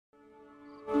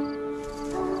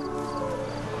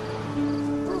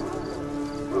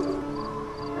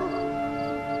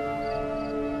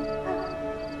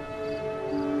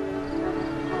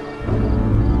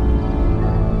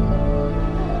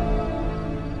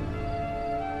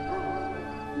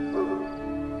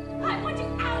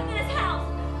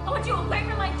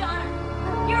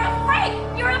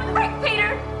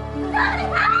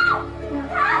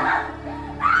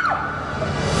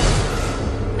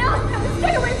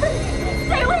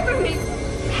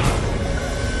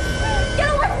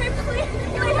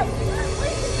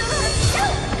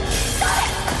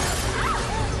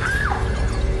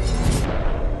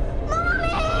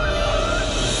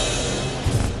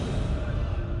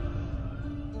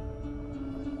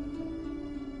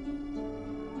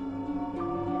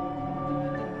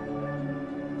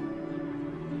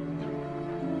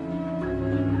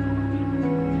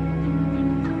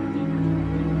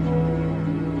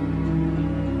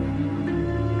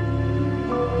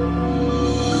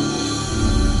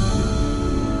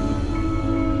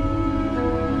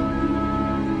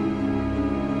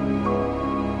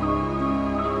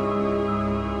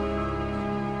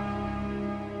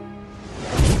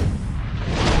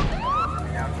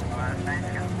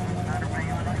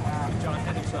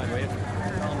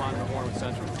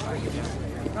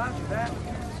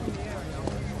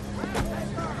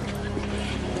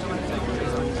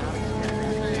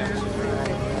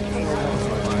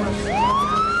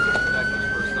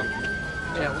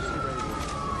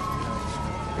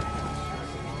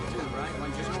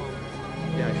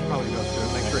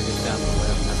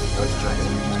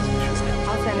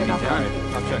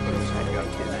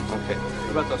Okay.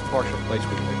 What about those partial plates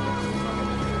we picked up?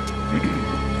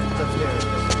 It's upstairs.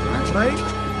 Right?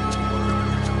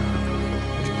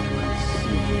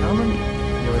 Gentlemen? You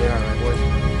know where they are, right, boys?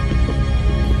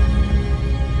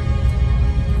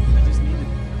 I just need the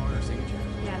coroner's signature.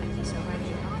 Yeah, I think so. Right.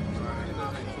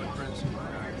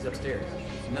 He's upstairs.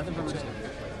 Nothing from upstairs.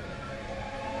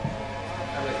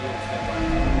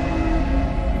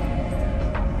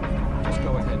 Just go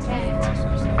ahead and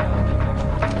process that.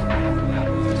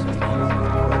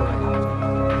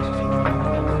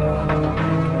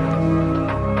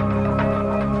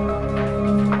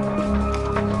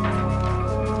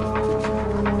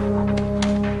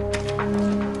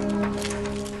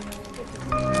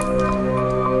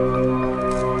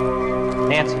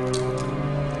 Nancy.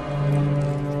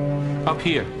 Up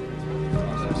here.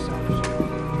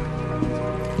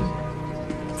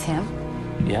 It's him?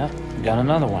 Yeah, got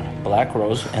another one. Black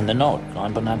rose and the note.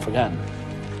 Gone but not forgotten.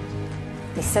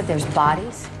 They said there's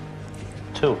bodies?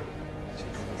 2.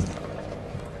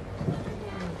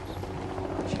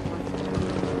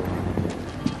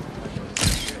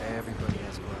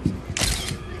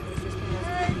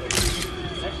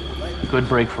 Good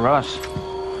break for us.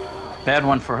 Bad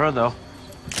one for her, though.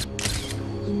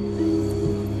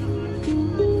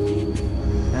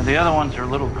 And the other one's her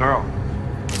little girl.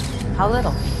 How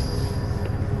little?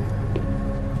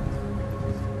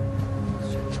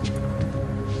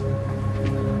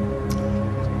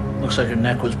 Looks like her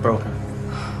neck was broken.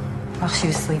 While she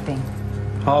was sleeping.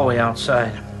 Hallway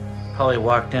outside. Holly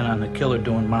walked in on the killer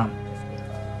doing mom.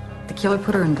 The killer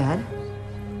put her in bed?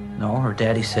 No, her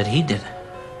daddy said he did.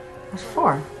 What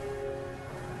for?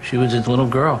 She was his little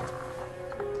girl.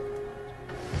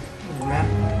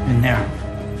 In there.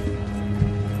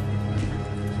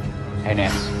 Hey,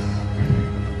 Nance.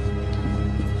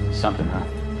 Something, huh?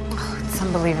 Oh, it's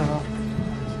unbelievable.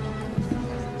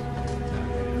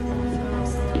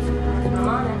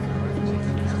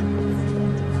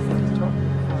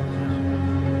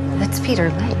 That's Peter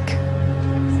Lake.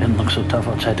 Didn't look so tough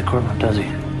outside the courtroom, does he?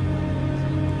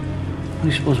 What do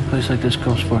you suppose a place like this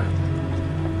goes for?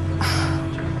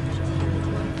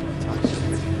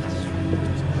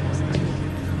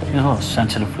 You're a little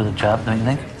sensitive for the job, don't you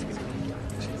think?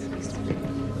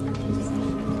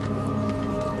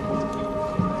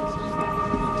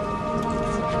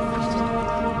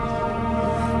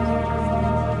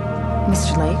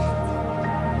 Mr. Lake?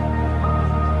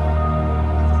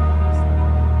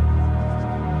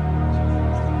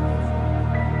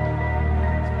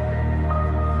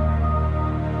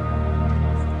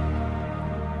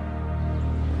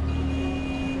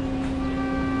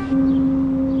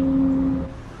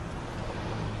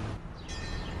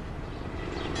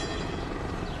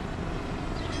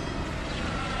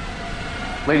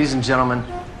 Ladies and gentlemen,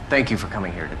 thank you for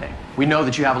coming here today. We know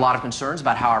that you have a lot of concerns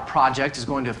about how our project is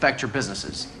going to affect your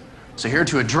businesses. So here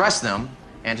to address them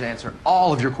and to answer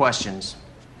all of your questions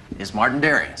is Martin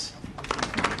Darius.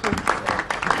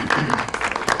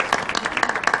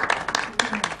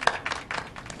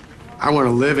 I want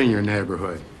to live in your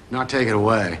neighborhood, not take it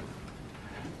away.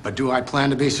 But do I plan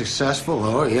to be successful?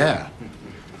 Oh, yeah.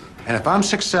 And if I'm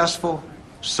successful,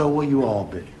 so will you all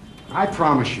be. I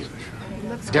promise you,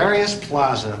 Darius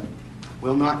Plaza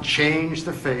will not change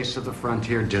the face of the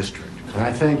Frontier District. And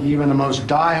I think even the most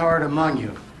diehard among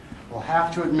you will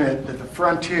have to admit that the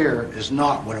Frontier is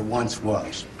not what it once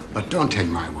was. But don't take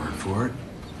my word for it.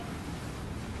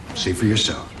 See for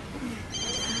yourself.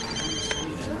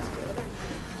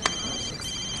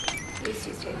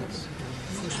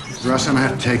 Russ, I'm gonna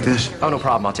have to take this. Oh, no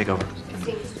problem. I'll take over.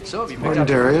 So, have you picked Martin up...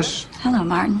 Darius. Hello,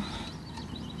 Martin.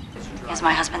 Is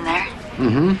my husband there?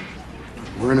 Mm-hmm.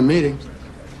 We're in a meeting.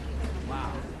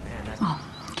 Oh,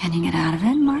 can you get out of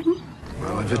it, Martin?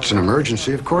 Well, if it's an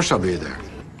emergency, of course I'll be there.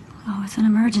 Oh, it's an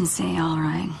emergency, all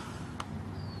right.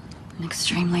 An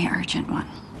extremely urgent one.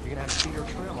 You're gonna have to see your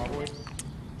trail all the way.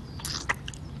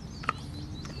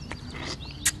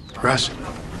 Russ. All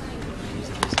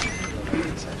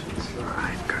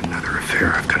right, got another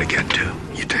affair I've got to get to.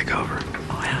 You take over.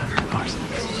 Oh, yeah, of course.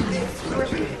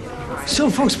 So,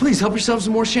 folks, please help yourselves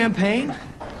to more champagne.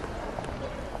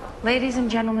 Ladies and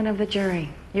gentlemen of the jury,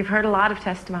 you've heard a lot of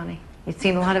testimony. You've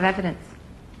seen a lot of evidence.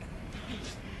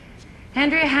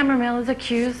 Andrea Hammermill is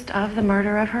accused of the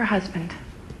murder of her husband.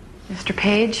 Mr.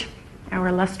 Page, our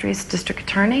illustrious district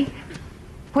attorney,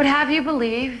 would have you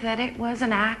believe that it was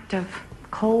an act of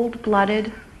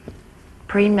cold-blooded,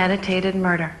 premeditated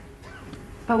murder.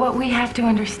 But what we have to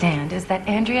understand is that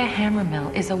Andrea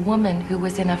Hammermill is a woman who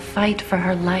was in a fight for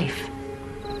her life.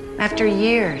 After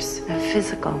years of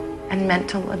physical and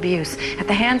mental abuse at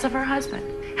the hands of her husband,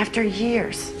 after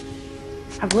years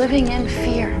of living in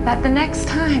fear that the next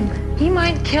time he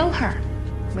might kill her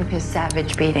with his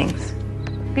savage beatings.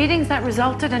 Beatings that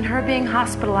resulted in her being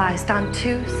hospitalized on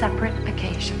 2 separate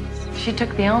occasions. She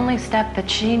took the only step that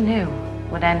she knew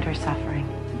would end her suffering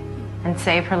and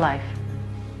save her life.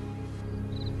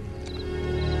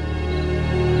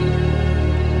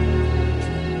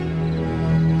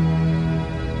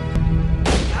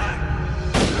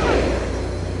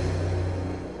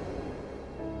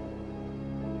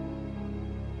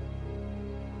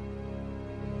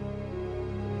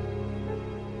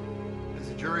 Has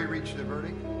the jury reached a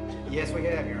verdict? Yes, we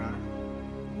have, Your Honor.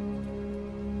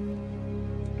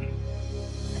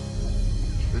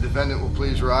 The defendant will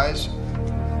please rise.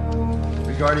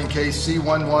 Regarding case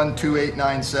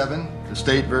C112897, the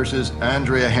state versus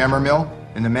Andrea Hammermill,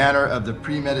 in the manner of the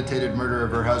premeditated murder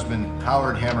of her husband,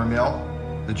 Howard Hammermill,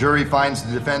 the jury finds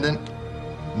the defendant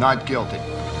not guilty.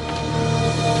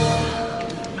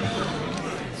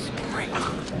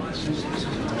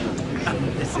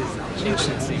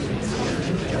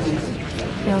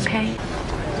 You okay?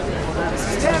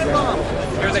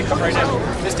 Here they come right now.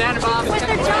 Miss Tannenbaum.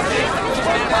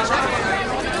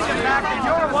 If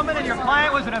you're a woman and your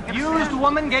client was an abused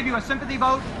woman, gave you a sympathy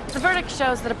vote? The verdict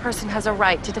shows that a person has a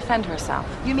right to defend herself.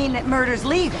 You mean that murder's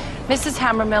legal? Mrs.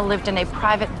 Hammermill lived in a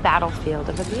private battlefield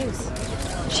of abuse.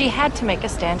 She had to make a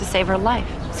stand to save her life.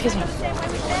 Excuse me.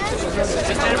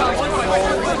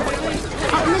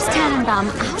 Miss Tannenbaum,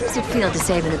 how does it feel to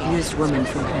save an abused woman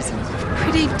from prison?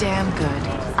 Pretty damn good.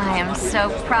 I am so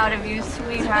proud of you,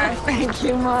 sweetheart. Thank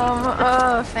you, Mom.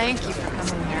 Oh, thank you for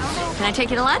coming here. Can I take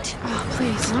you to lunch? Oh,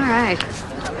 please. All right.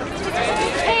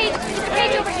 Hey, Mr.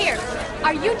 Page over here.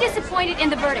 Are you disappointed in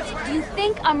the verdict? Do you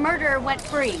think a murderer went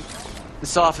free?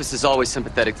 This office is always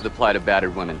sympathetic to the plight of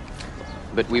battered women.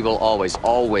 But we will always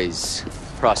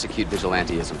prosecute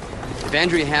vigilantism. If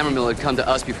Andrea Hammermill had come to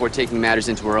us before taking matters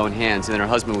into her own hands, then her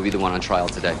husband would be the one on trial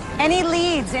today. Any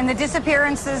leads in the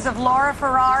disappearances of Laura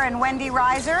Farrar and Wendy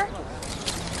Reiser?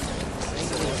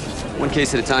 One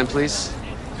case at a time, please.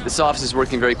 This office is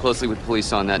working very closely with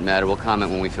police on that matter. We'll comment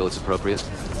when we feel it's appropriate.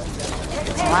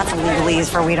 Lots of legalese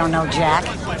for we don't know Jack.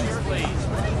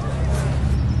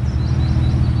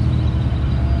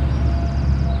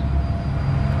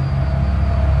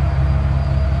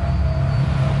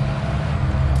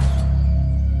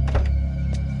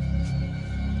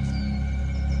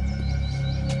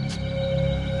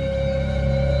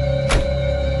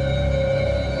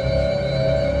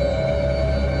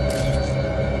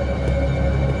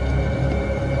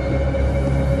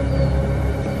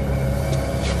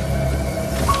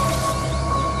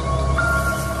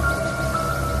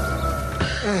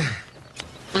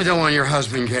 I don't want your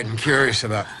husband getting curious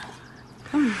about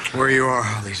where you are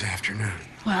all these afternoons.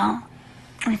 Well,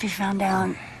 if you found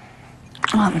out,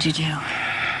 what would you do?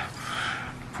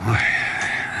 Boy,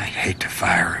 I'd hate to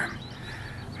fire him.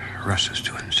 Russ is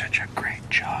doing such a great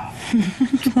job.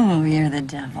 Oh, you're the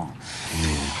devil.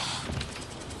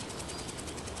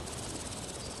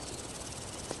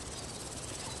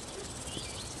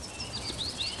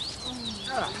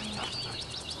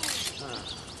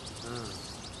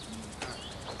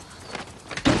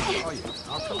 Oh, yeah,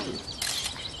 I'll tell you.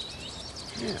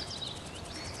 Yeah.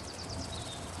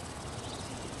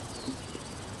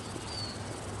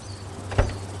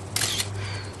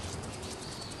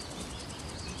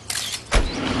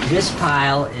 This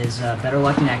pile is better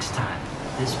luck next time.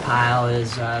 This pile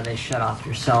is they shut off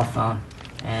your cell phone.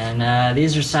 And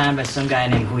these are signed by some guy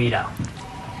named Guido.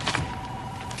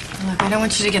 Look, I don't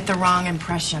want you to get the wrong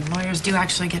impression. Lawyers do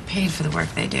actually get paid for the work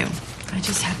they do. I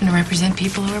just happen to represent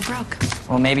people who are broke.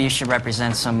 Well, maybe you should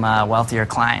represent some wealthier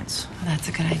clients. Well, that's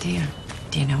a good idea.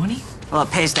 Do you know any? Well,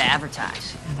 it pays to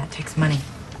advertise. Yeah, that takes money.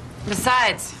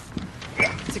 Besides,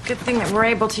 it's a good thing that we're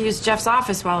able to use Jeff's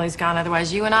office while he's gone.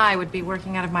 Otherwise, you and I would be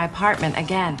working out of my apartment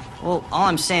again. Well, all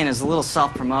I'm saying is a little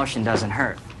self-promotion doesn't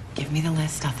hurt. Give me the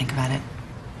list. I'll think about it.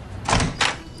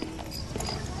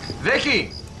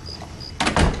 Vicky!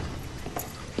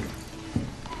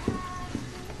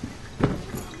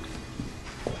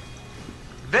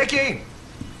 Vicky!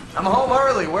 I'm home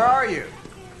early. Where are you?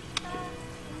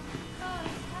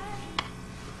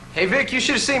 Hey, Vic, you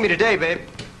should have seen me today, babe.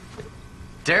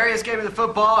 Darius gave me the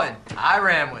football, and I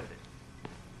ran with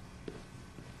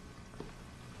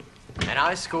it. And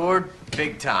I scored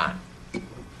big time.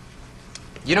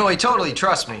 You know, he totally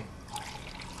trusts me.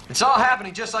 It's all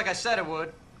happening just like I said it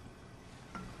would.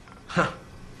 Huh.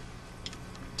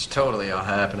 It's totally all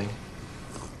happening.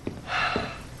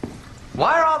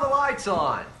 Why are all the lights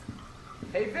on?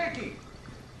 Hey, Vicky!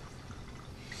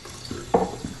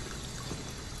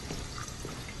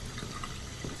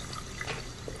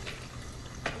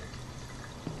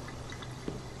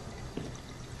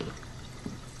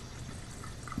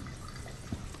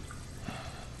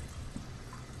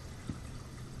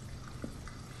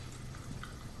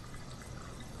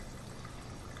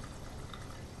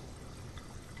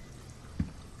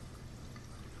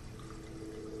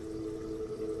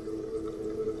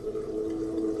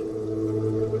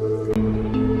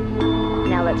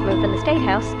 State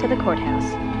House to the courthouse.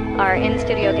 Our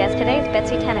in-studio guest today is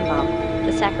Betsy Tannenbaum,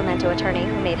 the Sacramento attorney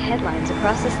who made headlines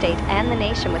across the state and the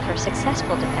nation with her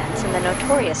successful defense in the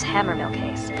notorious Hammermill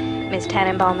case. Ms.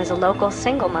 Tannenbaum is a local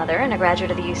single mother and a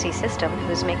graduate of the UC system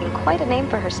who's making quite a name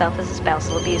for herself as a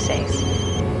spousal abuse ace.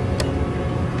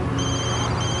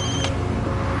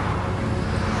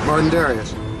 Martin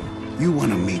Darius. You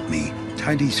want to meet me,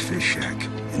 Tidy's Fish Shack,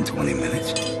 in 20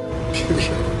 minutes?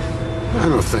 I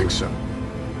don't think so.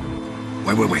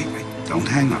 Wait. Don't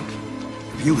hang up.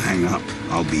 If you hang up,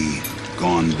 I'll be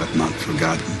gone but not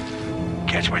forgotten.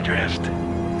 Catch my drift.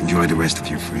 Enjoy the rest of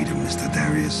your freedom, Mr.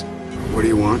 Darius. What do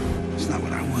you want? It's not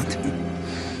what I want.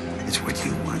 It's what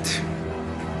you want.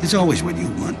 It's always what you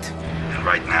want. And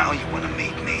right now, you want to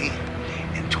meet me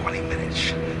in 20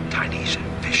 minutes. Tidy's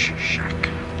Fish Shack.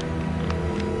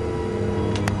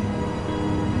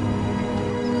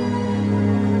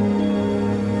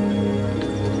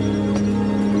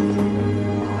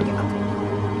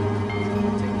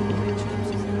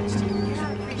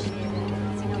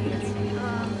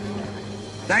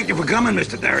 Thank you for coming,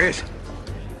 Mr. Darius.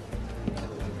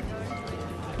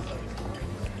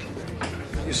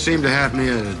 You seem to have me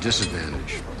at a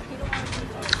disadvantage.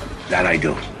 That I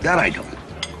do.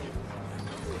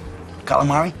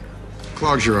 Calamari?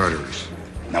 Clogs your arteries.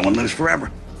 No one lives forever.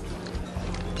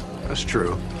 That's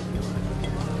true.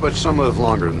 But some live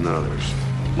longer than others.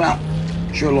 Well,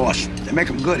 it's your loss. They make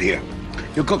them good here.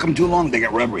 You cook them too long, they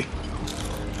get rubbery.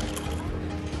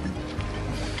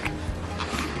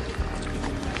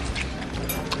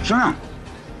 Sit down.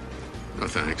 No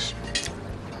thanks.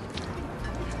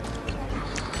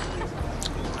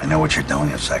 I know what you're doing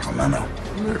in Sacramento.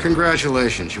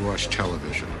 Congratulations, you watch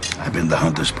television. I've been to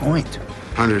Hunter's Point.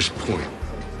 Hunter's Point.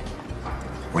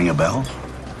 Ring a bell?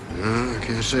 No, I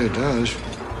can't say it does.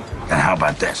 And how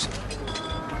about this?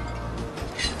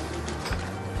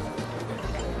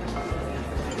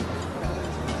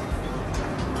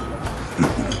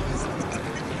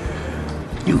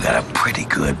 You got a pretty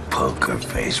good poker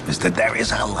face, Mr.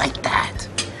 Darius. I like that.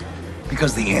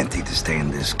 Because the ante to stay in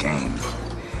this game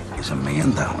is $1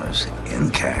 million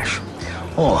in cash.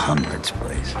 All hundreds,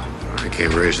 please. I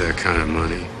can't raise that kind of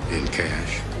money in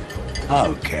cash.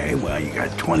 Okay, well, you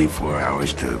got 24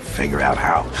 hours to figure out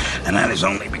how. And that is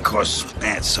only because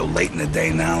it's so late in the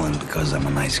day now and because I'm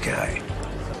a nice guy.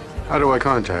 How do I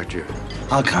contact you?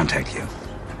 I'll contact you.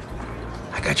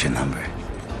 I got your number.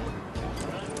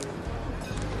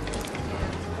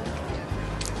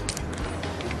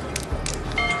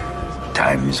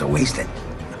 Time is wasted.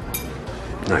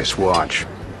 Nice watch.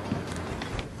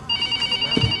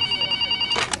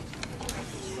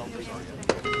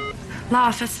 Law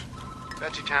office.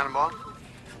 Betsy Tannenbaum?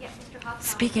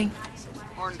 Speaking.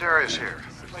 Martin Darius here.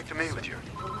 I'd like to meet with you.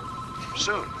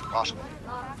 Soon, if possible.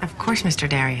 Of course, Mr.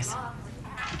 Darius.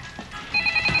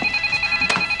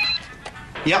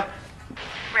 Yep.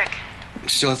 Rick.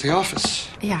 Still at the office.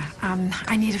 Yeah,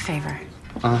 I need a favor.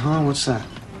 Uh-huh, what's that?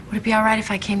 Would it be all right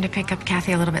if I came to pick up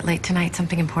Kathy a little bit late tonight?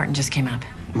 Something important just came up.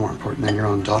 More important than your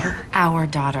own daughter? Our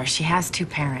daughter. She has 2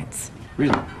 parents.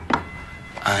 Really?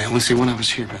 I only see one of us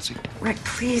here, Betsy. Rick,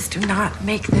 please do not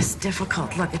make this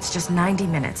difficult. Look, it's just 90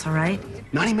 minutes, all right?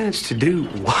 90 minutes to do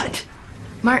what?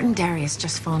 Martin Darius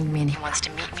just phoned me and he wants to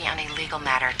meet me on a legal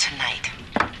matter tonight.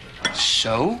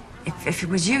 So? If it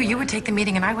was you, you would take the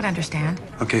meeting and I would understand.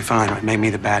 Okay, fine. Right, make me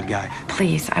the bad guy.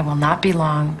 Please, I will not be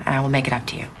long and I will make it up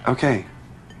to you. Okay.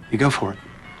 You go for it.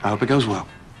 I hope it goes well.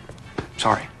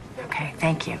 Sorry. Okay,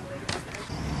 thank you.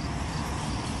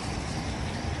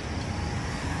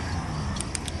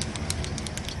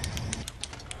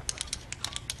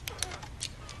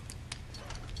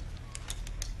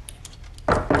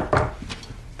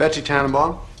 Betsy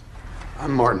Tannenbaum?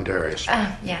 I'm Martin Darius.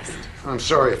 Yes. I'm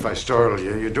sorry if I startled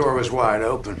you. Your door was wide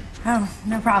open. Oh,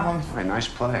 no problem. Hey, nice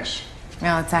place.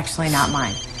 Well, it's actually not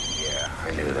mine. Yeah,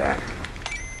 I knew that.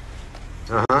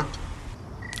 Uh-huh.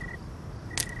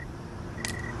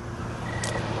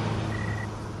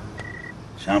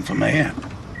 Sound familiar?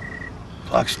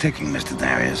 Clock's ticking, Mr.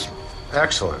 Darius.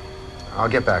 Excellent. I'll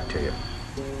get back to you.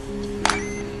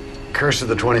 Curse of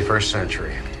the 21st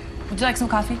century. Would you like some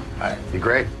coffee? Be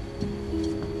great.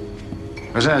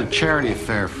 I was at a charity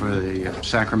affair for the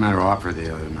Sacramento Opera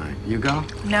the other night. You go?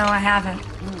 No, I haven't.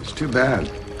 It's too bad.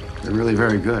 They're really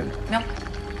very good. Nope.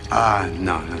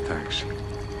 No, thanks.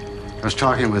 I was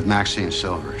talking with Maxine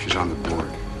Silver. She's on the board.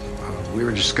 We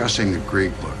were discussing the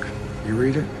Greek book. You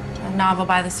read it? A novel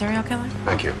by the serial killer?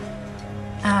 Thank you.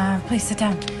 Please sit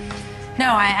down.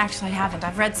 No, I actually haven't.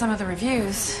 I've read some of the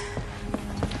reviews.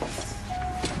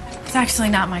 It's actually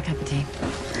not my cup of tea.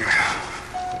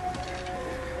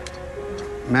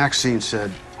 Maxine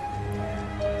said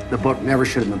The book never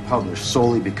should have been published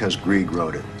solely because Grieg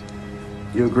wrote it.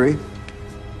 You agree?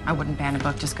 I wouldn't ban a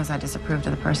book just because I disapproved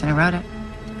of the person who wrote it.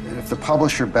 And if the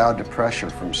publisher bowed to pressure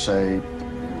from, say,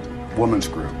 Woman's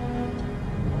Group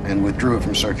and withdrew it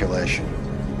from circulation,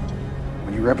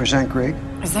 would you represent Grieg?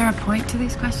 Is there a point to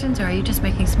these questions, or are you just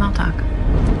making small talk?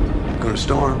 Gonna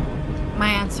storm. My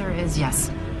answer is yes.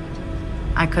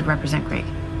 I could represent Grieg.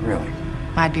 Really?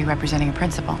 I'd be representing a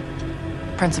principal.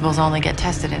 Principals only get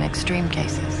tested in extreme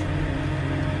cases.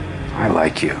 I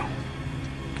like you.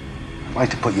 I'd like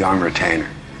to put you on retainer.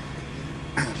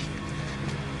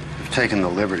 I've taken the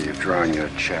liberty of drawing you a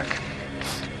check.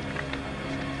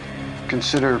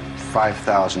 Consider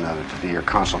 5,000 of it to be your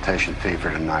consultation fee for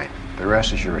tonight. The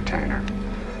rest is your retainer.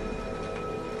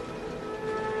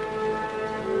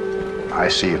 I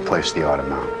see you placed the odd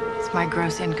amount. It's my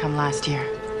gross income last year.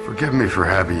 Forgive me for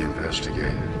having you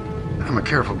investigated. I'm a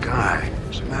careful guy.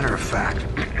 As a matter of fact.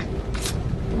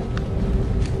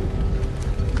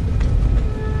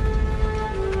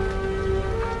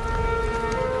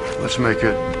 Let's make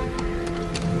it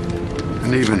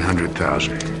an even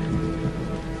 100,000.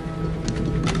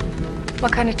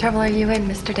 What kind of trouble are you in,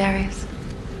 Mr. Darius?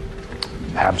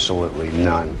 Absolutely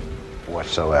none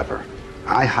whatsoever.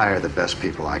 I hire the best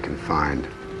people I can find,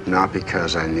 not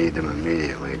because I need them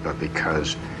immediately, but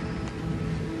because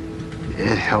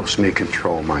it helps me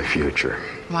control my future.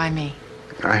 Why me?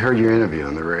 I heard your interview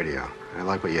on the radio. I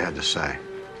like what you had to say.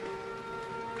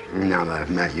 Now that I've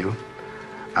met you,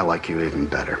 I like you even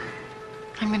better.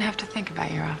 I'm gonna have to think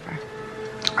about your offer.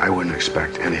 I wouldn't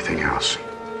expect anything else.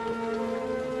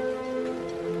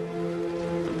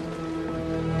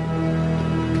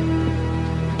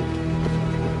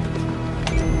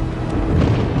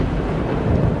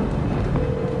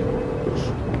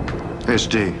 Hey,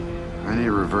 Steve. I need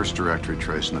a reverse directory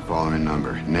trace in the following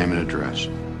number. Name and address.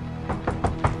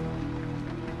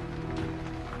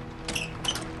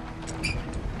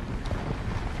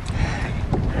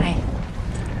 Hi.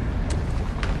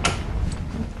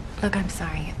 Look, I'm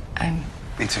sorry.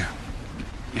 Me too.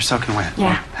 You're soaking wet.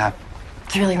 Yeah. Hap.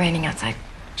 It's really raining outside.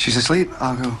 She's asleep.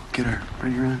 I'll go get her.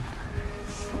 Bring her in.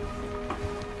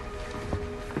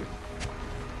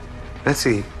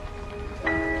 Betsy.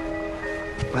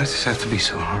 Why does this have to be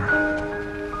so hard?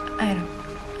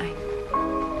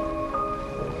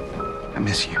 I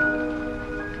miss you.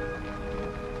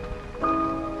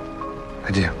 I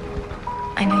do.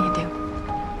 I know you do.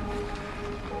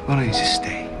 Why don't you just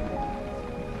stay?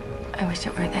 I wish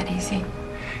it were that easy.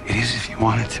 It is if you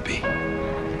want it to be.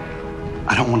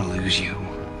 I don't want to lose you.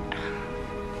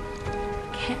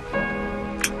 Can't.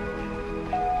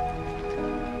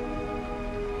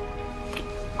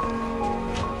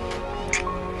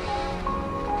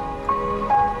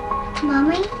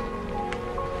 Mommy?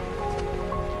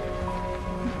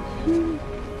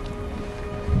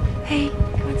 Hey,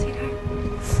 come on, sweetheart.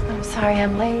 I'm sorry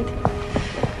I'm late.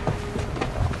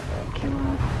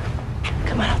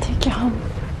 Come on, I'll take you home.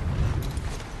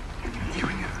 Here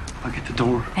we go. I'll get the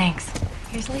door. Thanks.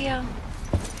 Here's Leo.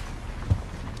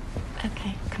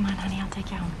 Okay, come on, honey, I'll take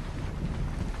you home.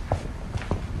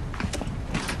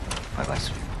 Bye-bye,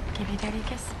 sweet. Give you a dirty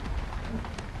kiss.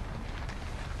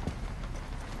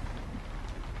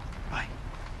 Bye.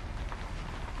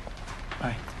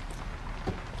 Bye.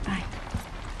 Bye.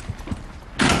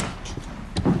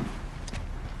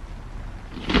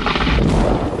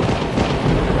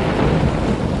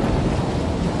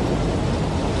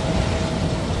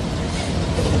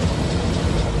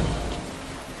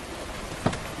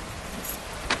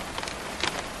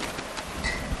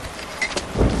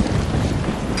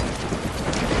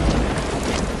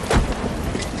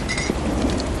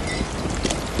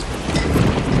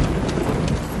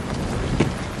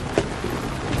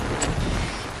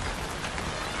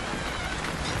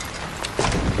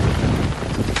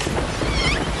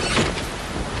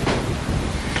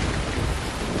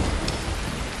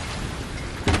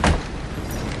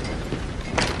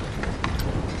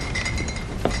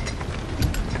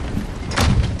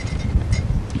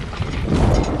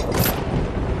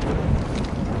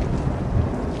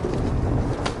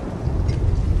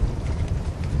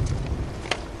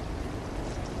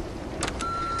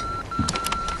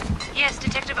 Yes,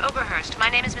 Detective Oberhurst. My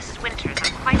name is Mrs. Winters.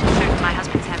 I'm quite certain my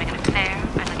husband's having an affair.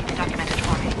 I'd like you to document it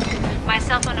for me. My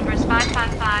cell phone number is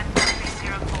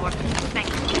 555-4304. Thank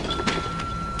you.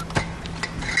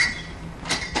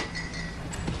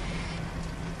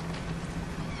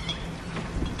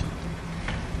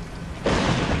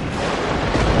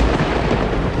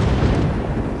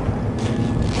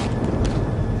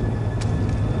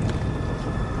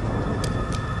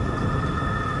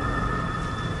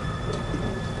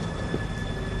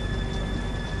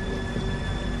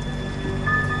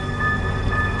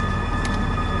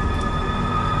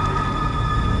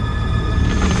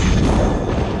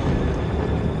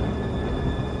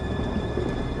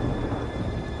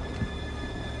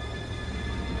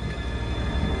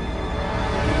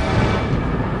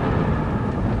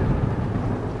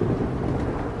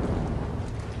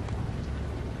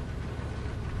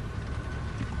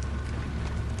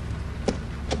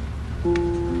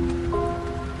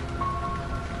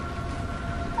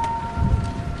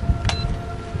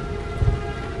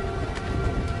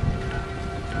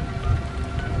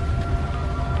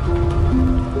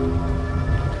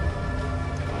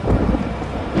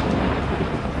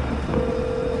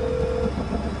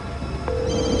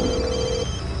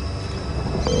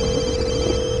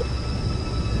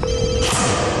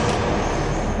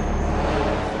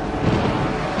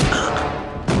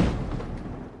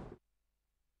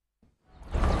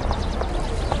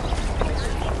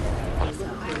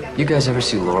 You guys ever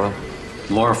see Laura?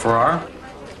 Laura Farrar?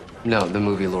 No, the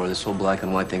movie Laura, this whole black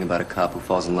and white thing about a cop who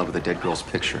falls in love with a dead girl's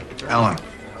picture. Ellen,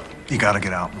 you gotta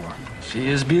get out more. She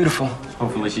is beautiful.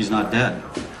 Hopefully she's not dead.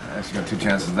 She's got 2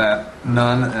 chances of that.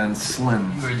 None and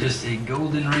slim. You were just a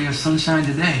golden ray of sunshine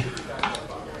today.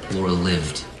 Laura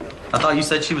lived. I thought you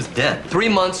said she was dead. 3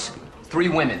 months, 3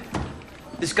 women.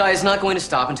 This guy is not going to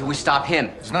stop until we stop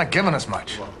him. He's not giving us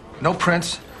much. No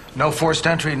prints, no forced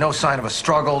entry, no sign of a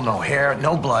struggle, no hair,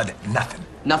 no blood, nothing.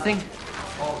 Nothing?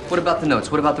 What about the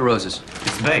notes? What about the roses?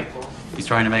 It's bait. He's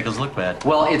trying to make us look bad.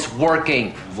 Well, it's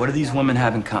working. What do these women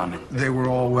have in common? They were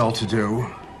all well-to-do.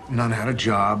 None had a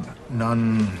job.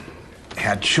 None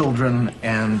had children,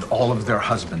 and all of their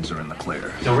husbands are in the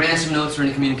clear. No ransom notes or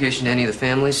any communication to any of the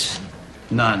families?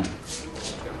 None.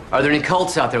 Are there any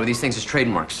cults out there with these things as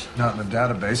trademarks? Not in the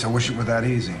database. I wish it were that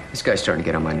easy. This guy's starting to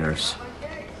get on my nerves.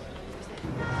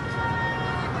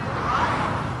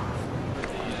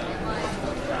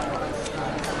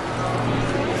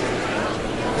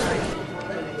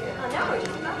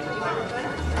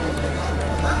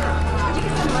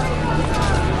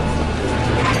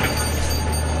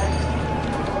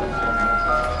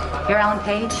 You're Alan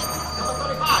Page?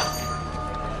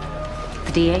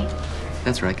 The DA?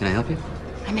 That's right. Can I help you?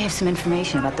 I may have some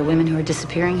information about the women who are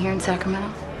disappearing here in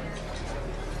Sacramento.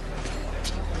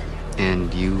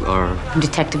 And you are? I'm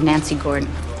Detective Nancy Gordon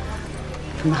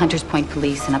from the Hunters Point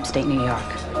Police in upstate New York.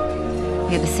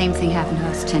 We had the same thing happen to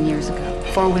us 10 years ago.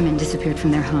 4 women disappeared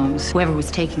from their homes. Whoever was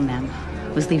taking them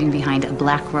was leaving behind a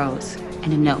black rose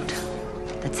and a note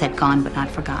that said "Gone but not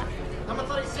forgotten." Number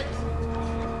 36.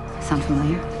 Sound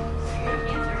familiar?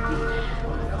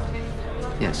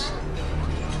 Yes.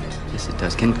 Yes, it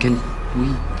does. Can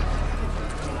we...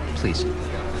 Please.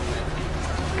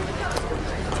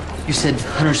 You said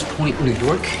Hunters Point, New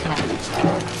York? Yeah.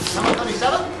 Number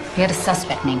 37. We had a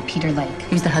suspect named Peter Lake.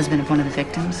 He was the husband of one of the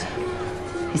victims.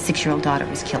 His 6-year-old daughter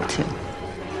was killed, too.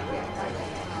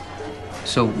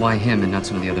 So why him and not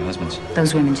some of the other husbands?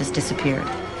 Those women just disappeared.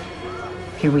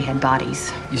 Here we had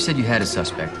bodies. You said you had a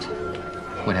suspect.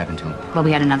 What happened to him? Well,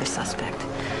 we had another suspect,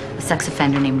 a sex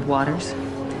offender named Waters.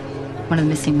 One of the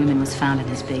missing women was found in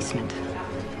his basement,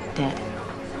 dead.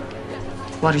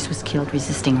 Waters was killed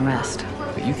resisting arrest.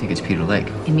 But you think it's Peter Lake?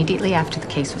 Immediately after the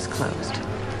case was closed,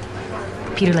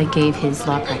 Peter Lake gave his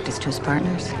law practice to his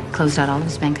partners, closed out all of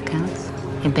his bank accounts,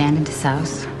 abandoned his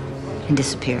house, and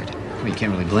disappeared. Well, you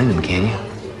can't really blame him, can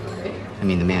you? I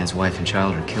mean, the man's wife and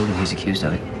child were killed and he's accused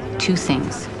of it. 2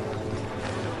 things.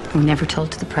 We never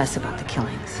told to the press about the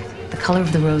killings. The color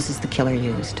of the roses the killer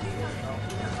used,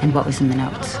 and what was in the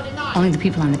notes. Only the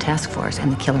people on the task force and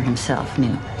the killer himself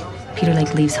knew. Peter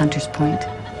Lake leaves Hunters Point,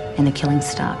 and the killings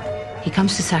stop. He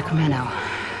comes to Sacramento,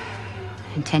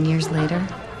 and 10 years later,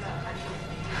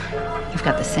 you've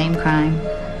got the same crime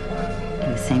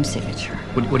and the same signature.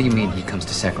 What do you mean he comes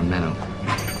to Sacramento?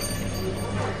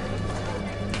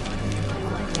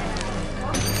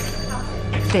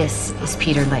 This is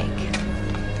Peter Lake.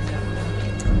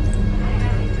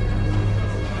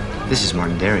 This is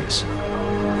Martin Darius.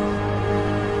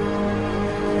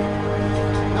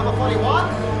 Number 41.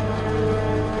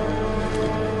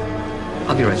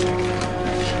 I'll be right back.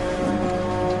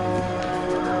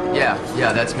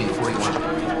 Yeah, that's me, 41.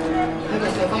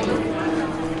 Thank you.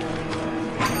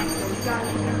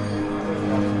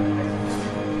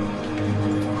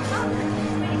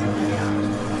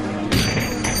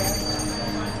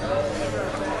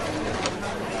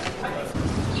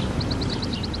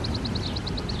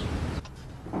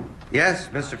 Yes,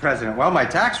 Mr. President. Well, my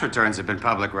tax returns have been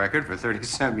public record for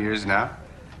 30-some years now.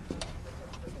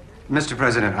 Mr.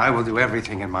 President, I will do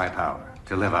everything in my power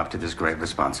to live up to this great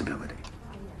responsibility.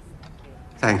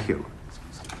 Thank you.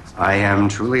 I am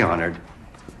truly honored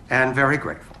and very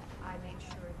grateful.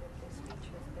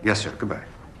 Yes, sir. Goodbye.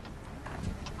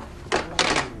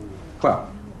 Well,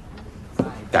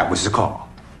 that was the call.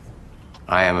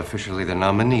 I am officially the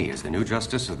nominee as the new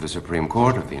Justice of the Supreme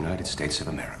Court of the United States of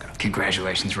America.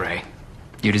 Congratulations, Ray.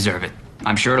 You deserve it.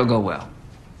 I'm sure it'll go well.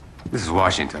 This is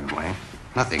Washington, Wayne.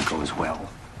 Nothing goes well.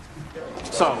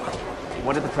 So,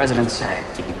 what did the president say?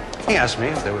 He asked me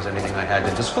if there was anything I had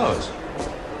to disclose.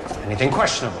 Anything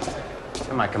questionable.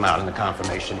 It might come out in the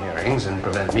confirmation hearings and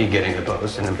prevent me getting the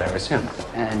post and embarrass him.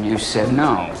 And you said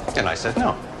no. And I said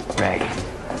no. Ray,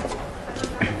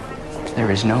 There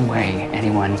is no way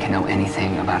anyone can know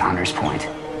anything about Hunter's Point.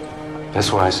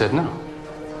 That's why I said no.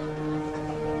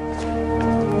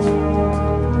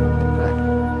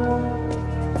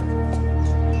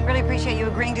 Really appreciate you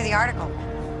agreeing to the article.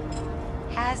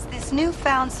 Has this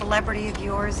newfound celebrity of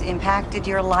yours impacted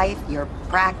your life, your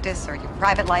practice, or your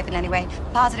private life in any way,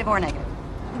 positive or negative?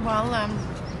 Well,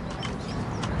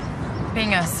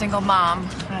 being a single mom,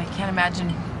 I can't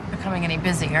imagine becoming any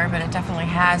busier, but it definitely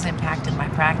has impacted my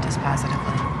practice positively.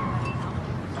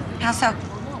 How so?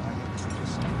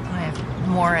 I have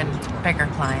more and bigger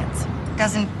clients.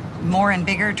 Doesn't more and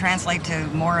bigger translate to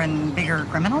more and bigger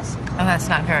criminals? Oh, that's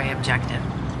not very objective.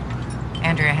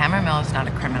 Andrea Hammermill is not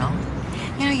a criminal.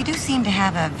 You know, you do seem to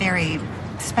have a very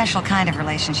special kind of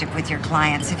relationship with your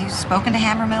clients. Have you spoken to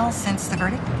Hammermill since the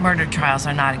verdict? Murder trials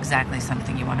are not exactly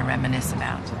something you want to reminisce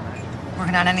about.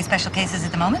 Working on any special cases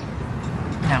at the moment?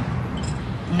 No.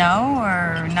 No,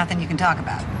 or nothing you can talk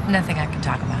about? Nothing I can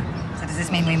talk about. So does this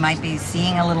mean we might be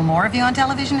seeing a little more of you on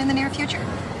television in the near future?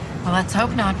 Well, let's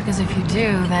hope not, because if you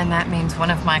do, then that means one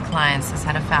of my clients has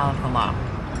had a foul of the law.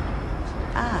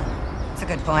 Ah, that's a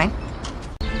good point.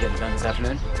 You getting done this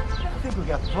afternoon? I think we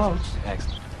got the votes.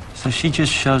 Excellent. So she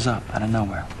just shows up out of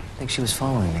nowhere. I think she was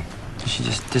following me. She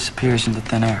just disappears into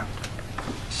thin air.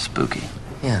 Spooky.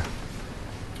 Yeah.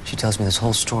 She tells me this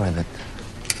whole story, but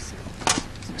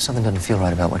something doesn't feel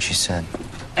right about what she said.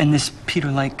 And this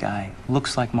Peter Lake guy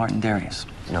looks like Martin Darius.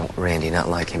 No, Randy, not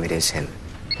like him. It is him.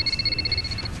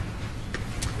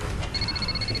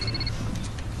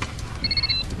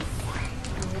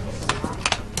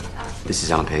 This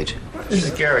is Alan Page. This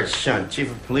is Garrett's son,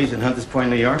 Chief of Police in Hunters Point,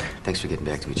 New York. Thanks for getting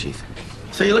back to me, Chief.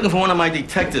 So you're looking for one of my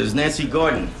detectives, Nancy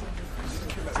Gordon.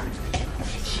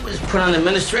 She was put on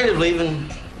administrative leave,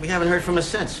 and we haven't heard from her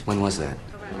since. When was that?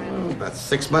 About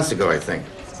 6 months ago, I think.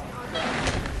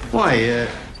 Why, is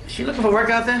she looking for work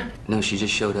out there? No, she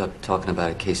just showed up talking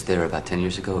about a case there about 10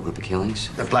 years ago, a group of killings.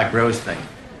 The Black Rose thing.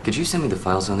 Could you send me the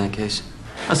files on that case?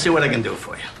 I'll see what I can do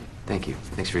for you. Thank you.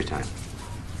 Thanks for your time.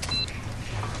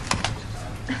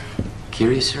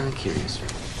 Curiouser and curiouser.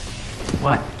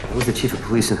 What? I was the chief of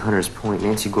police in Hunters Point.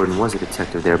 Nancy Gordon was a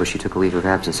detective there, but she took a leave of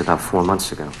absence about 4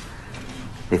 months ago.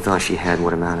 They thought she had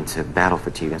what amounted to battle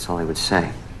fatigue. That's all they would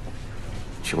say.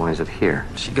 She winds up here.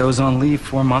 She goes on leave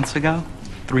 4 months ago.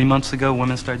 3 months ago,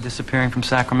 women started disappearing from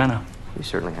Sacramento. You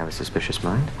certainly have a suspicious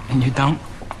mind. And you don't?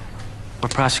 We're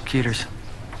prosecutors.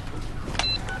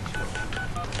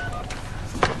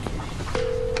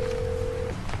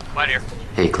 Clyde here.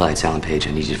 Hey, Clyde, it's Alan Page.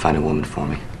 I need you to find a woman for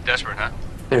me. Desperate, huh?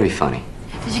 Very funny.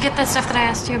 Did you get that stuff that I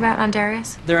asked you about on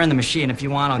Darius? They're in the machine. If you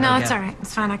want, I'll go No, get it's all right.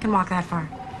 It's fine. I can walk that far.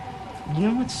 You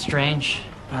know what's strange?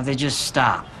 They just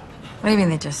stop. What do you mean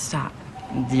they just stop?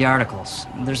 The articles.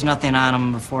 There's nothing on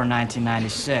them before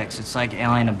 1996. It's like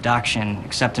alien abduction,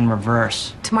 except in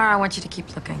reverse. Tomorrow I want you to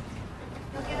keep looking.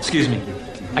 Excuse me.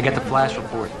 I got the flash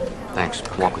report. Thanks.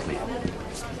 Walk with me.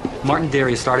 Martin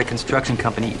Darius started a construction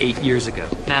company 8 years ago.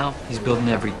 Now he's building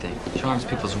everything. Charms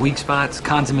people's weak spots,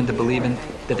 cons them into believing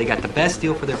that they got the best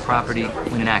deal for their property,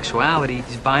 when in actuality,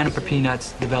 he's buying them for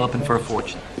peanuts, developing for a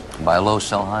fortune. Buy low,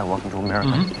 sell high, welcome to America.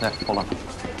 Mm-hmm. Yeah, hold on.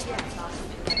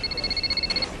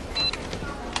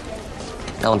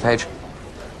 Ellen Page?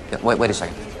 Yeah, wait a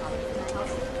second.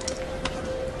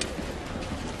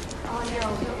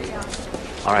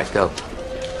 All right, go.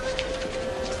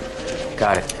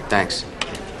 Got it. Thanks.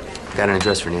 Got an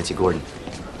address for Nancy Gordon.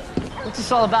 What's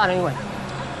this all about, anyway?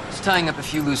 Just tying up a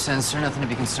few loose ends, sir. Nothing to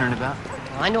be concerned about.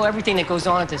 Well, I know everything that goes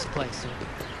on at this place.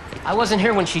 I wasn't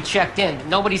here when she checked in.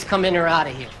 Nobody's come in or out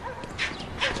of here.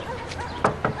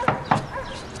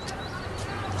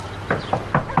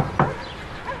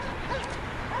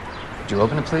 Could you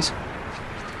open it, please?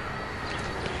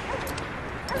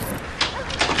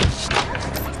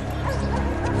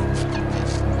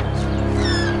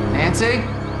 Nancy?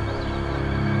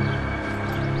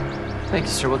 Thank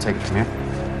you, sir. We'll take it from here.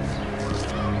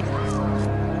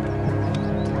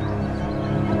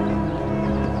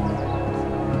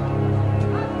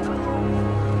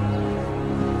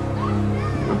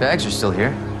 Your bags are still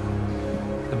here.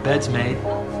 The bed's made.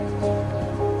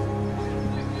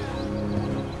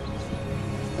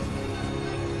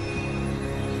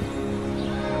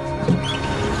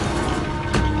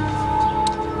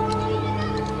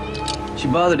 She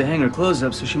bothered to hang her clothes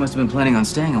up, so she must have been planning on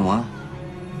staying a while.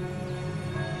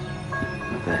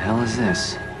 What the hell is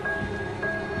this?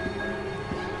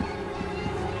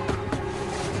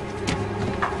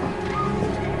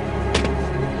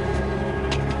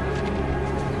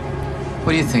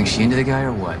 What do you think? She into the guy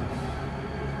or what?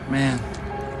 Man,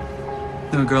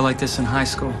 knew a girl like this in high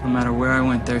school. No matter where I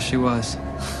went, there she was.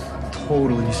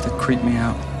 Totally used to creep me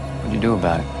out. What'd you do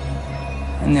about it?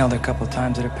 I nailed her a couple of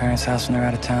times at her parents' house when they're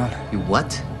out of town. You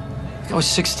what? I was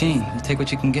 16. You take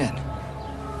what you can get.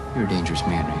 You're a dangerous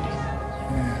man, Randy.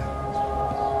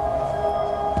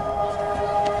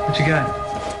 What you got?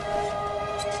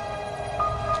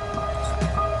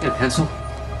 You got a pencil?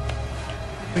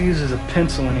 Who uses a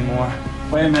pencil anymore?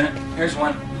 Wait a minute. Here's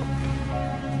one.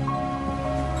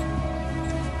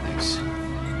 Thanks.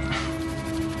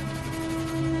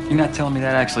 You're not telling me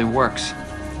that actually works.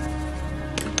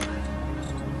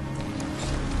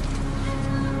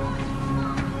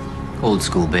 Old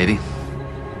school, baby.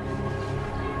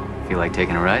 Feel like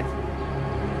taking a ride?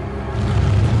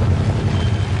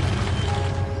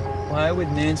 Why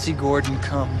would Nancy Gordon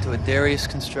come to a Darius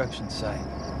construction site?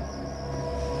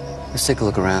 Let's take a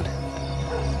look around.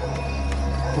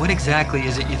 What exactly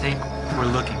is it you think we're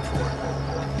looking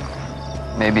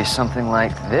for? Maybe something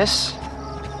like this?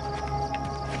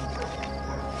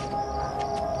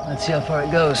 Let's see how far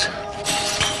it goes.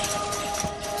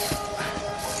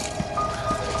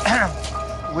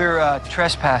 We're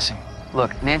trespassing.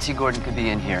 Look, Nancy Gordon could be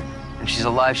in here. If she's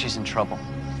alive, she's in trouble.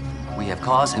 We have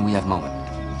cause and we have moment.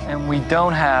 And we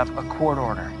don't have a court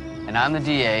order. And I'm the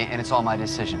DA, and it's all my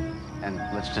decision. And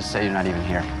let's just say you're not even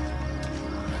here.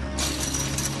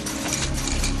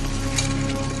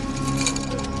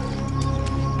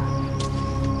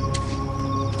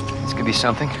 This could be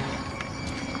something.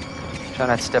 Try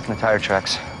not to step in the tire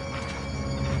tracks.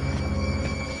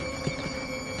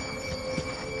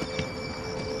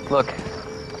 Look,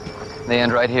 they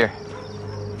end right here.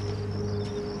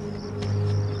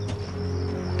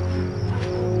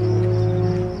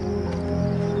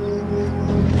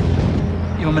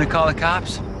 You want me to call the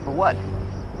cops? For what?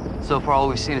 So far, all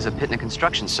we've seen is a pit in a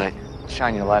construction site.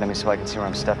 Shine your light on me so I can see where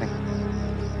I'm stepping.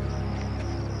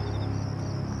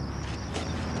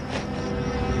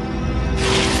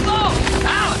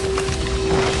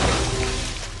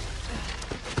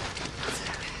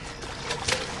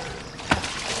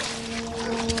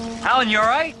 Alan, you all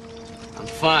right? I'm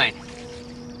fine.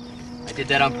 I did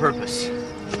that on purpose.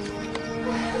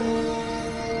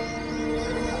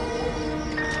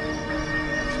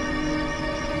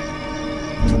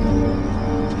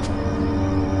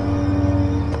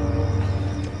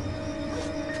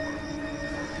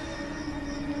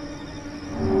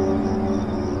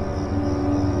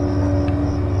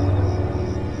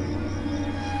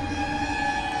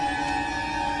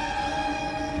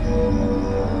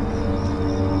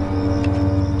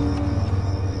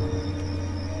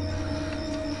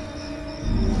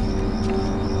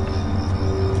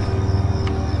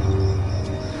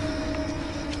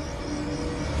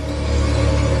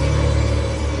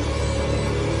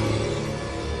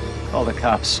 Call the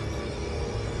cops.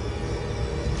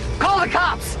 Call the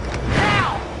cops!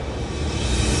 Now!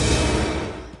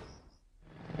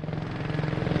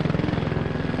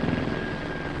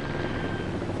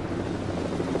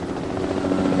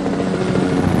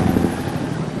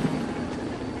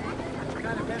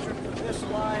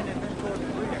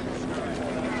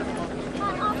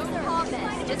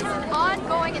 This is an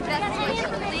ongoing investigation.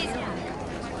 Please.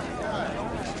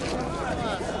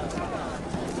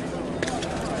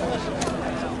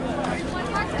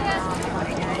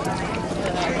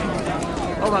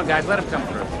 Hold on, guys. Let him come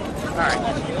through. All right.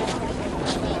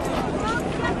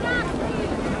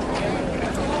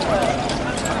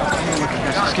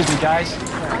 Excuse me, guys.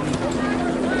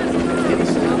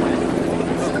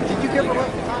 Did you give her what?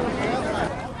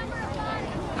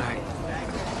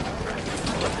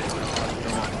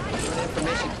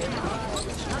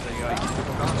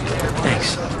 Thanks.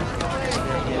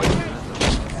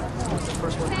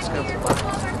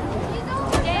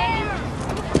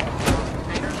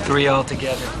 Three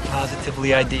altogether,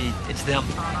 positively ID'd. It's them.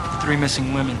 Three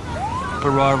missing women.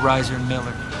 Barrar, Reiser, and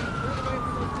Miller.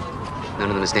 None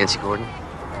of them is Nancy Gordon?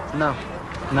 No,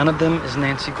 none of them is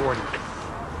Nancy Gordon.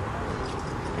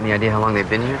 Any idea how long they've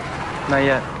been here? Not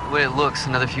yet. The way it looks,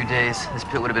 another few days, this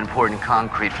pit would have been poured in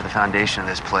concrete for the foundation of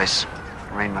this place.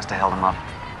 The rain must have held them up.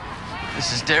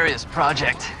 This is Darius'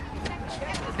 project.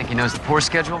 Think he knows the pour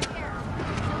schedule?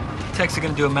 Techs are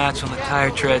gonna do a match on the tire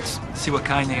treads, see what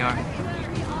kind they are.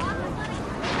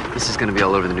 This is gonna be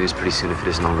all over the news pretty soon if it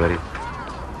isn't already.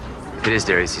 If it is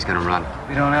Darius, he's gonna run.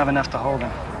 We don't have enough to hold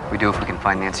him. We do if we can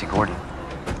find Nancy Gordon.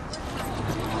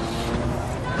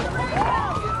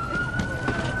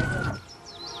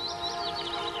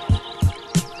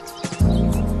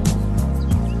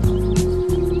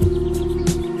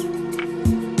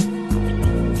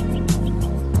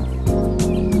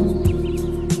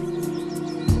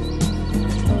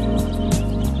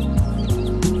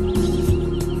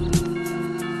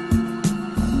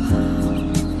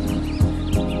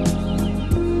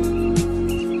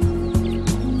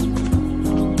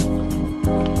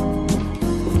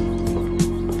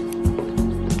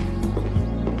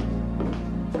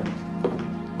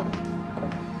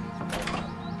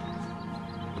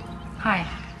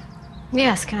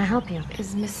 Yes, can I help you?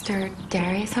 Is Mr.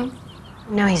 Darius home?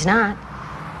 No, he's not.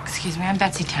 Excuse me, I'm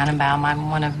Betsy Tannenbaum. I'm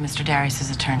one of Mr.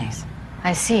 Darius's attorneys.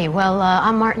 I see. Well,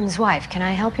 I'm Martin's wife. Can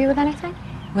I help you with anything?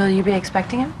 Will you be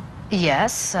expecting him?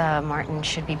 Yes, Martin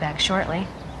should be back shortly.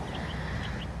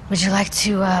 Would you like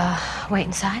to, wait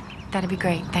inside? That'd be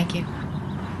great, thank you.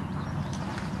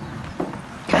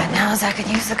 God knows I could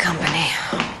use the company.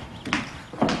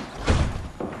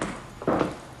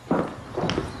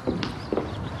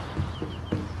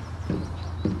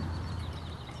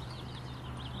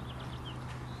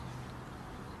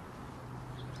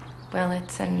 Well,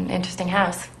 it's an interesting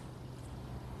house.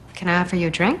 Can I offer you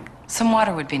a drink? Some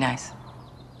water would be nice.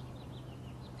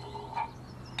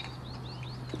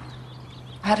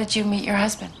 How did you meet your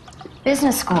husband?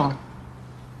 Business school.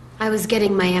 I was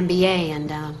getting my MBA,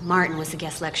 and Martin was the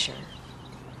guest lecturer.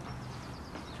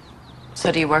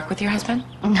 So do you work with your husband?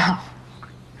 No.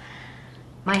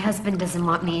 My husband doesn't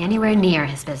want me anywhere near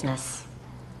his business.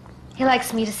 He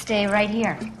likes me to stay right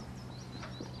here.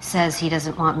 Says he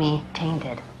doesn't want me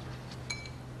tainted.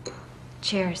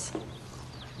 Cheers.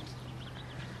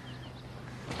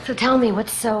 So tell me,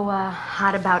 what's so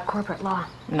hot about corporate law?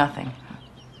 Nothing.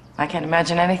 I can't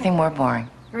imagine anything more boring.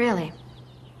 Really?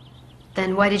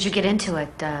 Then why did you get into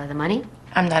it? The money?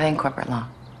 I'm not in corporate law.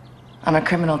 I'm a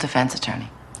criminal defense attorney.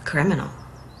 Criminal?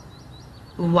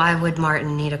 Why would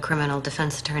Martin need a criminal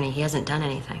defense attorney? He hasn't done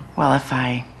anything. Well, if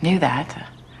I knew that,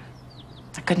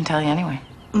 I couldn't tell you anyway.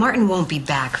 Martin won't be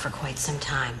back for quite some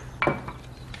time.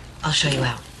 I'll show you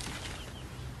out.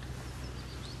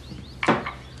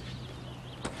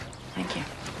 Thank you.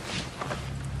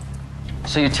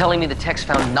 So you're telling me the techs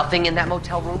found nothing in that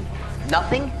motel room?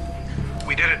 Nothing?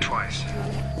 We did it twice.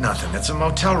 Nothing. It's a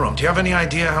motel room. Do you have any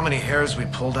idea how many hairs we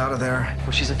pulled out of there?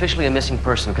 Well, she's officially a missing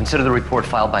person. Consider the report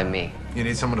filed by me. You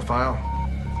need someone to file?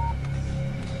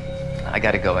 I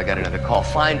gotta go. I got another call.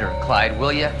 Find her, Clyde,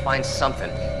 will ya? Find something.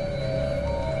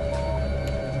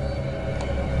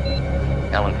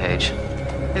 Ellen Page.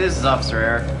 Hey, this is Officer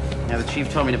Eric. Yeah, the chief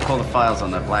told me to pull the files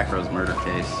on that Black Rose murder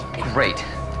case. Great.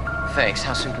 Thanks.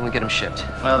 How soon can we get them shipped?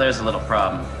 Well, there's a little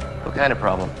problem. What kind of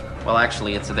problem? Well,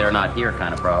 actually, it's a they're not here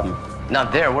kind of problem.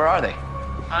 Not there? Where are they?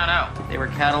 I don't know. They were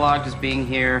cataloged as being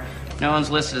here. No one's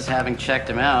listed as having checked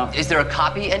them out. Is there a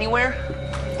copy anywhere?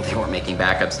 They weren't making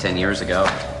backups 10 years ago.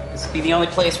 This would be the only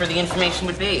place where the information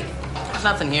would be. There's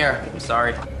nothing here. I'm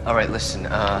sorry. All right, listen,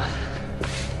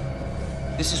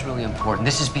 this is really important.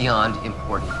 This is beyond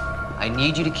important. I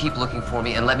need you to keep looking for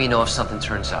me and let me know if something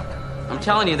turns up. I'm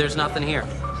telling you, there's nothing here.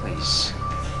 Please,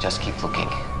 just keep looking.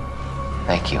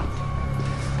 Thank you.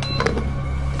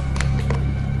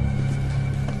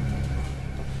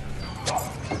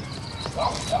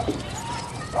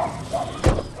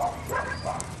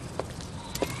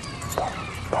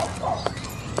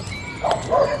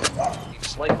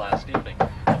 Late last evening.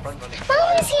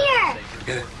 Mommy's here!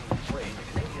 Get it.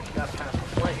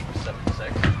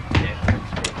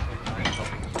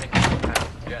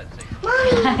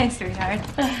 Mommy! Hi, sweetheart.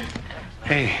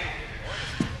 Hey,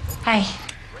 Hi.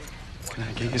 can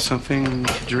I get you something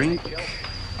to drink?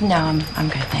 No, I'm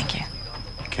good, thank you.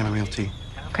 Chamomile tea.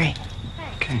 Great.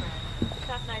 Okay.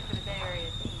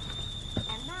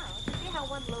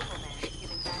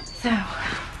 So,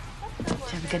 did you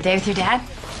have a good day with your dad?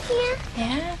 Yeah.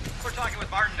 Yeah? We're talking with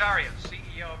Martin Darius,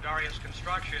 CEO of Darius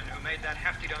Construction, who made that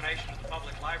hefty donation to the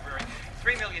public library.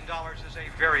 $3 million is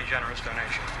a very generous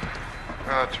donation.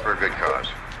 It's for a good cause.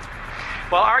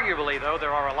 Well, arguably, though,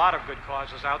 there are a lot of good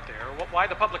causes out there. Why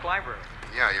the public library?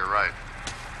 Yeah, you're right.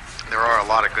 There are a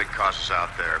lot of good causes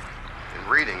out there, and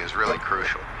reading is really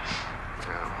crucial.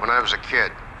 When I was a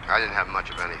kid, I didn't have much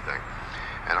of anything,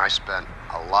 and I spent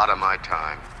a lot of my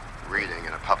time reading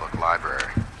in a public library.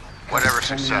 Whatever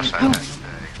success I had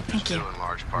today is due in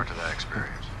large part to that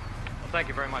experience. Well, thank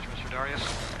you very much, Mr. Darius.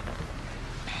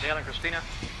 Dale and Christina,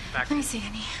 back. Let me see,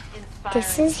 honey.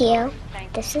 This is you,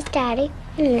 this is Daddy,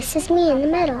 and this is me in the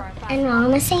middle. And we're all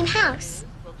in the same house.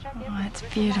 Oh, that's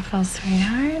beautiful,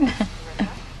 sweetheart.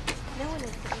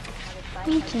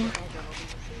 Thank you.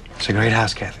 It's a great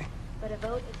house, Kathy.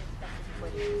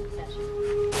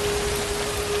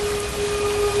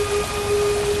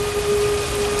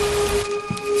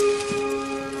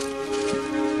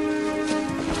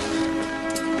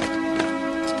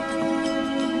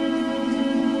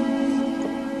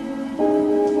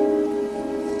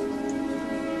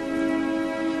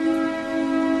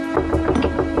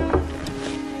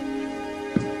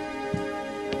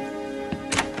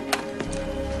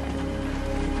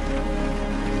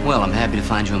 Well, I'm happy to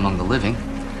find you among the living.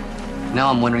 Now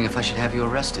I'm wondering if I should have you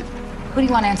arrested. Who do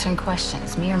you want answering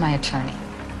questions, me or my attorney?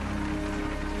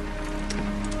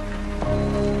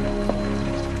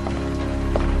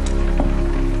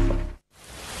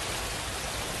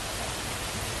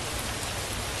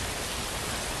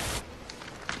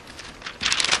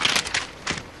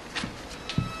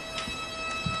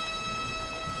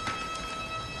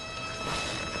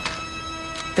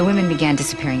 The women began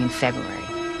disappearing in February.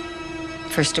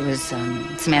 First it was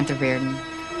Samantha Reardon,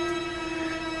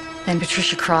 then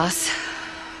Patricia Cross,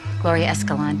 Gloria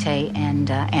Escalante, and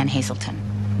Ann Hazelton.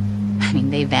 I mean,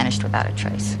 they vanished without a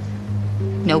trace.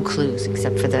 No clues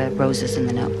except for the roses and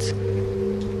the notes.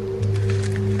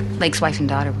 Lake's wife and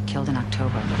daughter were killed in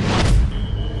October.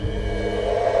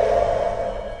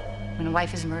 When a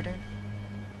wife is murdered,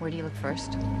 where do you look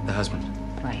first? The husband.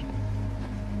 Right.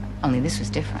 Only this was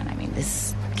different. I mean,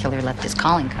 this killer left his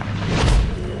calling card.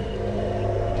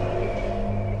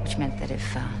 Which meant that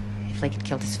if Lake had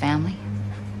killed his family,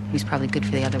 he was probably good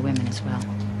for the other women as well.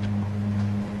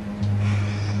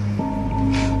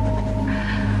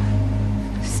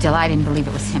 Still, I didn't believe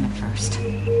it was him at first.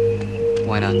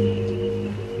 Why not?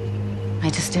 I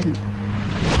just didn't.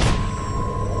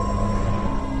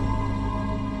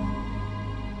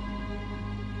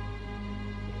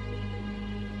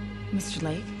 Mr.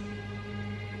 Lake?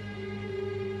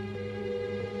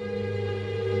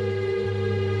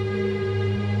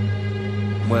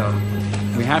 Well,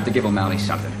 we have to give O'Malley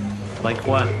something. Like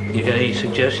what? You got any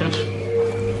suggestions?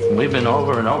 We've been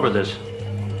over and over this.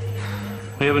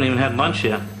 We haven't even had lunch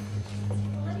yet.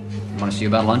 Want to see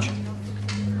about lunch?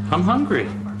 I'm hungry.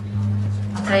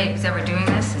 I'll tell you, who's ever doing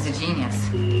this is a genius.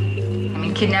 I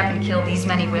mean, kidnap and kill these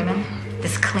many women,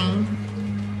 this clean.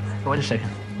 Wait a second.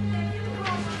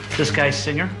 This guy's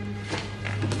Singer?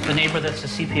 The neighbor that's the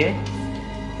CPA?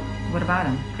 What about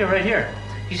him? Yeah, right here.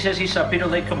 He says he saw Peter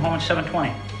Lake come home at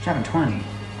 7:20. 7:20.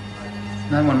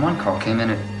 911 call came in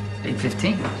at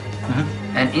 8:15.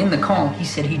 And in the call, he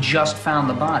said he just found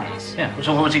the bodies. Yeah,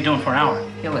 so what was he doing for an hour?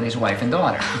 Killing his wife and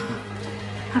daughter.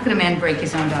 How could a man break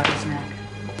his own daughter's neck?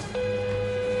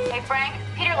 Hey, Frank,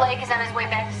 Peter Lake is on his way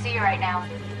back to see you right now.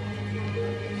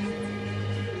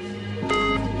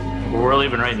 We're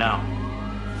leaving right now.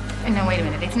 No, wait a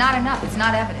minute. It's not enough. It's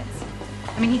not evidence.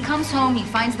 I mean, he comes home, he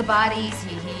finds the bodies,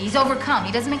 he's overcome.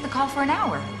 He doesn't make the call for an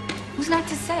hour. Who's not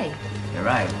to say? You're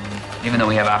right. Even though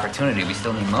we have opportunity, we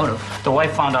still need motive. The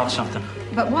wife found out something.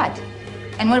 But what?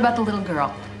 And what about the little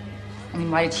girl? I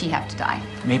mean, why did she have to die?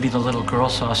 Maybe the little girl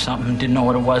saw something, didn't know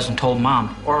what it was, and told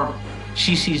Mom. Or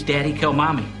she sees Daddy kill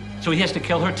Mommy, so he has to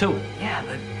kill her too. Yeah,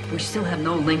 but we still have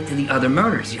no link to the other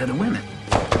murders, the other women.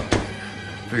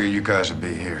 Figured you guys would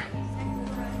be here.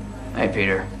 Hey,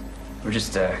 Peter. We're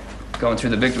just going through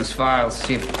the victim's files,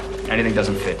 see if anything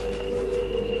doesn't fit.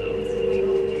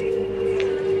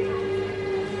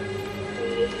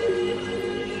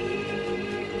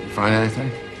 Find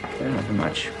anything? Yeah, nothing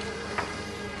much.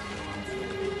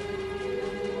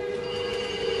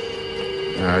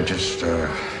 I just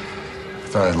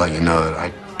thought I'd let you know that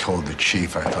I told the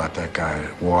chief I thought that guy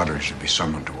Waters should be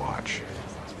someone to watch.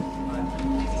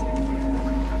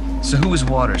 So who was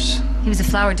Waters? He was a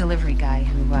flower delivery guy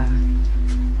who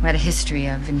had a history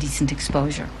of indecent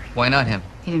exposure. Why not him?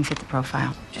 He didn't fit the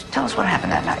profile. Just tell us what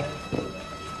happened that night.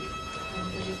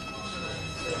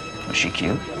 Was she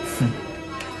cute?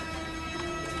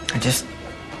 I just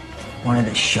wanted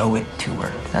to show it to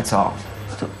her, that's all.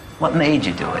 So what made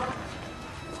you do it?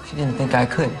 She didn't think I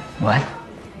could. What?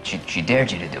 She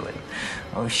dared you to do it.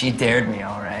 Oh, she dared me,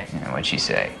 all right. And what'd she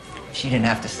say? She didn't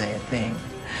have to say a thing.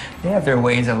 They have their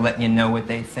ways of letting you know what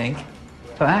they think.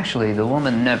 So actually, the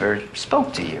woman never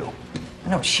spoke to you. I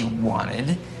know what she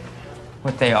wanted.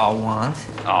 What they all want.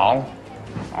 All?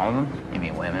 All of them? You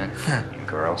mean women? And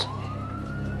girls?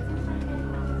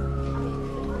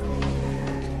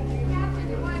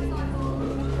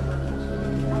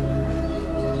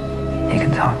 You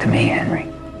can talk to me, Henry.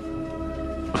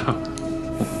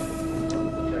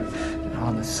 They're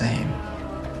all the same.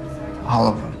 All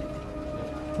of them.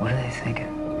 What are they thinking?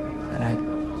 That I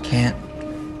can't,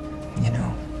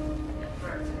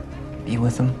 be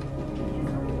with them.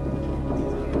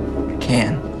 I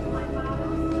can.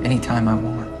 Anytime I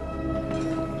want.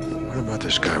 What about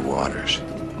this guy Waters?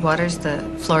 Waters, the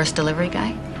florist delivery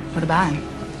guy? What about him?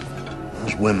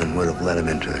 Those women would have let him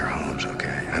into their homes,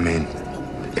 okay? I mean,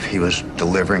 if he was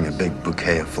delivering a big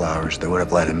bouquet of flowers, they would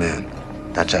have let him in.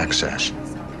 That's access.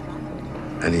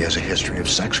 And he has a history of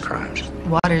sex crimes.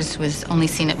 Waters was only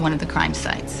seen at one of the crime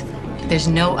sites. There's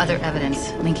no other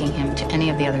evidence linking him to any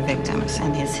of the other victims,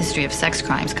 and his history of sex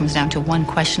crimes comes down to one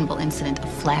questionable incident of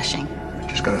flashing. I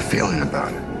just got a feeling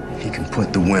about it. He can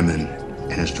put the women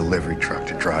in his delivery truck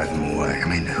to drive them away. I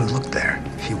mean, who looked there?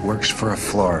 He works for a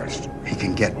florist. He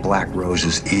can get black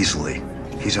roses easily.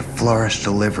 He's a florist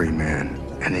delivery man,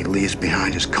 and he leaves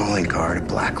behind his calling card a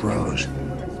black rose. I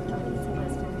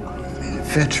mean, it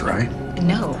fits, right?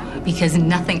 No, because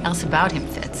nothing else about him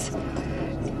fits.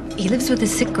 He lives with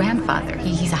his sick grandfather.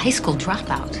 He's a high school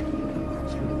dropout.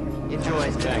 Enjoy,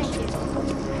 Jack.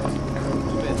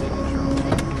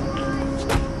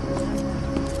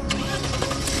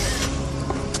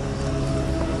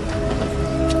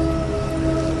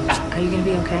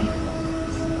 okay?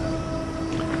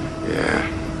 Yeah.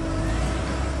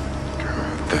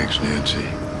 Thanks, Nancy.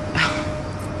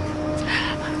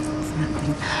 It's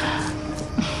nothing.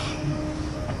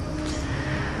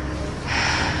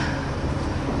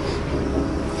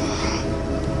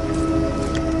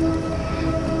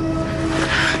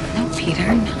 No,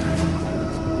 Peter, no.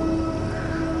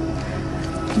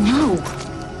 No.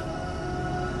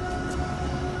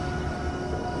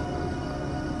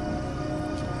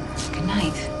 Good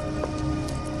night.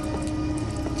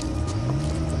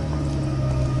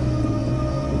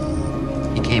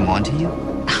 He came on to you?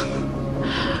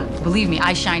 Believe me,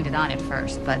 I shined it on at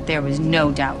first, but there was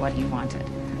no doubt what he wanted.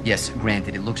 Yes,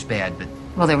 granted, it looks bad, but...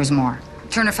 Well, there was more.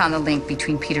 Turner found the link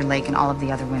between Peter Lake and all of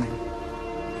the other women.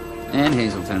 And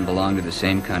Hazelton belonged to the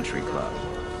same country club.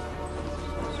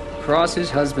 Cross's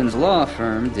husband's law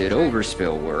firm did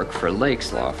overspill work for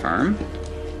Lake's law firm.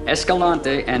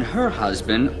 Escalante and her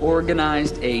husband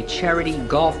organized a charity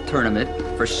golf tournament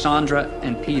for Sandra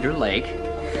and Peter Lake.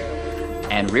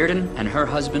 And Reardon and her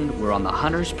husband were on the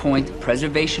Hunters Point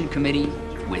Preservation Committee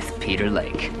with Peter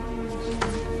Lake.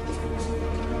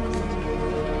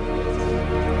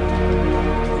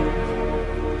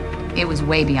 It was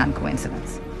way beyond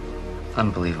coincidence.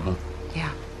 Unbelievable.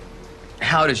 Yeah.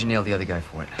 How did you nail the other guy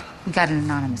for it? We got an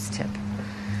anonymous tip.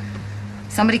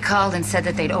 Somebody called and said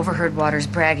that they'd overheard Waters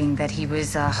bragging that he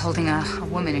was holding a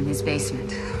woman in his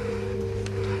basement.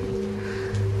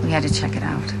 We had to check it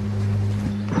out.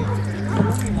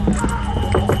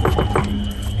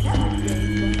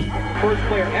 First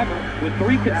player ever with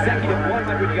 3 consecutive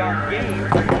 100-yard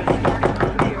games.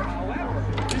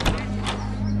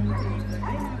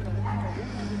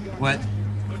 What?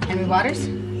 Henry Waters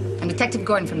and Detective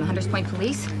Gordon from the Hunters Point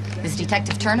Police. This is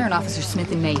Detective Turner and Officer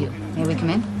Smith and Mayhew. May we come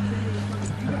in?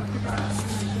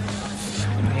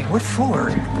 Hey, what for?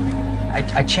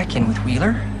 I check in with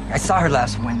Wheeler. I saw her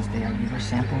last Wednesday. I gave her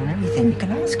sample and everything. You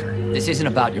can ask her. This isn't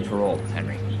about your parole,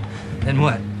 Henry. Then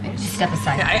what? Just step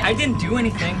aside. I didn't do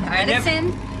anything.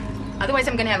 Listen. Otherwise,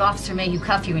 I'm going to have Officer Mayhew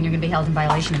cuff you and you're going to be held in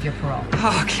violation of your parole.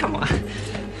 Oh, come on.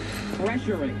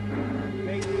 Pressuring.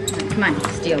 Come on,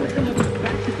 let's deal with it.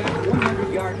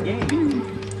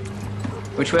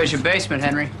 Which way is your basement,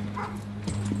 Henry?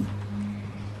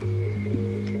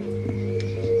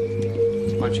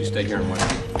 Why don't you stay here and wait?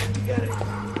 You got it.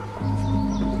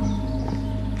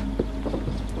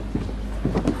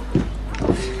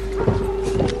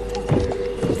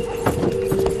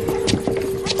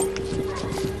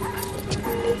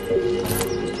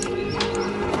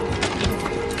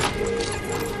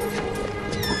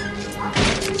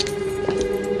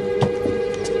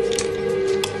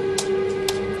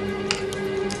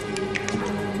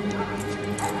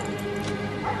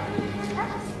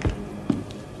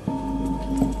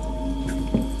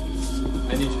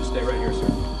 I need you to stay right here, sir.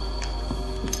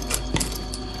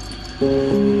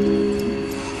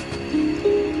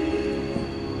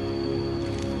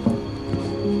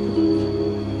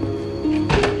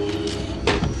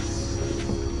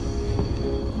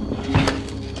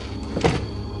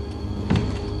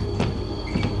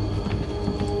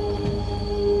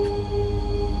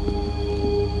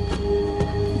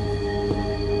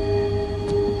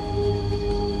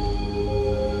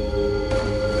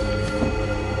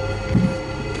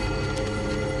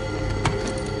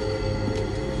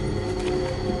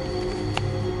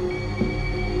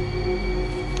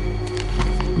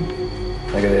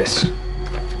 Look at this.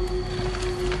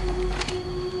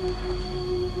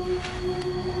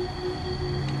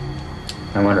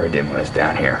 No wonder I didn't want us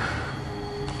down here.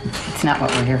 It's not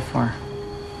what we're here for.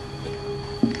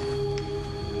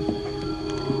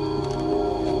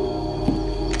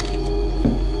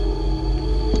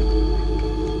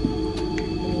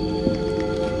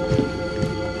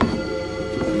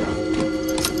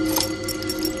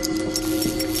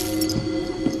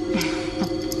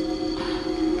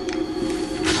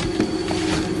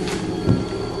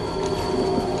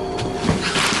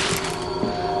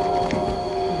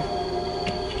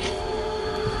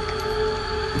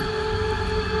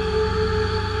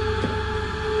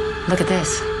 Look at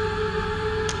this.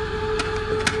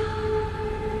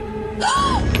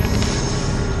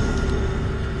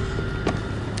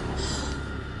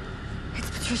 It's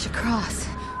Patricia Cross.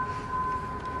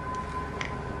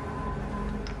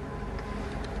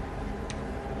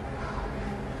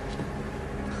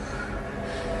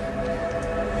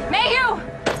 Mayhew!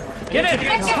 Get in! Get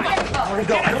in! I want to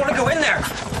go. I don't want to go in there.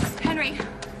 Henry,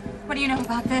 what do you know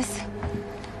about this?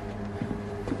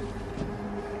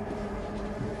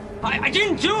 I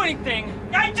didn't do anything.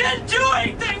 I didn't do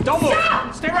anything. Don't move.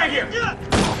 Stop! Stay right here.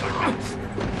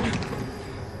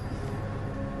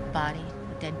 Body,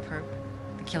 a dead perp,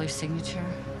 the killer's signature,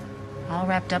 all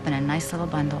wrapped up in a nice little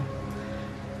bundle.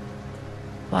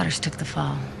 Waters took the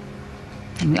fall,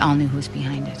 and we all knew who was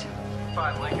behind it.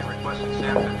 5 Lincoln requested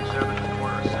Sam 57 at the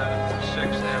corner of 7th and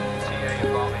 6th MTA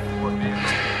involving 4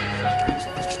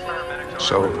 vehicles.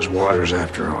 So it was Waters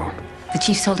after all. The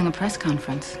chief's holding a press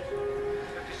conference.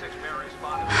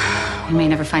 We may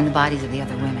never find the bodies of the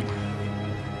other women.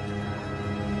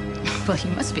 Well, you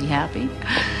must be happy.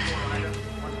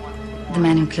 The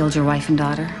man who killed your wife and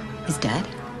daughter is dead?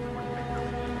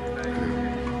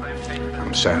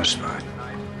 I'm satisfied.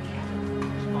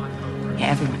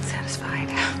 Yeah, everyone's satisfied.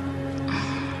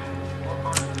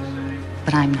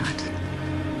 But I'm not.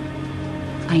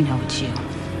 I know it's you.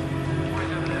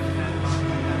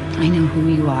 I know who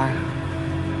you are.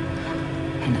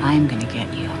 And I'm gonna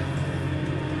get you.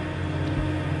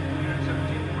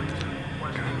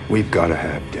 We've got to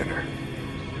have dinner.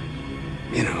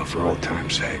 You know, for old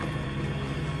time's sake.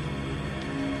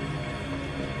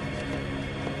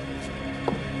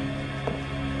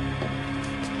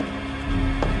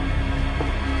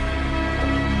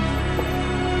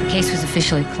 The case was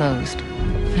officially closed.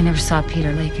 I never saw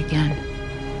Peter Lake again.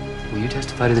 Will you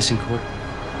testify to this in court?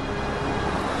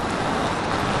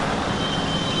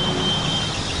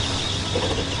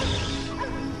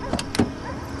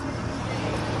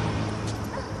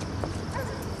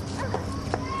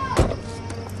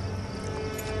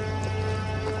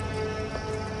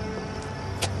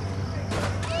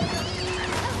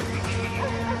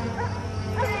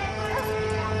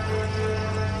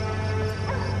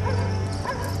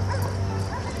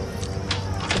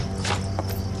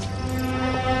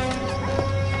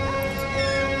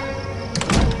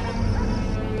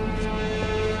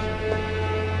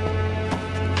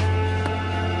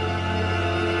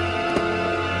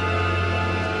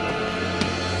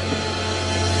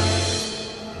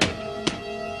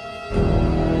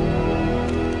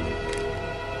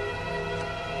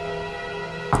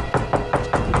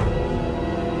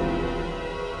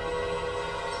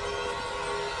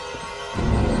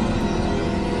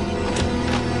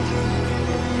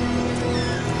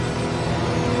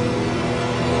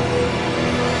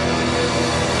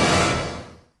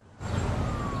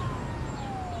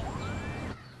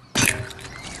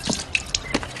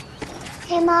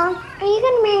 Hey, Mom, are you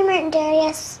gonna marry Martin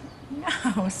Darius?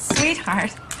 No,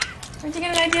 sweetheart. Where'd you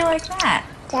get an idea like that?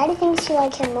 Daddy thinks you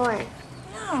like him more.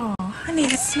 No, honey,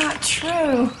 that's not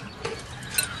true.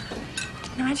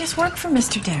 No, I just work for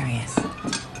Mr. Darius.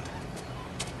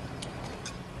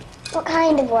 What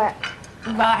kind of work?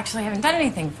 Well, actually, I haven't done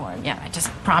anything for him yet. I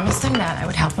just promised him that I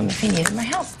would help him if he needed my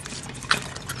help.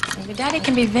 And your daddy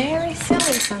can be very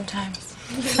silly sometimes.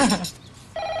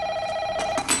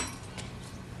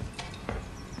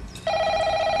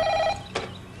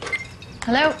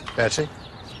 Hello? Betsy?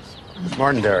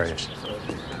 Martin Darius.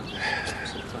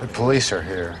 The police are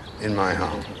here in my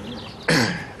home.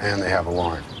 And they have a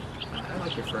warrant. I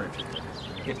like your furniture.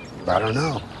 I don't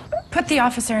know. Put the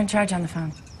officer in charge on the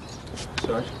phone.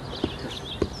 Sarge?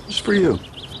 It's for you.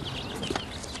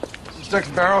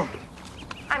 Inspector Barrow?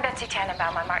 I'm Betsy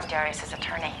Tannenbaum. I'm Martin Darius'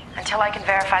 attorney. Until I can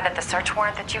verify that the search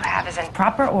warrant that you have is in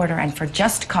proper order and for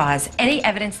just cause, any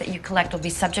evidence that you collect will be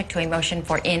subject to a motion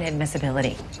for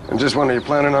inadmissibility. And just when are you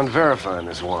planning on verifying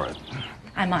this warrant?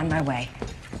 I'm on my way.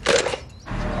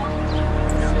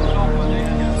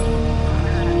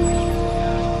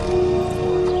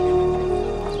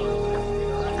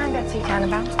 I'm Betsy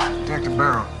Tannenbaum. Detective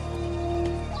Barrow.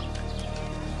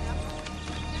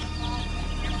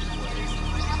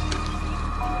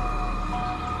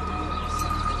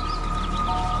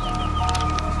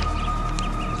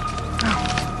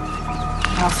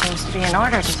 All seems to be in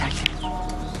order, Detective.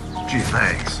 Gee,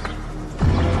 thanks.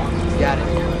 Got it.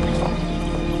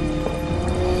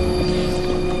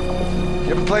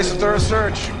 Give the place a thorough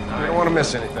search. We don't want to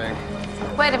miss anything.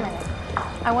 Wait a minute.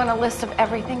 I want a list of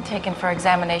everything taken for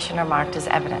examination or marked as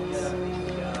evidence.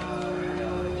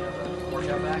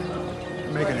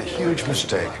 You're making a huge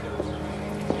mistake.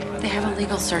 They have a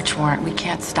legal search warrant. We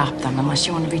can't stop them unless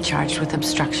you want to be charged with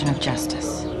obstruction of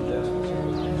justice.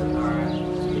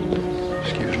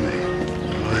 Excuse me.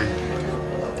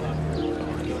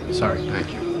 Sorry,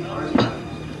 thank you.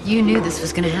 You knew this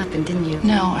was going to happen, didn't you?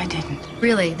 No, I didn't.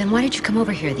 Really? Then why did you come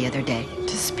over here the other day?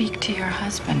 To speak to your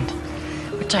husband,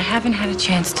 which I haven't had a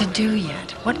chance to do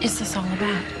yet. What is this all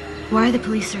about? Why are the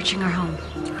police searching our home?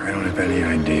 I don't have any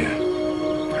idea.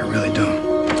 I really don't.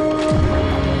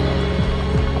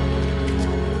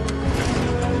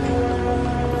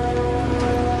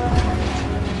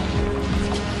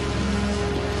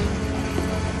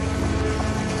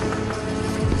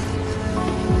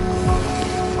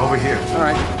 Over here. All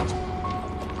right.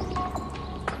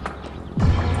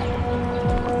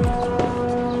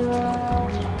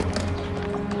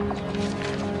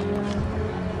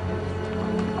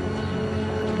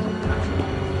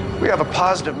 have a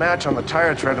positive match on the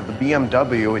tire tread of the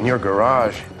BMW in your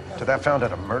garage to that found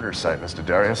at a murder site, Mr.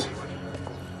 Darius.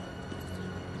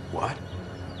 What?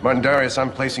 Martin Darius, I'm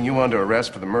placing you under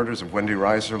arrest for the murders of Wendy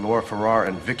Reiser, Laura Farrar,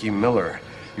 and Vicki Miller.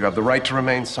 You have the right to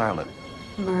remain silent.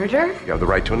 Murder? You have the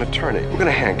right to an attorney. We're going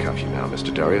to handcuff you now,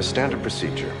 Mr. Darius. Standard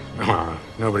procedure.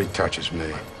 Nobody touches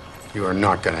me. You are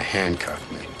not going to handcuff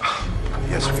me.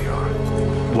 Yes, we are.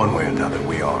 One way or another,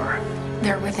 we are.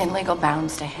 They're within legal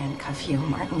bounds to handcuff you,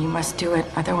 Martin. You must do it.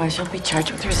 Otherwise, you'll be charged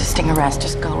with resisting arrest.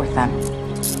 Just go with them.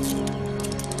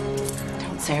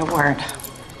 Don't say a word.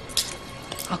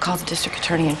 I'll call the district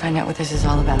attorney and find out what this is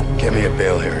all about. Get me a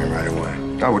bail hearing right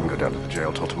away. I wouldn't go down to the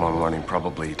jail till tomorrow morning.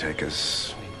 Probably take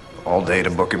us all day to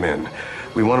book him in.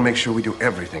 We want to make sure we do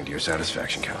everything to your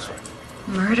satisfaction, Counselor.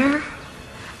 Murder?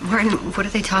 Martin, what are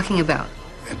they talking about?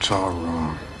 It's all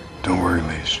wrong. Don't worry,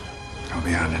 Lise. I'll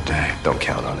be on today. Don't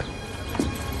count on it.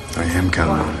 I am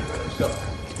counting on it.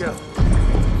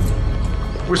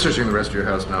 We're searching the rest of your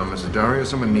house now, Mrs.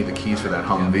 Darius. I'm gonna need the keys for that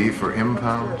Humvee for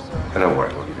impound. And don't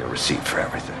worry, we'll give you a receipt for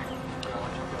everything.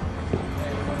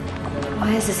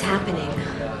 Why is this happening?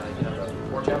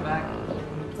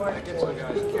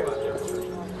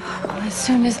 As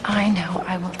soon as I know,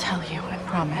 I will tell you, I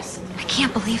promise. I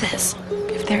can't believe this.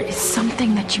 If there is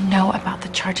something that you know about the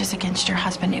charges against your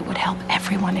husband, it would help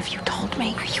everyone if you told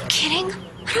me. Are you kidding?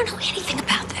 I don't know anything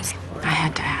about this. I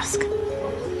had to ask.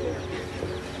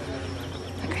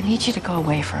 Look, I need you to go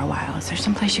away for a while. Is there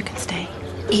someplace you can stay?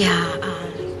 Yeah,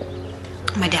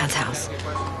 my dad's house.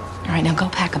 All right, now go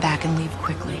pack a bag and leave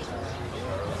quickly.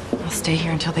 I'll stay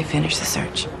here until they finish the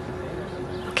search.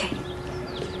 Okay.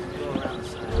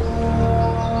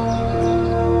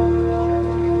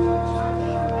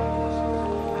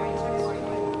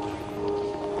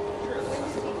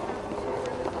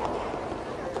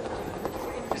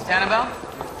 Miss Tannenbaum?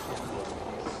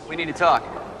 We need to talk.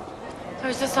 I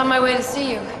was just on my way to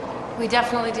see you. We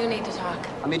definitely do need to talk.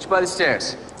 I'll meet you by the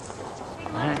stairs.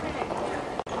 All right.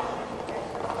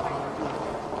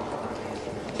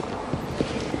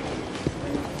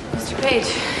 Mr.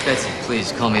 Page. Betsy,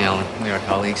 please, call me Alan. We are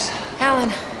colleagues.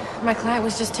 Alan, my client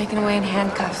was just taken away in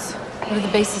handcuffs. What are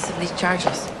the basis of these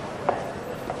charges?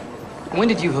 When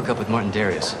did you hook up with Martin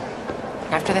Darius?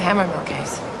 After the Hammermill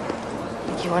case. I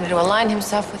think he wanted to align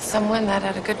himself with someone that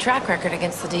had a good track record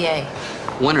against the DA.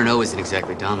 1-0 isn't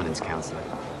exactly dominance, Counselor.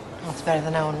 Well, it's better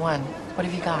than 0-1. What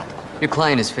have you got? Your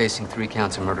client is facing 3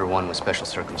 counts of murder, 1 with special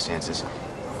circumstances,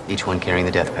 each one carrying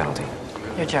the death penalty.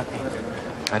 You're joking.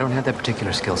 I don't have that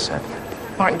particular skill set.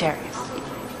 Martin Darius.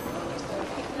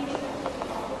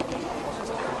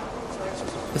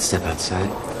 Let's step outside.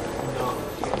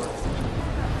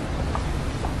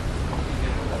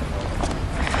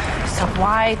 So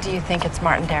why do you think it's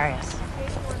Martin Darius?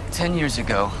 10 years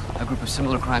ago, a group of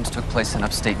similar crimes took place in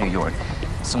upstate New York,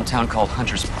 some town called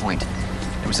Hunters Point.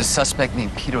 There was a suspect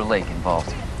named Peter Lake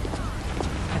involved.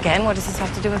 Again, what does this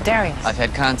have to do with Darius? I've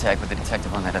had contact with the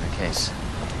detective on that other case.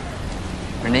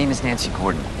 Her name is Nancy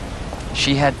Gordon.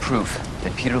 She had proof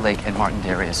that Peter Lake and Martin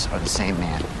Darius are the same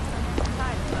man.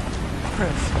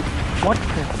 Proof? What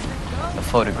proof? A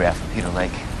photograph of Peter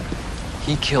Lake.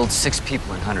 He killed 6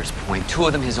 people in Hunters Point, 2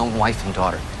 of them his own wife and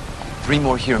daughter. 3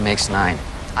 more here makes 9.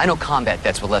 I know combat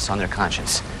vets with less on their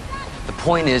conscience. The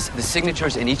point is, the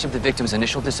signatures in each of the victims'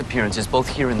 initial disappearances, both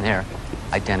here and there,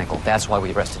 identical. That's why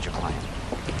we arrested your client.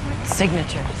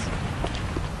 Signatures.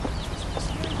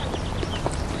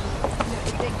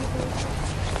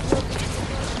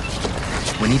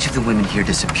 When each of the women here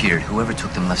disappeared, whoever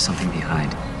took them left something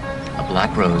behind. A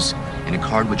black rose and a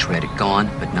card which read, "Gone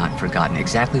but not forgotten,"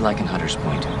 exactly like in Hunters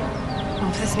Point. Well,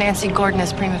 if this Nancy Gordon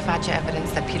has prima facie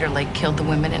evidence that Peter Lake killed the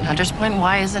women in Hunters Point,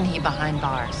 why isn't he behind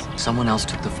bars? Someone else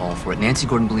took the fall for it. Nancy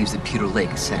Gordon believes that Peter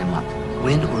Lake set him up.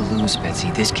 Win or lose, Betsy,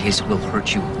 this case will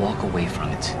hurt you. Walk away from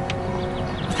it.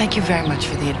 Well, thank you very much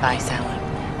for the advice, Alan.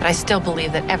 But I still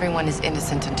believe that everyone is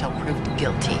innocent until proved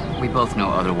guilty. We both know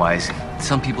otherwise.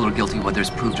 Some people are guilty whether it's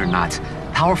proved or not.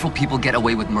 Powerful people get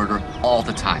away with murder all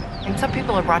the time. And some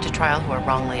people are brought to trial who are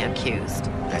wrongly accused.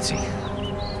 Betsy,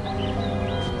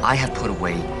 I have put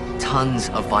away tons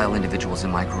of vile individuals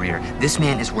in my career. This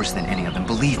man is worse than any of them.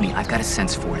 Believe me, I've got a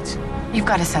sense for it. You've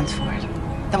got a sense for it.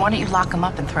 Then why don't you lock him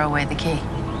up and throw away the key?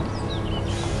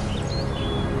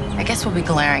 I guess we'll be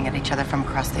glaring at each other from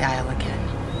across the aisle again.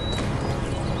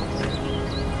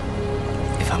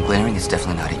 If I'm glaring, it's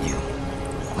definitely not at you.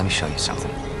 Let me show you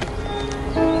something.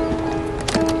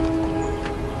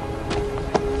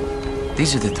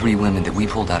 These are the 3 women that we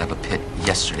pulled out of a pit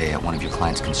yesterday at one of your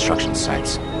client's construction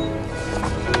sites.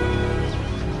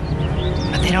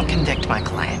 But they don't convict my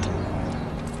client.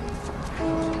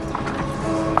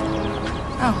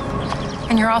 Oh,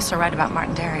 you're also right about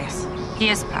Martin Darius. He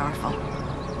is powerful.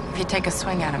 If you take a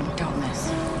swing at him, don't miss.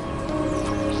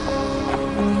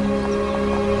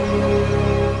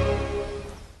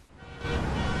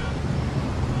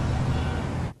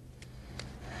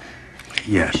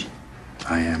 Yes,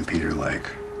 I am Peter Lake,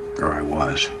 or I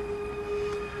was.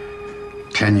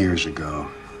 10 years ago,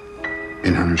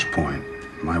 in Hunters Point,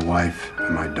 my wife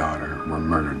and my daughter were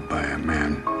murdered by a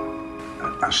man,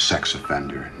 a sex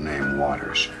offender named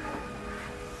Waters.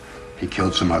 He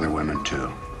killed some other women,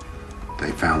 too.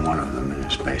 They found one of them in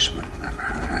his basement.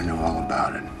 I know all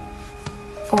about it.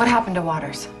 What happened to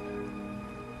Waters?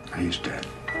 He's dead.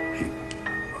 He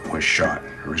was shot,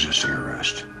 resisting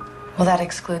arrest. Well, that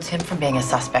excludes him from being a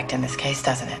suspect in this case,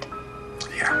 doesn't it?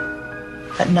 Yeah.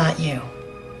 But not you.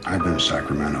 I've been in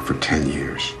Sacramento for 10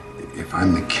 years. If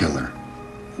I'm the killer,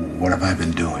 what have I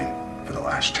been doing for the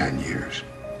last 10 years?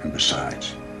 And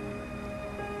besides,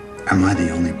 am I the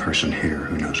only person here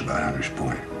who knows about Hunters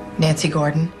Point? Nancy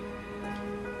Gordon?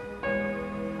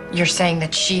 You're saying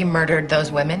that she murdered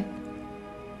those women?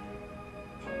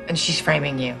 And she's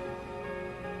framing you.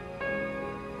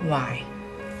 Why?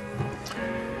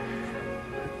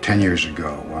 10 years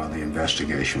ago, while the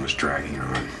investigation was dragging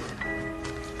on,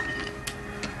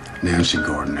 Nancy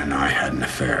Gordon and I had an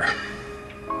affair.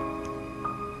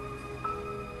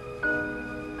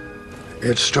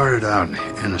 It started out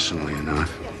innocently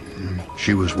enough.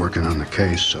 She was working on the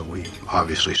case, so we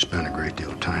obviously spent a great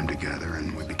deal of time together,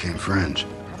 and we became friends.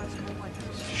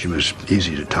 She was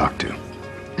easy to talk to.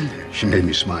 She made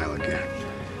me smile again.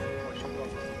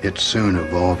 It soon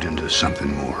evolved into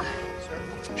something more.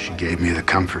 She gave me the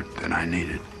comfort that I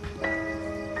needed.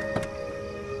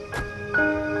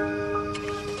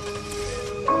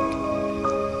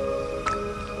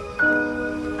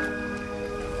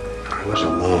 I was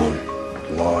alone,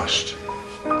 lost.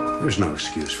 There's no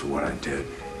excuse for what I did.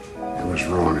 It was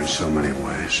wrong in so many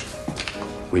ways.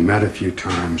 We met a few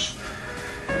times.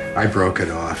 I broke it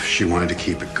off. She wanted to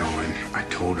keep it going. I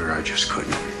told her I just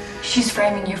couldn't. She's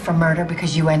framing you for murder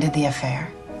because you ended the affair?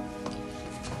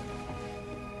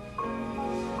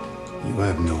 You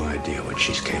have no idea what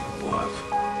she's capable of.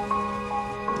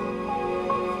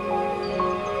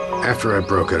 After I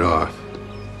broke it off,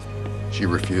 she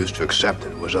refused to accept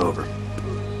it was over.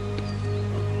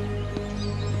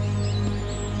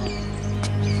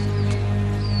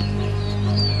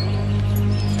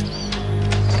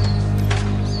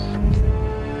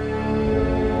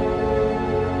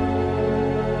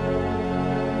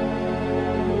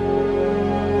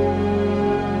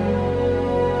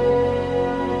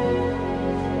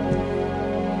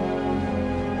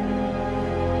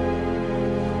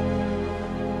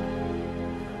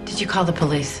 Did you call the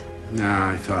police? No,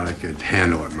 I thought I could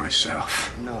handle it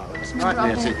myself. No, it's not,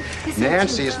 Nancy.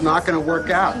 Nancy, it's not going to work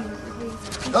out.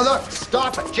 No, look,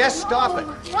 stop it. Just stop it.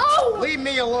 No! Leave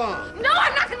me alone. No,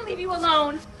 I'm not going to leave you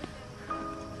alone.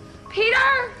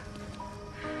 Peter!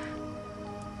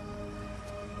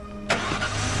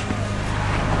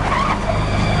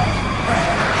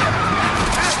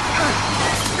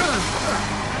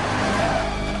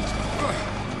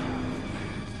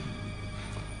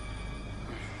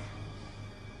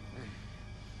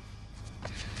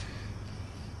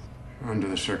 Under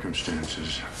the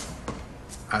circumstances,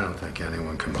 I don't think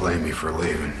anyone can blame me for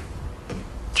leaving.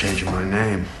 Changing my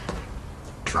name,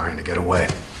 trying to get away.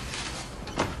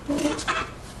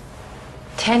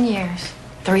 10 years,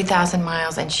 3,000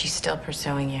 miles, and she's still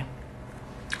pursuing you.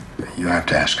 You have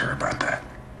to ask her about that.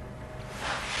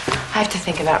 I have to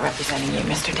think about representing you,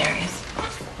 Mr. Darius.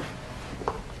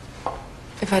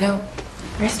 If I don't,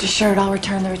 rest assured I'll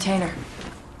return the retainer.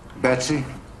 Betsy,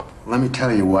 let me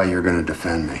tell you why you're going to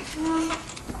defend me.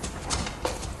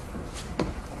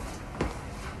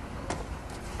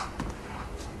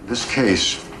 This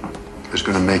case is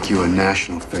going to make you a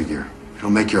national figure. It'll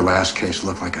make your last case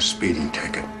look like a speeding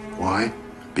ticket. Why?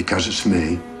 Because it's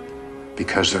me,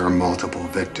 because there are multiple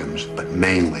victims, but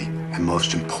mainly and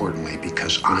most importantly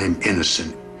because I'm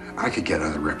innocent. I could get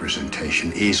other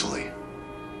representation easily.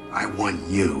 I want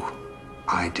you.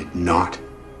 I did not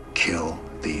kill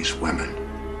these women.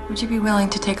 Would you be willing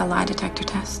to take a lie detector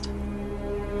test?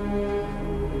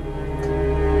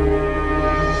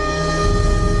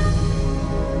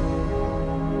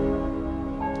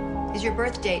 Is your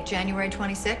birth date January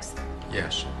 26th?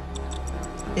 Yes.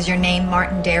 Is your name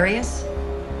Martin Darius?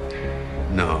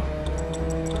 No.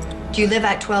 Do you live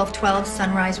at 1212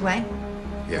 Sunrise Way?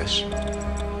 Yes.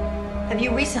 Have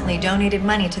you recently donated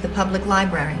money to the public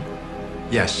library?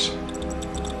 Yes.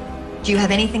 Do you have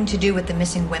anything to do with the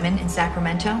missing women in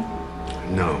Sacramento?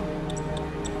 No.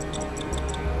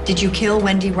 Did you kill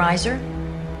Wendy Reiser?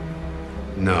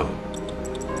 No.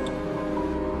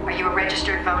 you a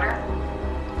registered voter?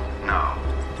 No.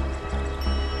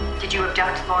 Did you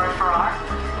abduct Laura Farrar?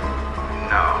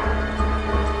 No.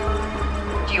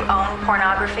 Do you own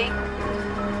pornography?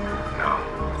 No.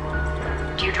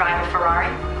 Do you drive a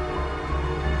Ferrari?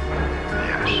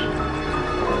 Yes.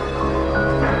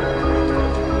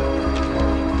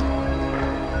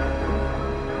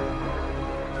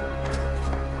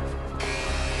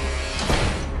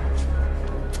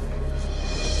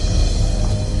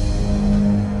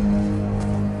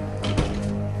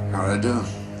 How'd I do?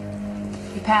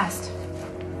 You passed.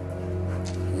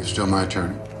 You're still my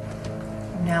attorney.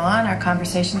 From now on, our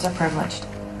conversations are privileged.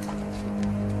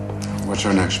 What's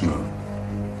our next move?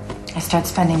 I start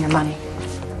spending your money.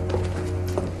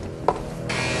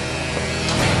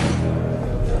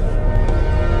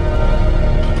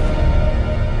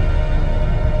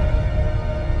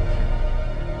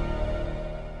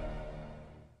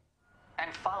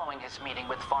 And following his meeting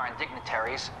with foreign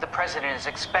dignitaries, the president is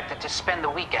expected to spend the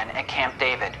weekend at Camp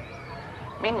David.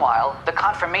 Meanwhile, the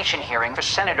confirmation hearing for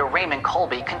Senator Raymond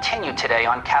Colby continued today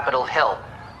on Capitol Hill.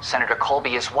 Senator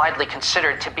Colby is widely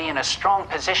considered to be in a strong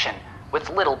position with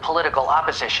little political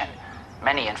opposition.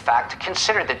 Many, in fact,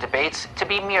 consider the debates to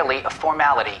be merely a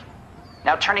formality.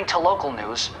 Now turning to local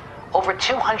news, over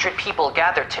 200 people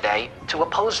gathered today to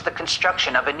oppose the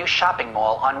construction of a new shopping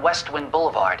mall on West Wind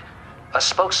Boulevard. A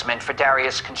spokesman for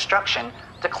Darius Construction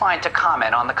declined to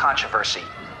comment on the controversy.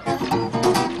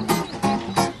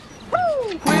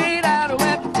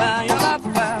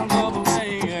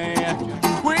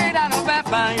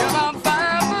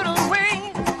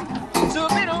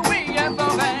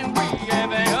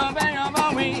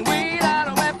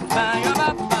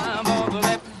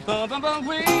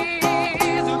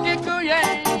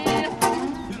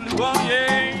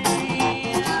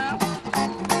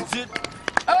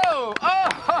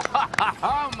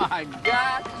 Oh my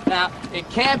God! Now, it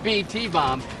can't be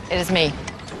T-Bomb. It is me,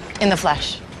 in the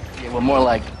flesh. Yeah, well, more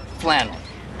like flannel.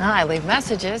 I leave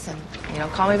messages and you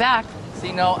don't call me back.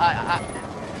 See, no,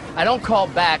 I don't call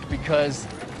back because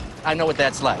I know what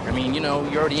that's like. I mean, you know,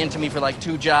 you're already into me for like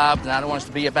 2 jobs, and I don't want it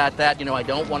to be about that. You know, I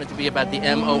don't want it to be about the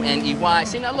M-O-N-E-Y.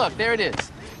 See, now look, there it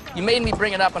is. You made me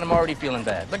bring it up, and I'm already feeling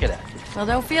bad. Look at that. Well,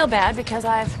 don't feel bad because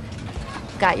I've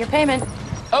got your payment.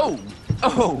 Oh.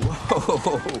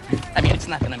 I mean, it's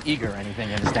not that I'm eager or anything,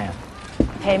 you understand?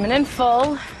 Payment in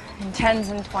full, in 10s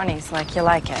and 20s, like you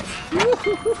like it.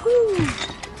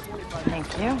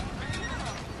 Thank you.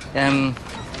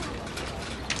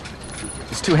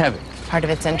 It's too heavy. Part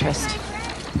of it's interest.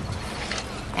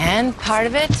 And part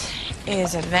of it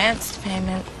is advanced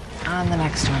payment on the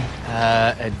next one.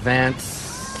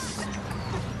 Advance...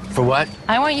 For what?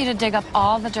 I want you to dig up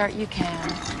all the dirt you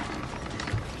can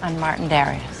on Martin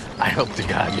Darius. I hope to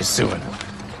God you're suing him.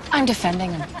 I'm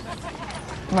defending him.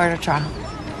 Murder trial.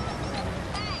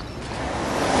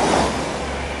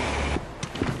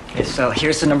 Okay, so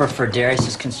here's the number for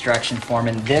Darius's construction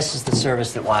foreman. This is the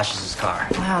service that washes his car.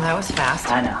 Wow, that was fast.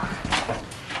 I know.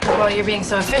 Well, you're being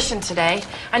so efficient today.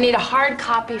 I need a hard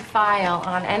copy file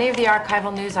on any of the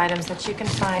archival news items that you can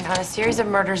find on a series of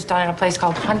murders done in a place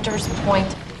called Hunters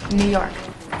Point, New York.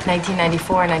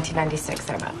 1994, 1996,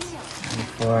 thereabouts.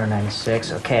 94,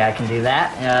 96. Okay, I can do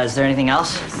that. Is there anything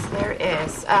else? Yes, there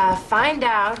is. Find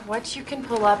out what you can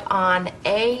pull up on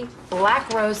A, black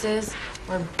roses,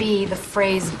 or B, the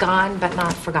phrase gone but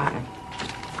not forgotten.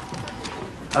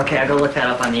 Okay, I'll go look that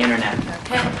up on the internet.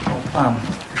 Okay.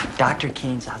 Dr.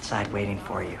 Keene's outside waiting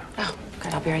for you. Oh,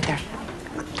 good. I'll be right there.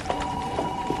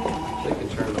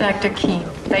 Dr. Keene,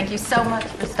 thank you so much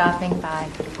for stopping by.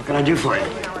 What can I do for you?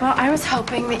 Well, I was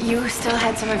hoping that you still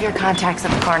had some of your contacts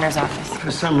at the coroner's office.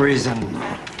 For some reason,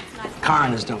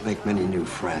 coroners don't make many new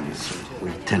friends.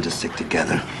 We tend to stick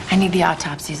together. I need the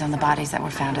autopsies on the bodies that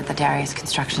were found at the Darius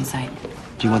construction site.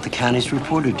 Do you want the county's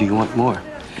report or do you want more?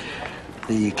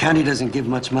 The county doesn't give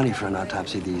much money for an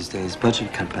autopsy these days.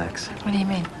 Budget cutbacks. What do you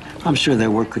mean? I'm sure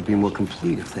their work could be more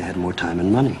complete if they had more time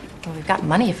and money. Well, we've got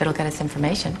money if it'll get us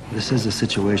information. This is a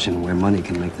situation where money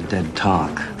can make the dead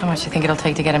talk. How much do you think it'll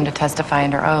take to get him to testify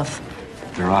under oath?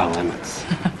 There are limits.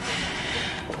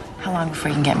 How long before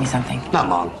you can get me something? Not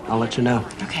long. I'll let you know.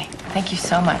 Okay. Thank you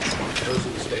so much.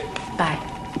 Bye.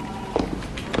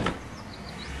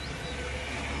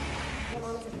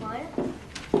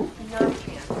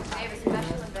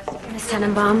 Miss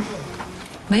Tenenbaum,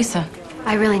 Lisa,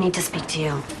 I really need to speak to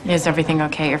you. is everything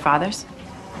okay at your father's?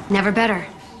 Never better.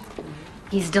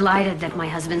 He's delighted that my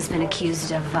husband's been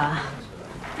accused of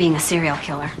being a serial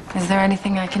killer. Is there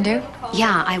anything I can do?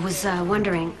 Yeah, I was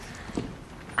wondering,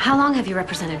 how long have you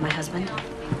represented my husband?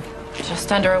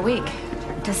 Just under a week.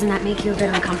 Doesn't that make you a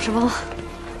bit uncomfortable?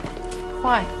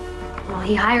 Why? Well,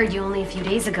 he hired you only a few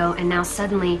days ago, and now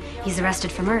suddenly he's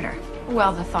arrested for murder.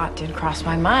 Well, the thought did cross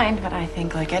my mind, but I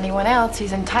think, like anyone else,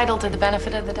 he's entitled to the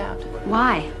benefit of the doubt.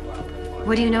 Why?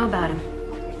 What do you know about him?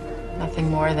 Nothing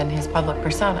more than his public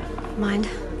persona. Mind?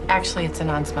 Actually, it's a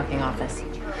non-smoking office.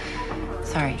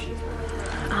 Sorry.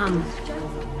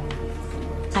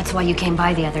 That's why you came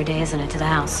by the other day, isn't it, to the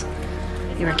house?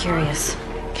 You were curious.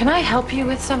 Can I help you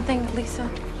with something, Lisa?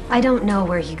 I don't know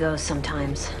where he goes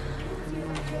sometimes.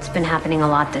 It's been happening a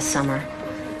lot this summer.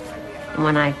 And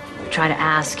when I try to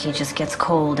ask, he just gets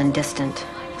cold and distant.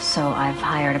 So I've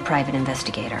hired a private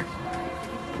investigator.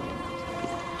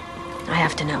 I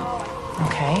have to know.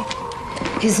 Okay.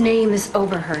 His name is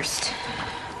Oberhurst.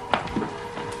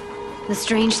 The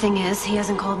strange thing is, he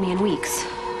hasn't called me in weeks.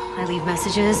 I leave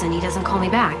messages and he doesn't call me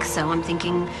back, so I'm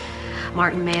thinking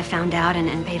Martin may have found out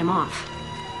and paid him off.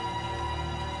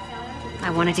 I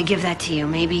wanted to give that to you.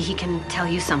 Maybe he can tell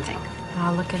you something.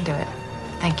 I'll look into it.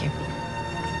 Thank you.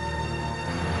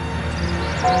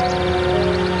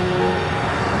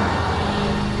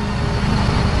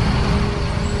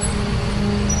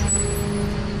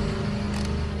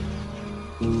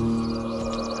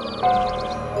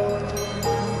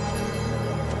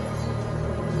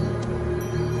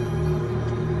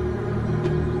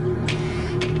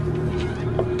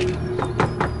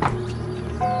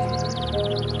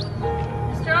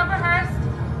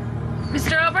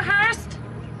 Mr. Oberhurst?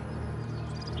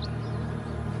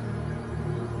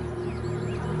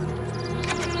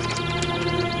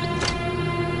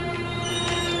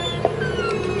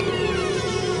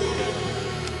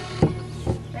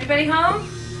 Anybody home?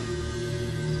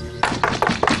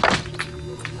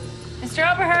 Mr.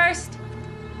 Oberhurst?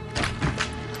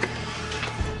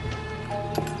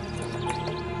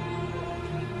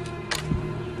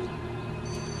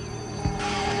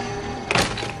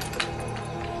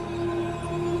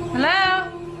 Hello?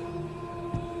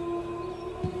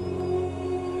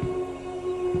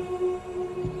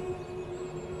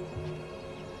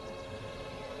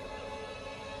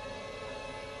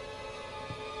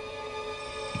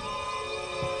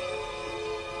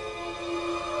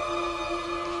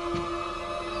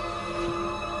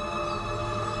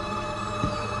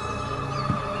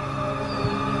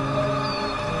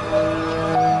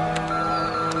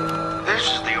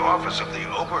 This is the office of the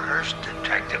Oberhurst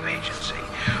Detective Agency.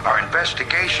 Our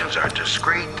investigations are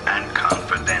discreet and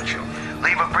confidential.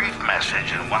 Leave a brief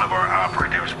message and one of our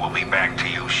operatives will be back to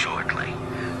you shortly.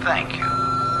 Thank you.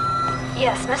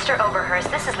 Yes, Mr. Oberhurst,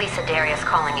 this is Lisa Darius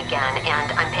calling again,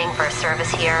 and I'm paying for a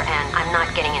service here, and I'm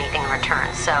not getting anything in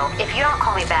return. So if you don't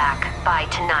call me back by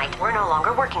tonight, we're no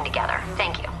longer working together.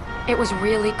 Thank you. It was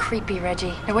really creepy,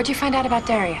 Reggie. Now, what'd you find out about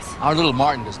Darius? Our little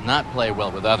Martin does not play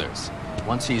well with others.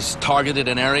 Once he's targeted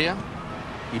an area,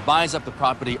 he buys up the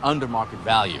property under market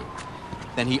value.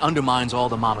 Then he undermines all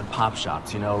the mom and pop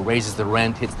shops, you know, raises the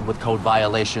rent, hits them with code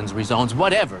violations, rezones,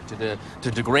 whatever,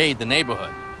 to degrade the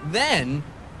neighborhood. Then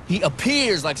he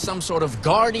appears like some sort of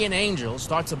guardian angel,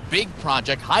 starts a big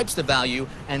project, hypes the value,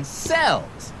 and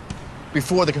sells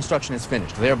before the construction is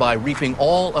finished, thereby reaping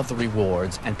all of the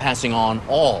rewards and passing on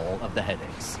all of the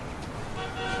headaches.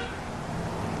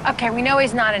 Okay, we know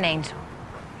he's not an angel.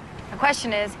 The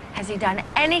question is, has he done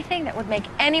anything that would make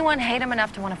anyone hate him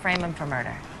enough to want to frame him for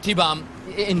murder? T-Bomb,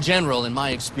 in general, in my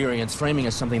experience, framing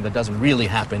is something that doesn't really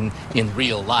happen in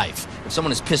real life. If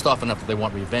someone is pissed off enough that they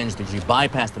want revenge, they usually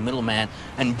bypass the middleman,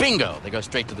 and bingo, they go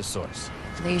straight to the source.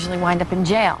 They usually wind up in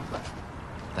jail.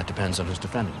 That depends on who's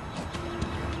defending them.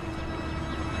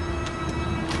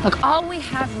 Look, all we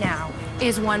have now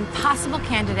is one possible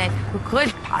candidate who could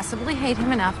possibly hate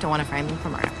him enough to want to frame him for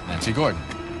murder. Nancy Gordon.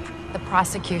 The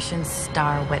prosecution's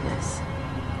star witness.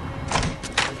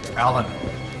 Alan,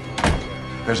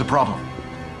 there's a problem.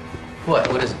 What?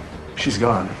 What is it? She's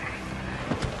gone.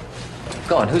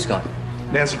 Gone? Who's gone?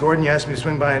 Nancy Gordon, you asked me to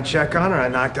swing by and check on her. I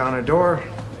knocked on her door.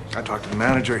 I talked to the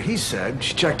manager. He said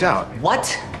she checked out. What?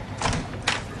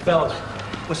 Fellas,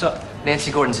 what's up?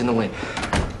 Nancy Gordon's in the wind.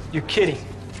 You're kidding.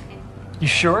 You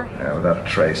sure? Yeah, without a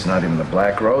trace. Not even the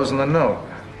black rose in the note.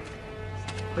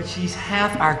 But she's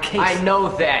half our case. I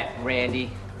know that,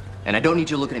 Randy. And I don't need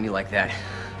you looking at me like that.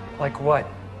 Like what?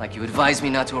 Like you advised me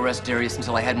not to arrest Darius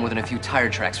until I had more than a few tire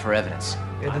tracks for evidence.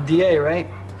 You're the DA, right?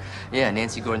 Yeah,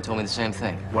 Nancy Gordon told me the same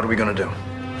thing. What are we gonna do?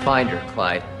 Find her,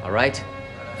 Clyde, all right?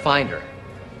 Find her.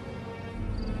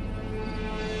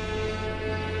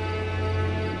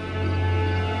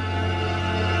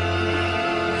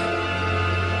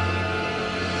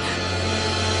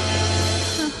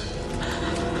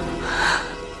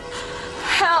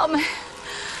 Help me.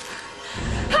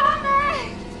 Help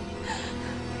me!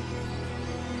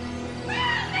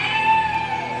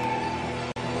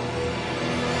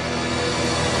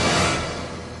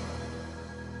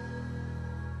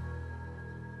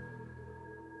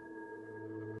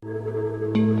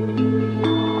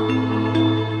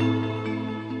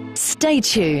 Stay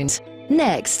tuned.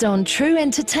 Next on True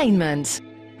Entertainment.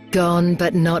 Gone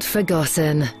but not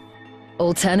forgotten.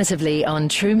 Alternatively on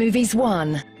True Movies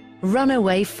 1,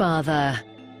 Runaway Father.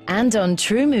 And on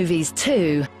True Movies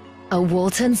 2, A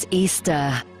Walton's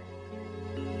Easter.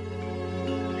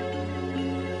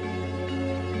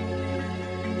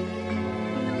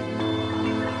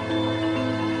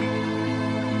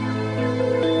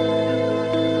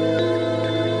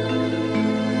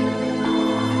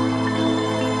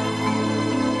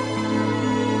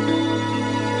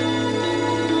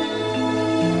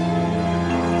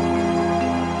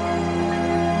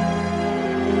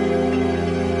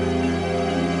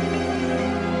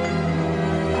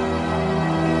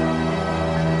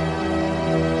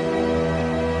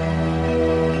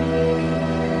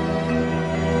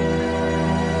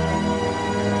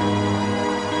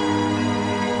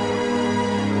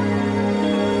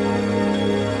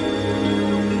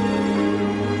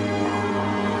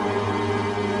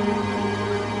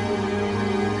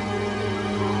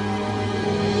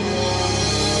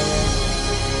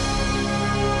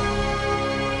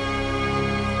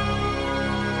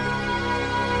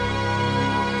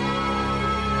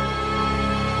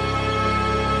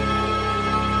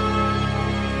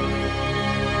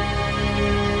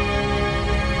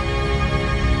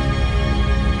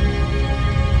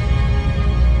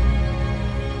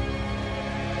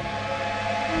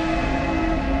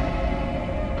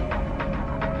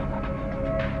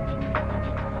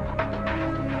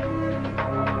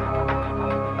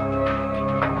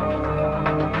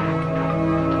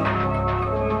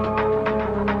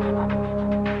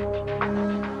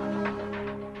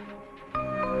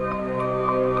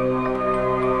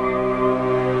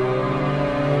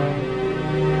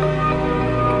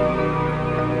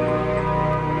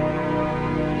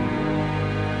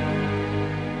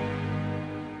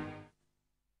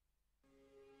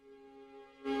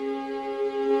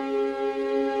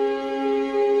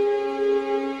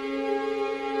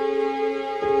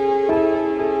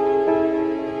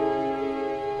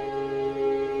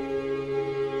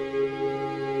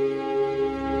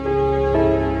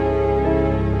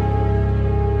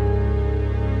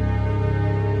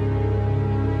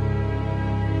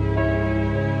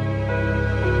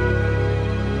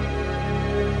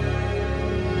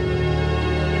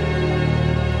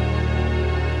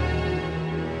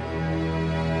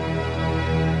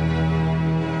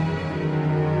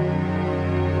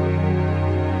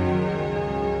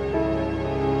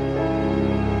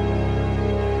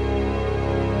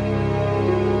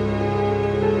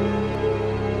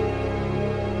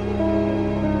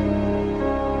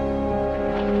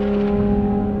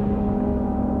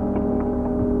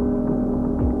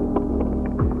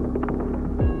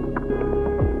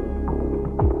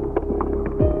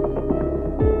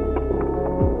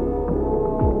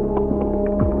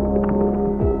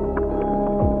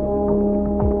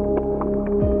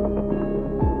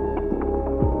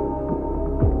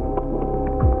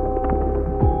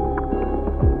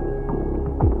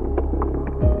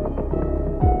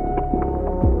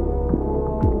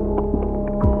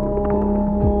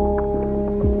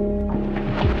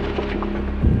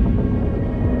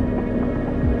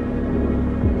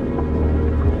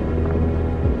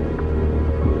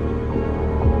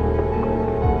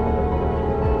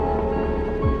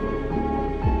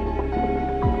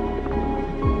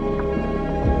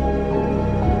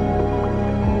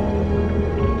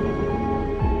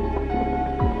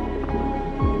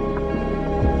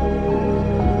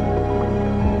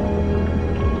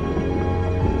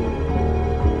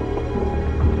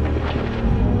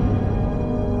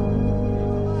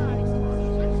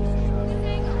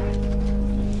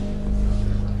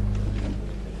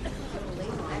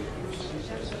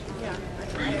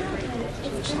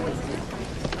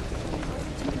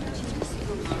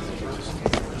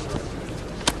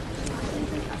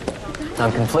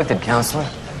 I'm conflicted, Counselor.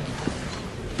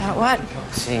 About what?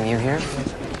 Seeing you here.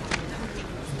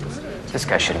 This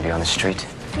guy shouldn't be on the street.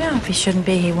 No, if he shouldn't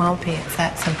be, he won't be. It's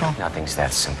that simple. Nothing's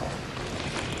that simple.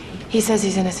 He says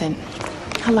he's innocent.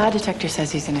 A lie detector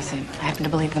says he's innocent. I happen to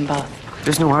believe them both.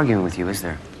 There's no arguing with you, is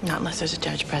there? Not unless there's a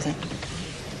judge present.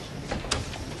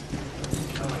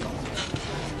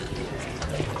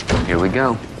 Here we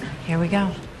go. Here we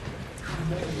go.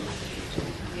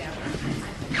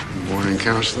 Good morning,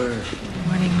 Counselor. Good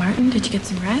morning, Martin. Did you get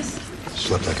some rest?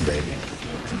 Slept like a baby.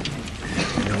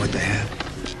 You know what they have?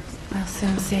 We'll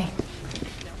soon see.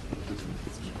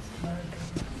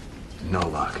 No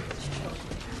luck.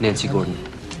 Nancy Gordon.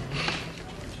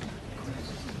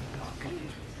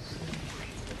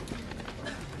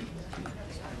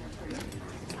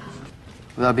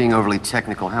 Without being overly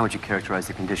technical, how would you characterize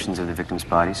the conditions of the victims'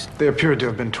 bodies? They appeared to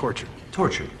have been tortured.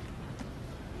 Tortured?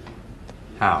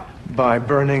 How? By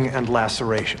burning and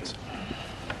lacerations.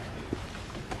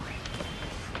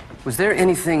 Was there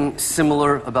anything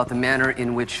similar about the manner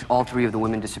in which all three of the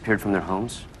women disappeared from their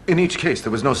homes? In each case,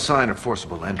 there was no sign of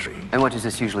forcible entry. And what does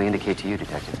this usually indicate to you,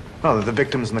 Detective? Well, that the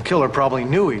victims and the killer probably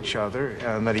knew each other,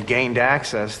 and that he gained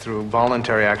access through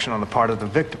voluntary action on the part of the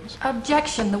victims.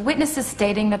 Objection. The witness is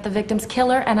stating that the victim's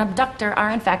killer and abductor are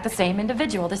in fact the same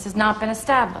individual. This has not been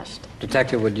established.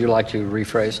 Detective, would you like to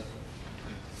rephrase?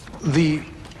 The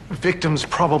victims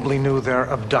probably knew their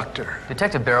abductor.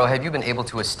 Detective Barrow, have you been able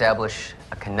to establish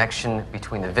a connection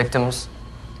between the victims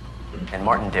and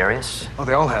Martin Darius? Well,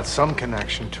 they all had some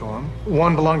connection to him.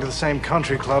 One belonged to the same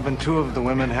country club, and two of the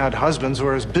women had husbands who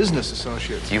were his business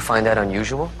associates. Do you find that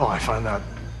unusual? Oh, I find that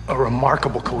a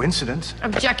remarkable coincidence.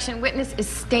 Objection. Witness is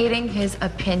stating his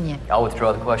opinion. I'll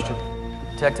withdraw the question.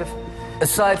 Detective,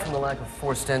 aside from the lack of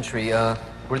forced entry,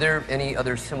 were there any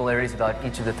other similarities about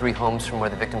each of the three homes from where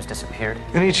the victims disappeared?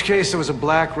 In each case, there was a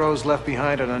black rose left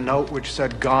behind and a note which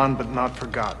said, "Gone but not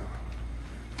forgotten."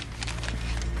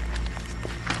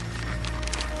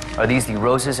 Are these the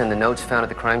roses and the notes found at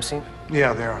the crime scene?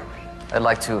 Yeah, they are. I'd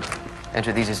like to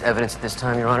enter these as evidence at this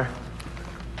time, Your Honor.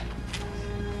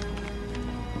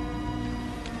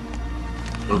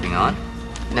 Moving on.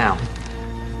 Now,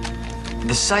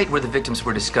 the site where the victims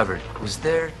were discovered, was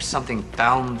there something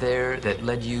found there that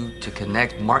led you to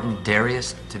connect Martin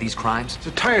Darius to these crimes? There's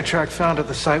a tire track found at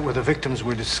the site where the victims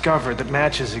were discovered that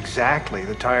matches exactly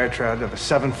the tire tread of a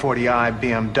 740i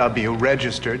BMW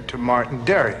registered to Martin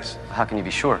Darius. How can you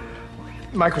be sure?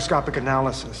 Microscopic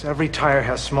analysis. Every tire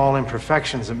has small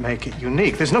imperfections that make it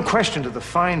unique. There's no question to the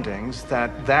findings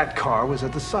that that car was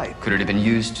at the site. Could it have been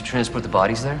used to transport the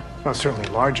bodies there? Well, certainly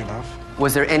large enough.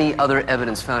 Was there any other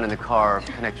evidence found in the car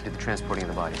connected to the transporting of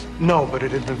the bodies? No, but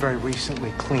it had been very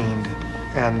recently cleaned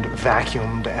and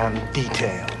vacuumed and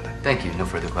detailed. Thank you. No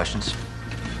further questions.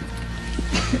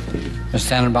 Ms.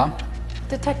 Tannenbaum?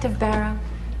 Detective Barrow,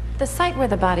 the site where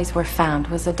the bodies were found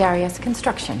was a Darius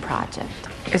construction project,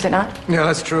 is it not? Yeah,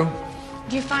 that's true.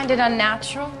 Do you find it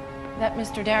unnatural that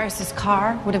Mr. Darius's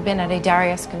car would have been at a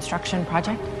Darius construction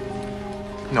project?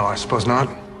 No, I suppose not.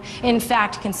 In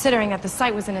fact, considering that the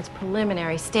site was in its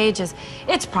preliminary stages,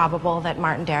 it's probable that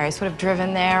Martin Darius would have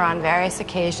driven there on various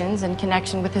occasions in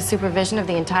connection with his supervision of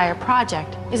the entire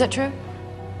project. Is it true?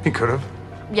 He could have.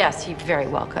 Yes, he very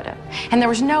well could have. And there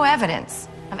was no evidence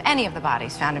of any of the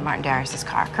bodies found in Martin Darius's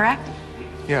car, correct?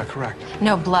 Yeah, correct.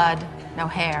 No blood, no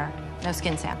hair, no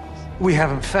skin samples. We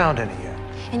haven't found any yet.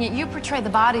 And yet you portray the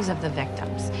bodies of the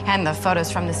victims and the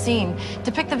photos from the scene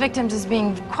depict the victims as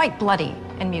being quite bloody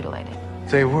and mutilated.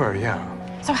 They were, yeah.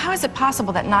 So how is it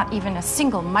possible that not even a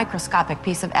single microscopic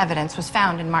piece of evidence was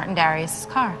found in Martin Darius's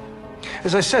car?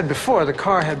 As I said before, the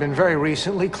car had been very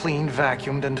recently cleaned,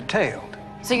 vacuumed, and detailed.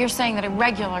 So you're saying that a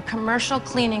regular commercial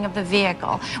cleaning of the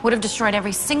vehicle would have destroyed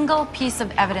every single piece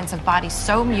of evidence of bodies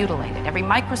so mutilated, every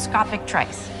microscopic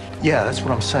trace? Yeah, that's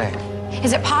what I'm saying.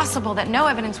 Is it possible that no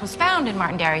evidence was found in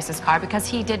Martin Darius's car because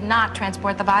he did not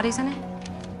transport the bodies in it?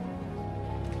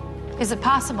 Is it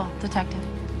possible, Detective?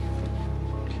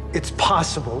 It's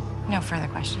possible. No further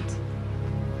questions.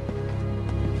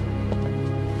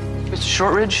 Mr.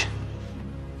 Shortridge,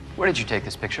 where did you take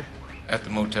this picture? At the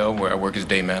motel where I work as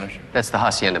day manager. That's the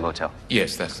Hacienda Motel?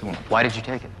 Yes, that's the one. Why did you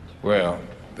take it? Well,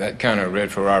 that kind of red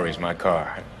Ferrari's my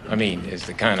car. I mean, it's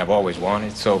the kind I've always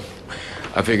wanted, so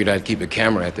I figured I'd keep a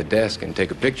camera at the desk and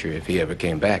take a picture if he ever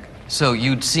came back. So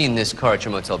you'd seen this car at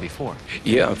your motel before?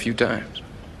 Yeah, a few times.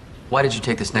 Why did you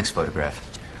take this next photograph?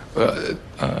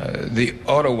 The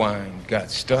auto wine got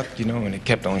stuck, you know, and it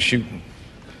kept on shooting.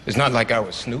 It's not like I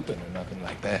was snooping or nothing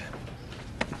like that.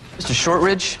 Mr.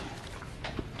 Shortridge,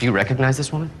 do you recognize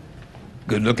this woman?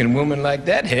 Good-looking woman like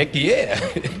that? Heck yeah.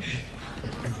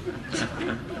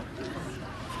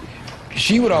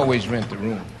 She would always rent the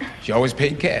room. She always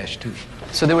paid cash, too.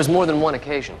 So there was more than one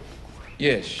occasion?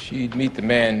 Yes, she'd meet the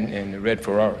man in the red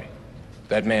Ferrari.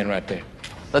 That man right there.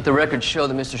 Let the record show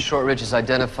that Mr. Shortridge has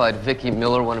identified Vicki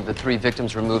Miller, one of the 3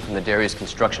 victims removed from the Darius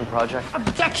construction project.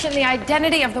 Objection. The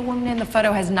identity of the woman in the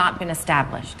photo has not been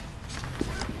established.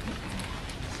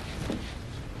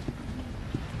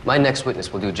 My next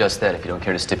witness will do just that if you don't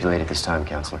care to stipulate at this time,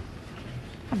 Counselor.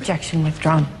 Objection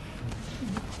withdrawn.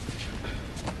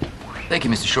 Thank you,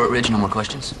 Mr. Shortridge. No more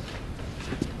questions?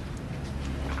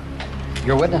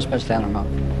 Your witness, Ms. Tannenbaum.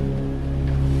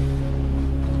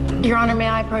 Your Honor, may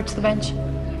I approach the bench?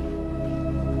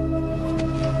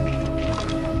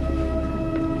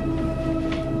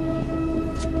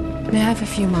 May I have a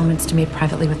few moments to meet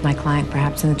privately with my client,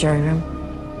 perhaps in the jury room?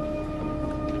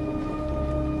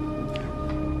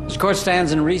 This court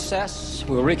stands in recess.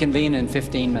 We'll reconvene in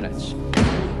 15 minutes.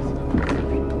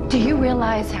 Do you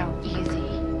realize how easy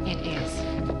it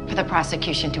is for the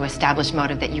prosecution to establish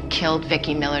motive that you killed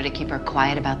Vicki Miller to keep her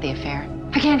quiet about the affair?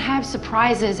 I can't have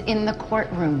surprises in the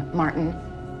courtroom, Martin.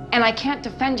 And I can't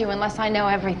defend you unless I know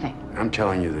everything. I'm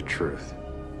telling you the truth.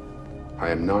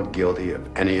 I am not guilty of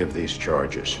any of these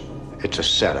charges. It's a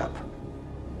setup.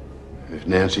 If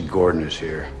Nancy Gordon is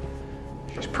here,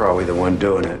 she's probably the one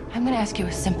doing it. I'm going to ask you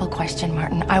a simple question,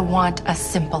 Martin. I want a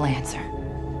simple answer.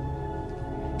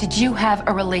 Did you have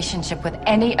a relationship with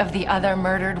any of the other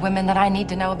murdered women that I need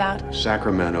to know about?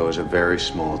 Sacramento is a very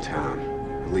small town.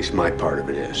 At least my part of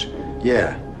it is.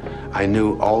 Yeah, I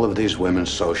knew all of these women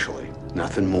socially.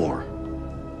 Nothing more.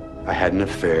 I had an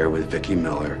affair with Vicki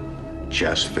Miller.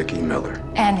 Just Vicki Miller.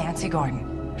 And Nancy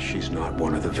Gordon. She's not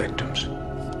one of the victims.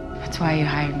 That's why you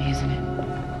hired me, isn't it?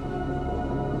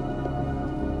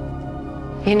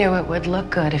 You knew it would look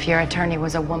good if your attorney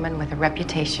was a woman with a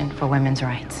reputation for women's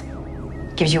rights.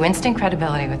 Gives you instant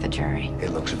credibility with the jury. It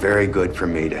looks very good for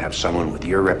me to have someone with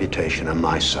your reputation on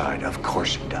my side. Of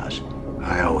course it does.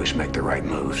 I always make the right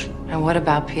moves. And what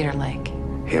about Peter Lake?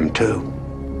 Him too.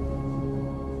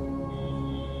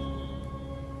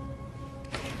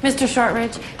 Mr.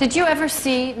 Shortridge, did you ever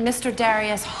see Mr.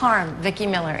 Darius harm Vicki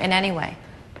Miller in any way?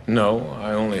 No,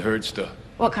 I only heard stuff.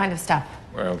 What kind of stuff?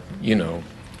 Well, you know,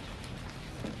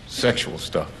 sexual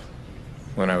stuff.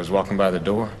 When I was walking by the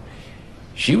door,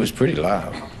 she was pretty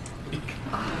loud.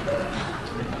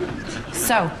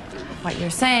 So, what you're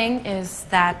saying is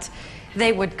that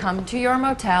they would come to your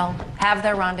motel, have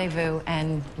their rendezvous,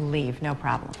 and leave, no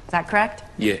problem. Is that correct?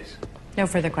 Yes. No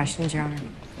further questions, Your Honor.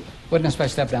 Witness may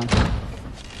step down.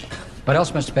 What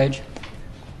else, Mr. Page?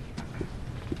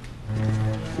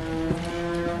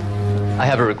 I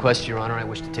have a request, Your Honor. I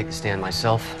wish to take the stand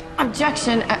myself.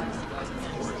 Objection.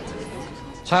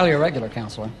 It's highly irregular,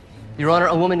 Counselor. Your Honor,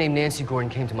 a woman named Nancy Gordon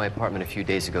came to my apartment a few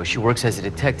days ago. She works as a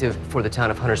detective for the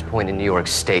town of Hunters Point in New York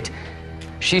State.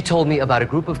 She told me about a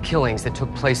group of killings that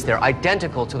took place there,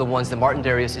 identical to the ones that Martin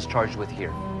Darius is charged with here.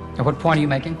 And what point are you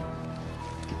making?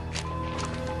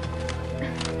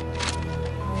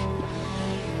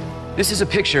 This is a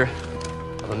picture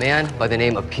of a man by the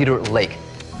name of Peter Lake.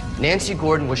 Nancy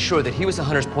Gordon was sure that he was a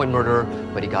Hunters Point murderer,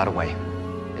 but he got away.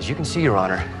 As you can see, Your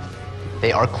Honor,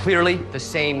 they are clearly the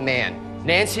same man.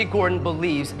 Nancy Gordon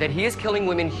believes that he is killing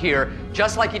women here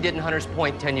just like he did in Hunters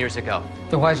Point 10 years ago.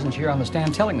 Then why isn't she here on the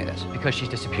stand telling me this? Because she's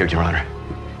disappeared, Your Honor.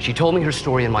 She told me her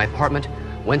story in my apartment,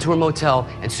 went to her motel,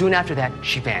 and soon after that,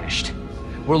 she vanished.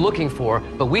 We're looking for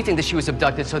her, but we think that she was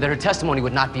abducted so that her testimony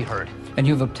would not be heard. And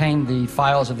you've obtained the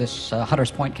files of this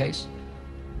Hunters Point case?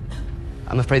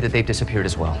 I'm afraid that they've disappeared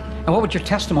as well. And what would your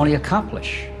testimony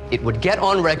accomplish? It would get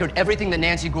on record everything that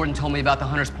Nancy Gordon told me about the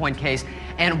Hunters Point case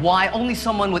and why only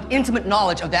someone with intimate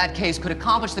knowledge of that case could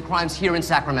accomplish the crimes here in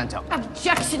Sacramento.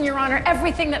 Objection, Your Honor.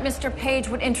 Everything that Mr. Page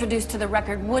would introduce to the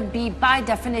record would be, by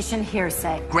definition,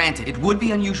 hearsay. Granted, it would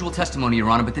be unusual testimony, Your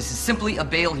Honor, but this is simply a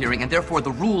bail hearing, and therefore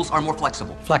the rules are more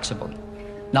flexible. Flexible,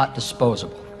 not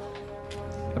disposable.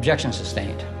 Objection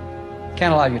sustained.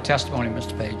 Can't allow your testimony,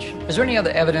 Mr. Page. Is there any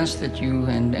other evidence that you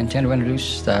intend to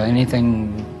introduce?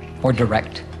 Anything more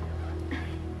direct?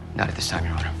 Not at this time,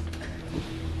 Your Honor.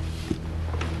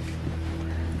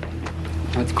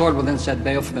 The court will then set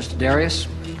bail for Mr. Darius.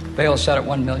 Bail is set at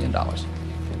 $1 million.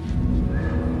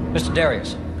 Mr.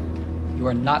 Darius, you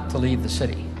are not to leave the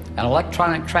city. An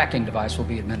electronic tracking device will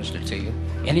be administered to you.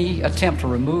 Any attempt to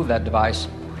remove that device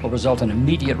will result in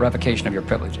immediate revocation of your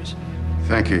privileges.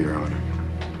 Thank you, Your Honor.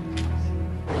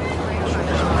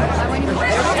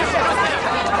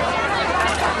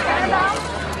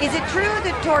 Is it true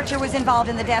that torture was involved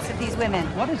in the deaths of these women?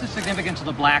 What is the significance of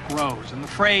the black rose and the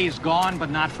phrase gone but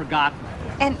not forgotten?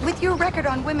 And with your record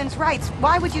on women's rights,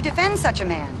 why would you defend such a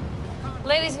man?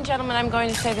 Ladies and gentlemen, I'm going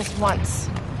to say this once.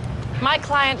 My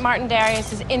client, Martin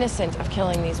Darius, is innocent of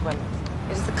killing these women.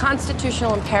 It is the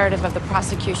constitutional imperative of the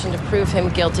prosecution to prove him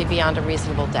guilty beyond a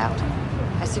reasonable doubt.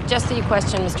 I suggest that you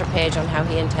question Mr. Page on how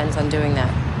he intends on doing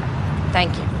that.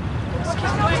 Thank you.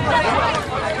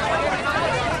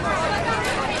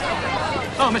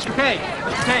 Oh, Mr. Page.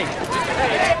 Mr. Page.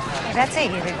 Hey, Betsy,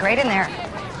 you did great in there.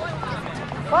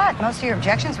 What? Most of your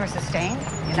objections were sustained.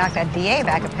 You knocked that DA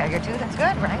back a peg or two. That's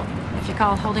good, right? If you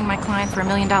call holding my client for $1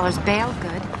 million bail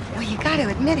good. Well, you got to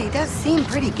admit, he does seem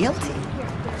pretty guilty.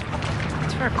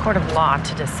 It's for a court of law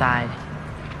to decide.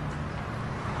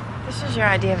 This is your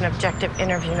idea of an objective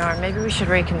interview, Nora. Maybe we should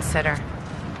reconsider.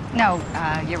 No,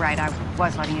 you're right. I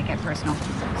was letting it get personal.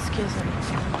 Excuse me.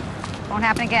 Won't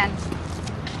happen again.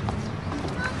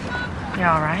 You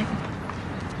all right?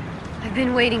 I've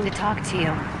been waiting to talk to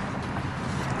you.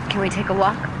 Can we take a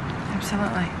walk?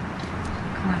 Absolutely.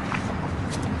 Come on.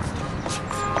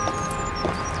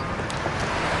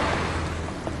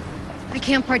 I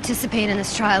can't participate in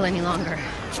this trial any longer.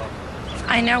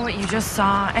 I know what you just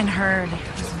saw and heard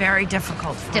was very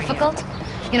difficult for you. Difficult?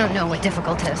 You don't know what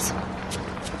difficult is.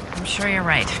 I'm sure you're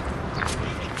right.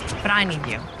 But I need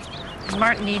you. And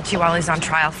Martin needs you while he's on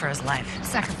trial for his life.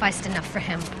 Sacrificed enough for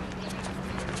him.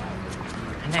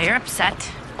 I know you're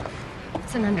upset.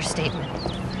 It's an understatement.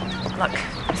 Look,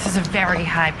 this is a very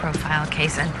high-profile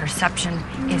case, and perception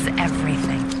is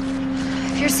everything.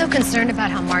 If you're so concerned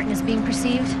about how Martin is being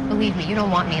perceived, believe me, you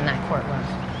don't want me in that courtroom.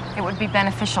 It would be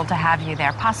beneficial to have you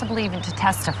there, possibly even to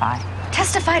testify.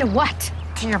 Testify to what?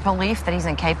 To your belief that he's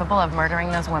incapable of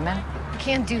murdering those women? I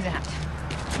can't do that.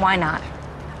 Why not?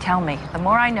 Tell me. The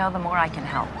more I know, the more I can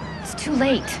help. It's too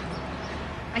late.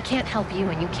 I can't help you,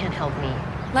 and you can't help me.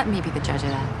 Let me be the judge of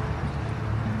that.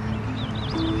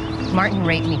 Martin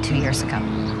raped me 2 years ago.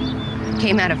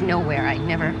 Came out of nowhere. I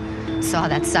never saw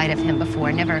that side of him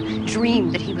before. Never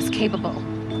dreamed that he was capable.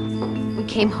 We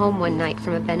came home one night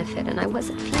from a benefit, and I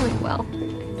wasn't feeling well.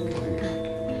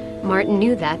 Martin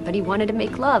knew that, but he wanted to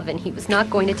make love, and he was not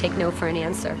going to take no for an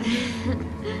answer.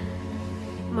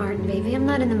 Martin, baby, I'm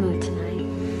not in the mood tonight.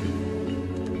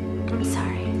 I'm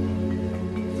sorry.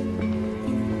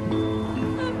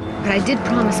 But I did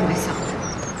promise myself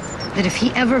that if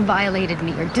he ever violated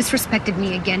me or disrespected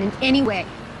me again in any way,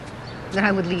 that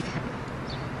I would leave him.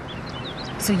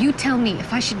 So you tell me,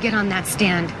 if I should get on that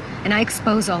stand and I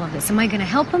expose all of this, am I going to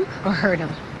help him or hurt him?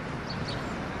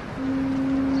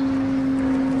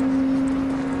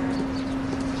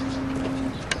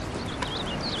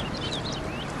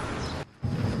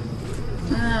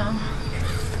 No.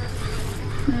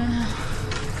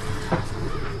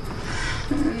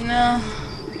 No.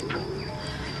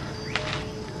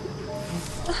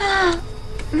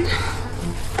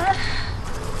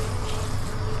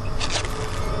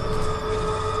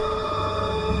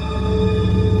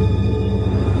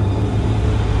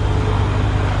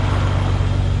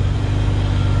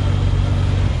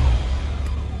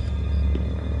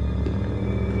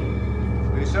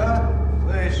 Lisa,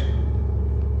 please.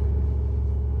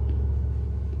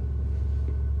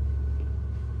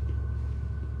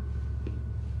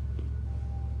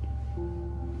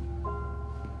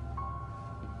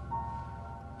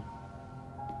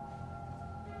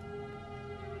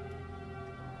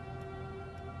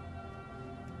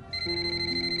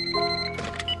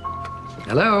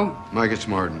 Hello? Mike, it's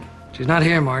Martin. She's not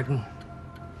here, Martin.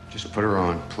 Just put her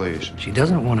on, please. She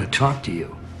doesn't want to talk to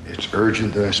you. It's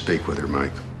urgent that I speak with her,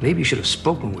 Mike. Maybe you should have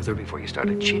spoken with her before you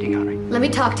started cheating on her. Let me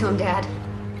talk to him, Dad.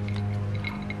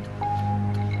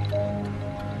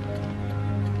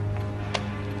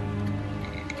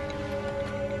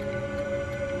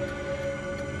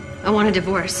 I want a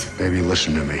divorce. Baby,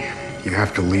 listen to me. You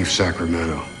have to leave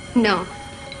Sacramento. No.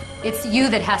 It's you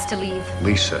that has to leave.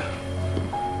 Lisa,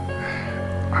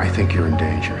 I think you're in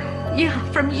danger. Yeah,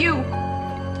 from you.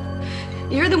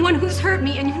 You're the one who's hurt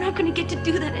me, and you're not going to get to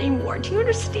do that anymore. Do you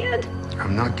understand?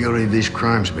 I'm not guilty of these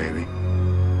crimes, baby.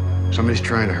 Somebody's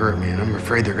trying to hurt me, and I'm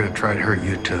afraid they're going to try to hurt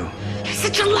you, too. You're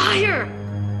such a liar!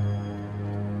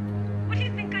 What do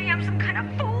you think I am, some kind of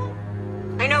fool?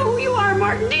 I know who you are,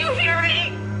 Martin. Do you hear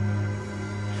me?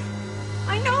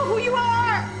 I know who you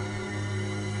are!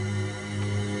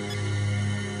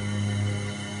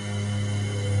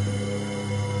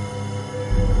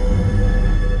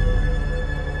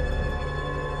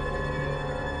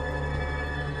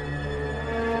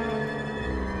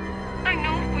 I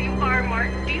know who you are,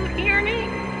 Martin. Do you hear me?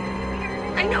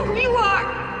 I know who you are!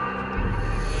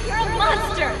 You're a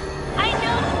monster! I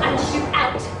know! I want you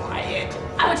out! Quiet!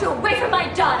 I want you away from my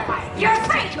daughter! You're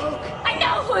afraid! I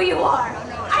know who you are!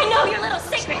 I know your little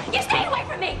secret! You stay away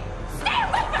from me! Stay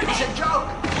away from me! It's a joke!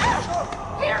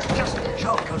 Here, just a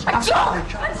joke. A joke?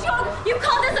 A joke? You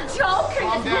call this a joke?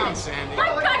 Calm down, Sandy. My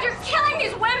God, you're killing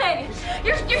these women!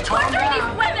 You're torturing these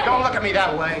women! Don't look at me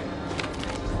that way.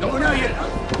 No, no, you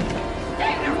don't.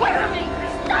 Stay away from me!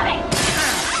 Stop it!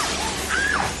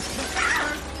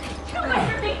 Get away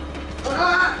from me! Get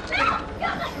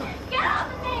off of me!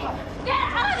 Get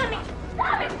off of me!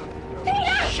 Stop it!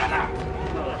 Peter! Shut up!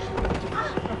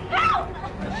 Help!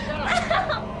 Shut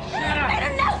up!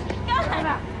 Peter, no!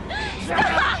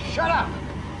 Stop! Shut up!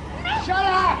 No! Shut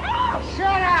up!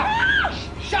 Shut up!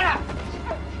 Shut up!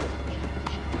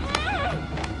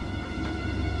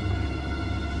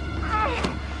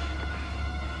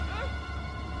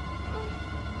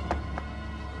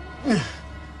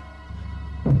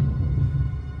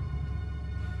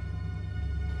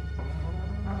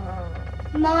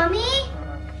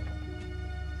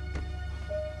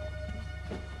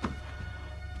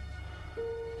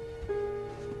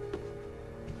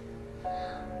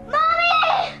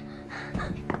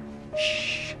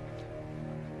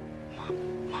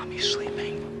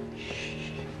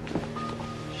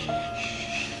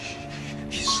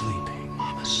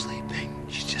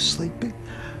 sleeping?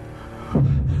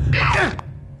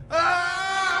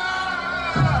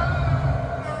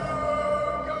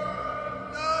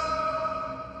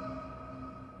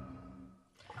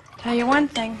 Tell you one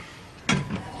thing.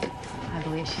 I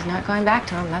believe she's not going back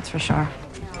to him, that's for sure.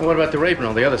 Well, what about the rape and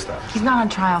all the other stuff? He's not on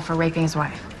trial for raping his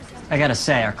wife. I gotta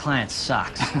say, our client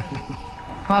sucks.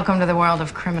 Welcome to the world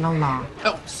of criminal law.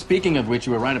 Oh, speaking of which,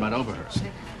 you were right about Overhurst.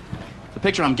 The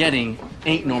picture I'm getting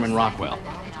ain't Norman Rockwell.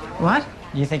 What?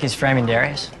 You think he's framing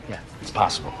Darius? Yeah, it's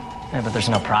possible. Yeah, but there's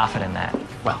no profit in that.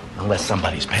 Well, unless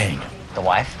somebody's paying. The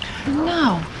wife?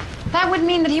 No. That would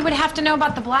mean that he would have to know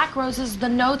about the black roses, the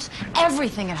notes,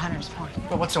 everything at Hunter's Point.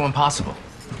 Well, what's so impossible?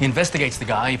 He investigates the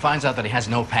guy, he finds out that he has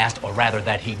no past, or rather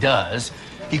that he does.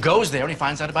 He goes there and he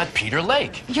finds out about Peter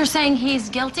Lake. You're saying he's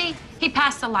guilty? He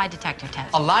passed the lie detector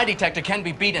test. A lie detector can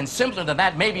be beat, and simpler than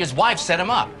that, maybe his wife set him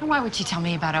up. And why would she tell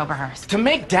me about Overhurst? To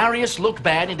make Darius look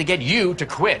bad and to get you to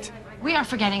quit. We are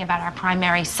forgetting about our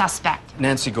primary suspect.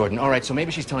 Nancy Gordon, all right, so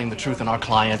maybe she's telling the truth and our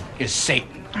client is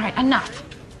Satan. All right, enough.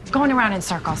 Going around in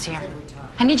circles here.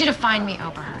 I need you to find me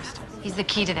Overhurst. He's the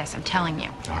key to this, I'm telling you.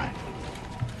 All right.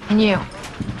 And you,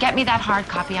 get me that hard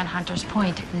copy on Hunter's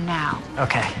Point now.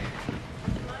 Okay.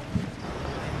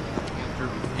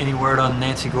 Any word on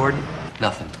Nancy Gordon?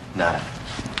 Nothing. Nada.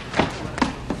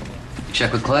 You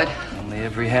check with Clyde? Only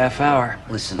every half hour.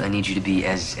 Listen, I need you to be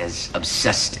as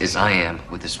obsessed as I am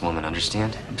with this woman,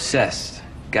 understand? Obsessed.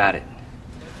 Got it.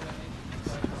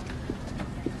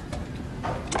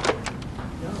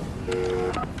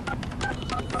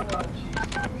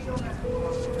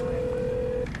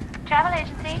 Travel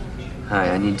agency? Hi,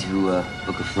 I need to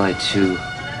book a flight to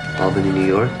Albany, New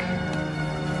York.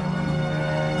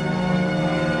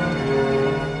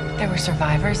 There were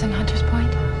survivors in Hunter's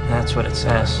Point? That's what it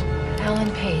says.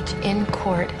 Alan Page, in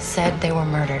court, said they were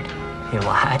murdered. He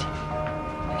lied?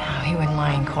 No, he wouldn't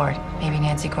lie in court. Maybe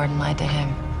Nancy Gordon lied to him.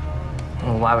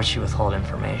 Well, why would she withhold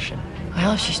information?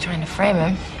 Well, if she's trying to frame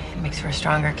him, it makes for a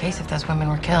stronger case if those women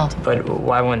were killed. But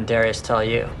why wouldn't Darius tell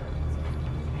you?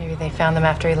 Maybe they found them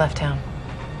after he left town.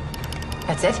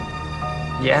 That's it?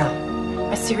 Yeah.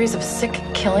 A series of sick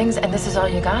killings, and this is all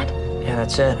you got? Yeah,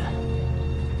 that's it.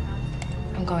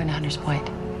 I'm going to Hunter's Point.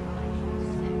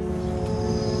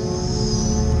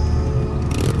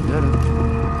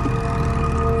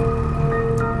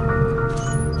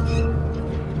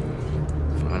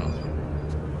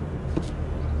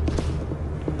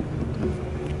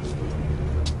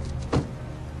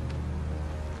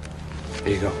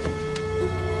 Here you go.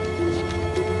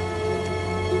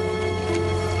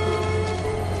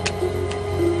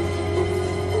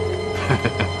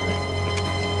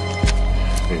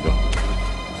 Here you go.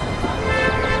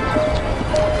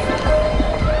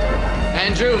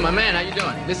 Andrew, my man, how you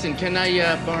doing? Listen, can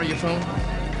I borrow your phone?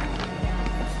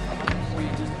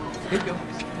 Here you go.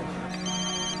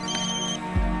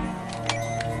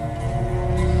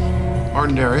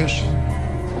 Martin Darius.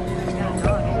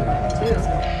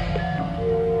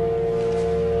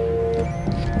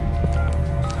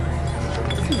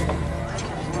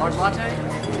 Large latte?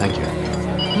 Thank you.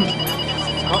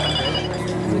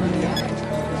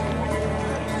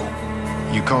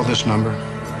 You called this number?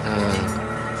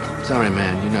 Sorry,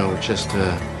 man. You know, just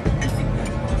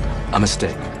a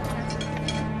mistake.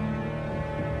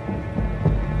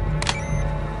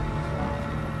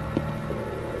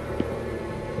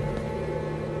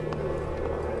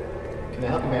 Can I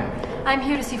help you, ma'am? I'm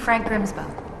here to see Frank Grimsbow.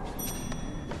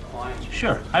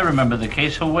 Sure, I remember the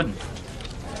case. Who wouldn't?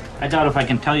 I doubt if I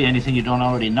can tell you anything you don't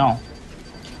already know.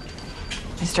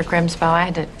 Mr. Grimsbow, I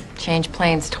had to change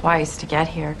planes twice to get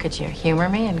here. Could you humor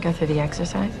me and go through the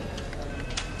exercise?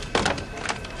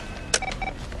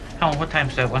 Oh, what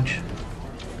time's that lunch?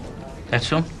 That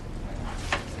soon?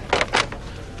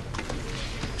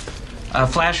 A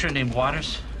flasher named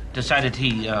Waters decided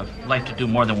he liked to do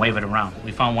more than wave it around.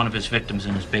 We found one of his victims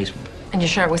in his basement. And you're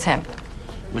sure it was him?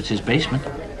 It was his basement.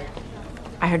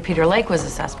 I heard Peter Lake was a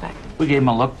suspect. We gave him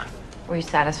a look. Were you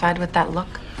satisfied with that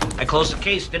look? I closed the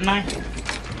case, didn't I?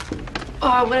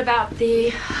 What about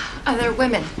the other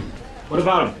women? What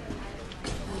about him?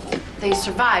 They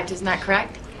survived, isn't that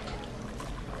correct?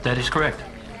 That is correct.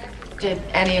 Did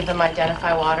any of them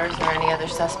identify Waters or any other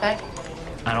suspect?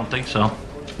 I don't think so.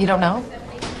 You don't know?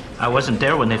 I wasn't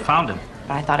there when they found him.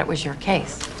 But I thought it was your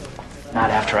case. Not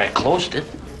after I closed it.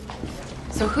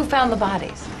 So who found the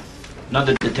bodies?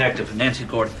 Another detective, Nancy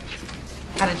Gordon.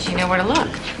 How did she know where to look?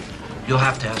 You'll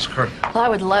have to ask her. Well, I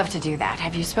would love to do that.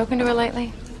 Have you spoken to her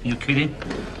lately? You kidding?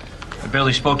 I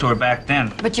barely spoke to her back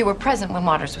then. But you were present when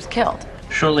Waters was killed.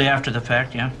 Shortly after the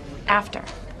fact, yeah. After.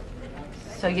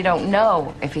 So you don't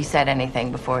know if he said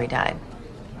anything before he died.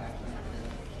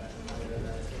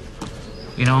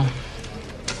 You know,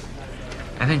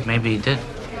 I think maybe he did.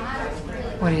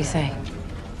 What did he say?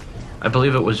 I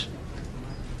believe it was...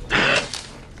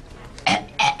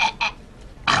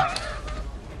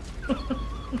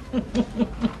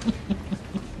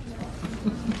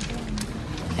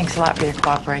 Thanks a lot for your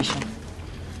cooperation.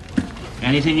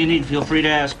 Anything you need, feel free to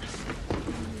ask.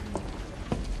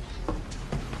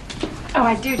 Oh,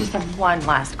 I do just have one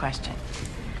last question.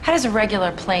 How does a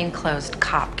regular plainclothes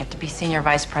cop get to be senior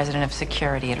vice president of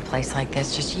security at a place like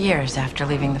this just years after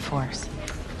leaving the force?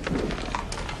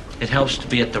 It helps to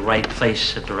be at the right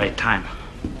place at the right time.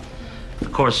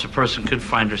 Of course, a person could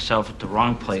find herself at the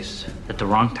wrong place at the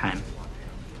wrong time.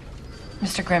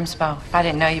 Mr. Grimsbow, if I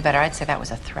didn't know you better, I'd say that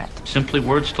was a threat. Simply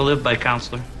words to live by,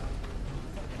 counselor.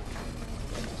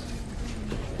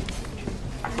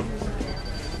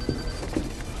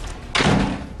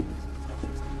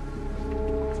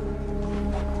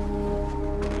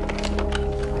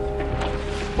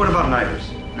 What about Nivers?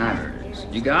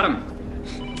 Nivers. You got him.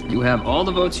 You have all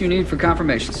the votes you need for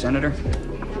confirmation, Senator.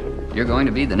 You're going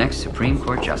to be the next Supreme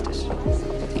Court Justice.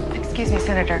 Excuse me,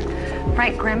 Senator.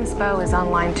 Frank Grimsbow is on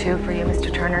line 2 for you,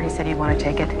 Mr. Turner. He said he'd want to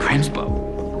take it. Grimsbow?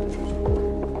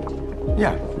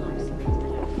 Yeah.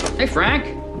 Hey, Frank.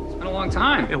 It's been a long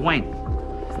time. Hey, Wayne.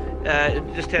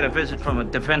 Just had a visit from a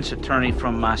defense attorney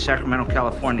from Sacramento,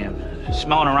 California.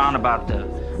 Smelling around about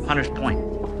Hunter's Point.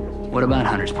 What about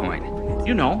Hunter's Point?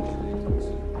 You know.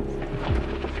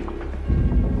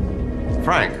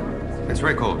 Frank, it's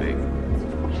Ray Colby.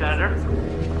 Senator?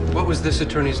 What was this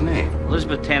attorney's name?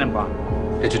 Elizabeth Tannenbaum.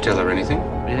 Did you tell her anything?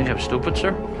 Do you think I'm stupid,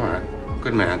 sir? All right.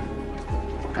 Good man.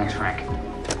 Thanks, Frank.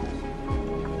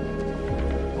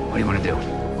 What do you want to do?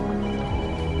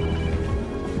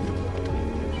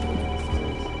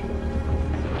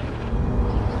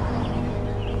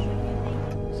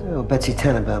 So, Betsy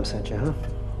Tannenbaum sent you, huh?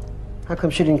 How come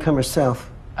she didn't come herself?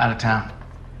 Out of town.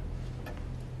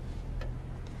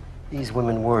 These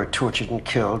women were tortured and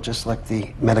killed, just like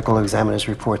the medical examiner's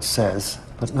report says.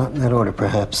 But not in that order,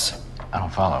 perhaps. I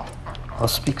don't follow. I'll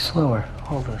speak slower.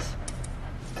 Hold this.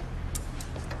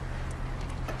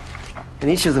 In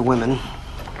each of the women,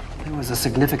 there was a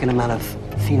significant amount of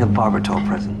phenobarbital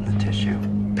present in the tissue.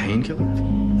 Painkiller?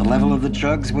 The level of the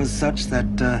drugs was such that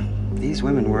these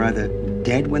women were either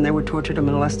dead when they were tortured or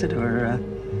molested, or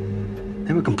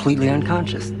they were completely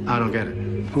unconscious. I don't get it.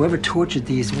 Whoever tortured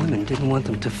these women didn't want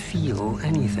them to feel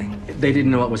anything. They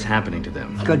didn't know what was happening to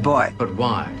them. Good boy. But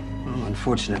why? Well,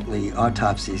 unfortunately,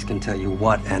 autopsies can tell you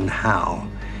what and how.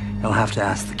 You'll have to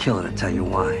ask the killer to tell you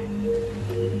why.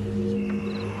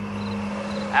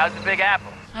 How's the Big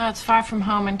Apple? Oh, it's far from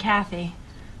home and Kathy.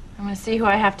 I'm gonna see who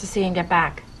I have to see and get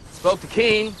back. Spoke to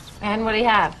Keene. And what do you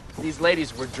have? These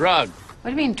ladies were drugged. What do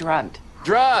you mean drugged?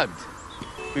 Drugged!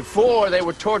 Before they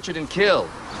were tortured and killed.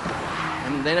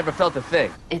 And they never felt a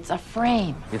thing. It's a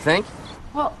frame. You think?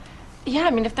 Well, yeah, I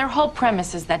mean, if their whole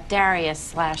premise is that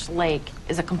Darius/Lake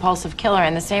is a compulsive killer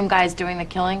and the same guy's doing the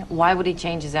killing, why would he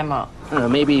change his M.O.? I don't know,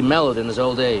 maybe he mellowed in his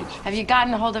old age. Have you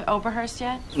gotten a hold of Oberhurst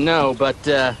yet? No, but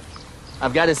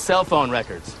I've got his cell phone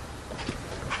records.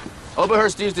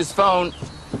 Oberhurst used his phone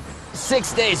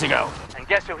 6 days ago. And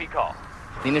guess who he called?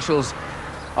 The initials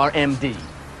are MD.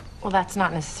 Well, that's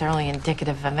not necessarily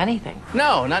indicative of anything.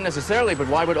 No, not necessarily, but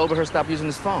why would Oberhurst stop using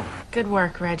his phone? Good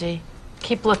work, Reggie.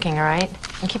 Keep looking, all right?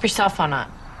 And keep your cell phone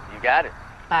on. You got it.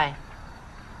 Bye.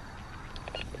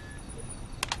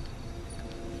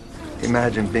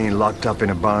 Imagine being locked up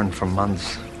in a barn for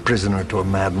months, prisoner to a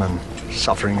madman,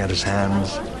 suffering at his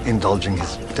hands, indulging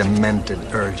his demented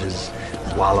urges,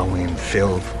 wallowing in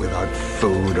filth without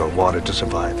food or water to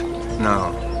survive.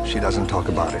 No, she doesn't talk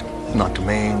about it. Not to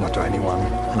me, not to anyone,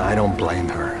 and I don't blame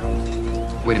her.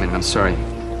 Wait a minute, I'm sorry.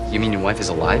 You mean your wife is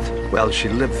alive? Well, she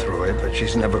lived through it, but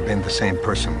she's never been the same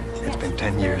person. It's been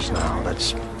 10 years now.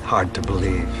 That's hard to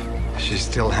believe. She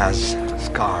still has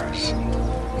scars.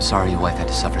 I'm sorry your wife had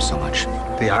to suffer so much.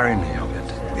 The irony of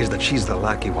it is that she's the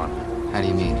lucky one. How do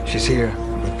you mean? She's here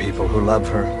with people who love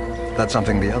her. That's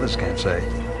something the others can't say.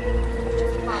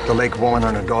 The Lake woman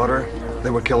and her daughter, they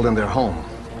were killed in their home.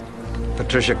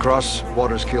 Patricia Cross,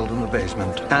 Waters killed in the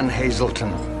basement. Ann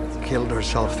Hazelton killed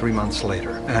herself 3 months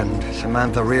later. And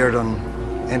Samantha Reardon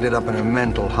ended up in a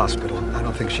mental hospital. I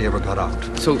don't think she ever got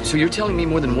out. So you're telling me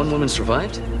more than one woman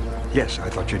survived? Yes, I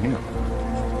thought you knew.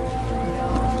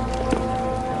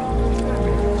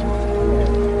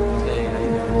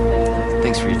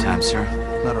 Thanks for your time, sir.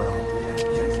 Not at all.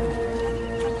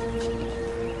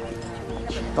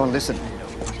 Oh, listen.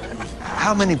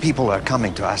 How many people are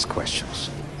coming to ask questions?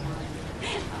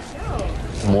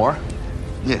 More?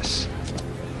 Yes.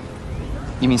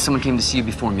 You mean someone came to see you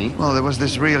before me? Well, there was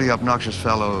this really obnoxious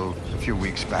fellow few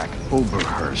weeks back.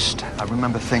 Oberhurst. I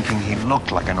remember thinking he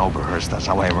looked like an Oberhurst. That's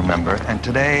how I remember. And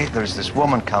today, there's this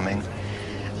woman coming.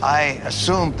 I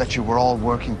assumed that you were all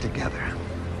working together.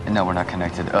 And no, we're not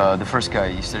connected. The first guy,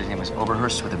 you said his name was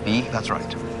Oberhurst with a B? That's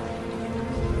right.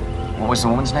 What was the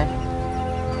woman's name?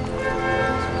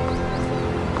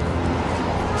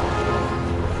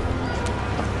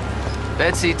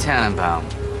 Betsy Tannenbaum.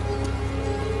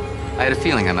 I had a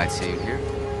feeling I might see you here.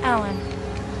 Alan,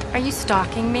 are you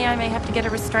stalking me? I may have to get a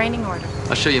restraining order.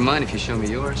 I'll show you mine if you show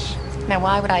me yours. Now,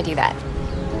 why would I do that?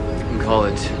 You can call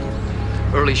it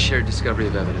early shared discovery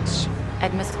of evidence.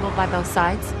 Admissible by both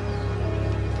sides?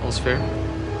 All's fair.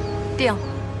 Deal.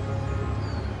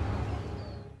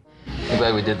 I'm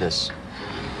glad we did this.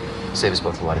 Save us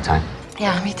both a lot of time.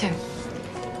 Yeah, me too.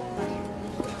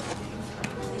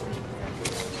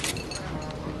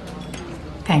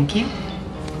 Thank you.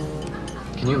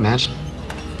 Can you imagine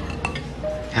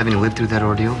having to live through that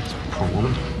ordeal? Poor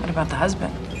woman. What about the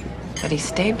husband? But he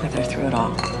stayed with her through it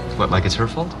all. What, like it's her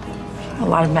fault? A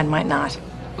lot of men might not.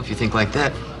 Well, if you think like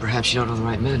that, perhaps you don't know the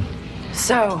right men.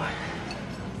 So,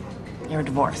 you're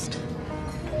divorced.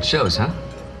 It shows, huh?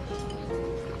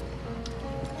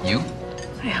 You?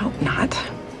 I hope not.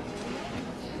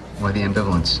 Why the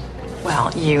ambivalence?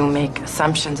 Well, you make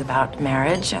assumptions about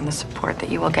marriage and the support that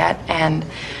you will get, and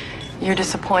you're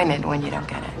disappointed when you don't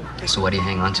get it. So why do you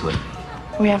hang on to it?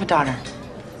 We have a daughter.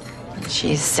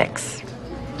 She's 6.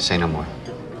 Say no more.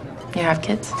 You have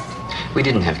kids? We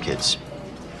didn't have kids.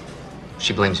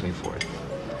 She blames me for it.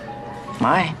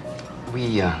 Why?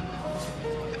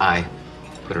 I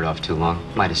put it off too long.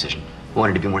 My decision. I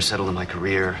wanted to be more settled in my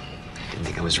career. Didn't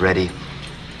think I was ready.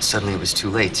 Suddenly it was too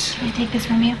late. Can I take this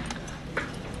from you?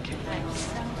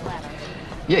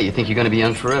 Yeah, you think you're going to be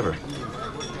young forever.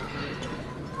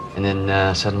 And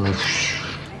then suddenly,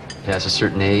 past a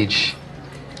certain age,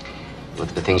 look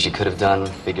at the things you could have done,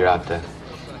 figure out the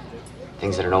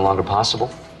things that are no longer possible.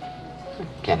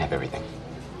 Can't have everything.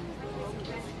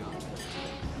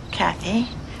 Kathy,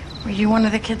 were you one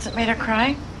of the kids that made her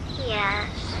cry? Yes.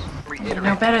 You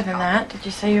know better than that. Did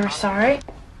you say you were sorry?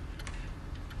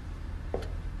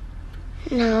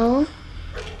 No,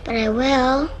 but I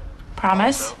will.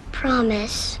 Promise?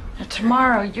 Promise. Now,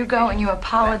 tomorrow, you go and you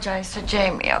apologize to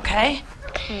Jamie, okay?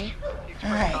 Okay.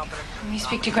 All right. Let me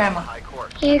speak to Grandma.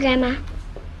 Here, Grandma.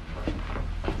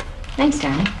 Thanks,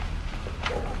 darling.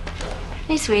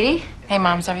 Hey, sweetie. Hey,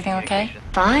 Mom, is everything okay?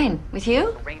 Fine. With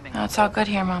you? No, it's all good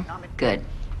here, Mom. Good.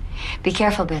 Be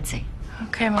careful, Betsy.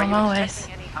 Okay, Mom, always.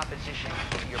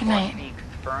 Good night.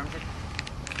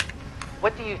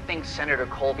 What do you think Senator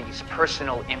Colby's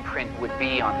personal imprint would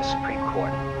be on the Supreme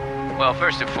Court? Well,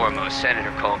 first and foremost,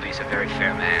 Senator Colby's a very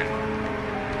fair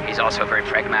man. He's also a very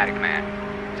pragmatic man.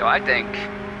 So I think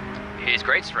his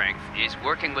great strength is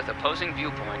working with opposing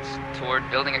viewpoints toward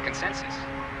building a consensus.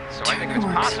 So I think it's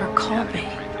possible to have an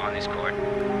imprint on this court.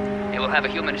 It will have a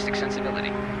humanistic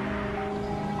sensibility.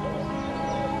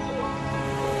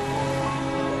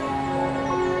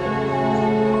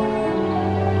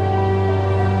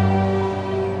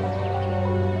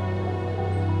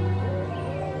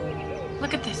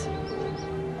 Look at this.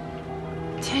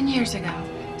 10 years ago,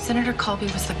 Senator Colby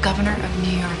was the governor of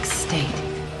New York State.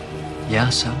 Yeah,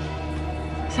 so?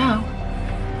 So,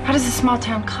 how does a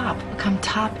small-town cop become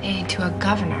top aide to a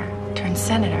governor, turned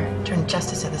senator, turned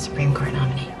justice of the Supreme Court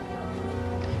nominee?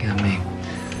 You got me.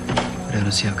 But I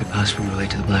don't see how it could possibly relate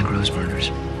to the Black Rose murders.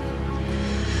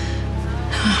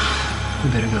 We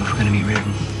better go if we're gonna meet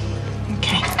Reardon.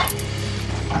 Okay.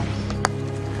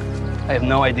 I have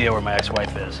no idea where my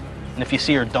ex-wife is. And if you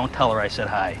see her, don't tell her I said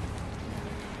hi.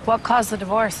 What caused the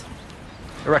divorce?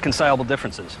 Irreconcilable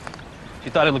differences. She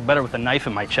thought I looked better with a knife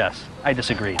in my chest. I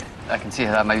disagreed. I can see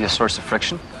how that might be a source of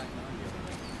friction.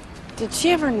 Did she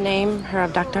ever name her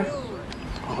abductor?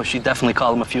 Oh, she definitely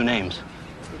called him a few names.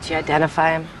 Did she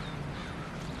identify him?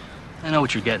 I know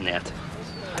what you're getting at.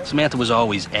 Samantha was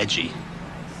always edgy.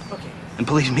 And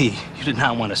believe me, you did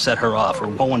not want to set her off or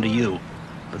woe unto you.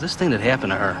 But this thing that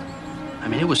happened to her, I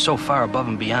mean, it was so far above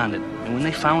and beyond it. And when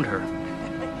they found her,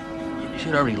 she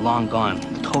had already long gone,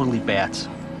 totally bats.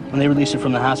 When they released her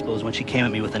from the hospital is when she came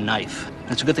at me with a knife.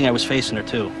 And it's a good thing I was facing her,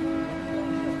 too.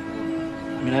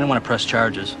 I mean, I didn't want to press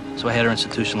charges, so I had her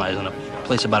institutionalized in a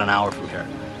place about an hour from here.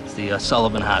 It's the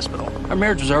Sullivan Hospital. Our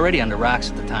marriage was already on the rocks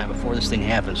at the time before this thing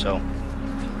happened, so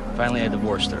finally I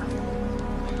divorced her.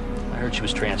 I heard she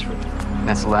was transferred.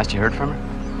 That's the last you heard from her?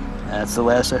 That's the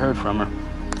last I heard from her.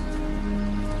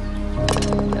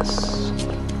 Yes.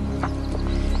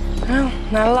 Well,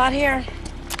 not a lot here.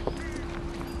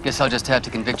 Guess I'll just have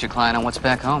to convict your client on what's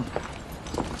back home.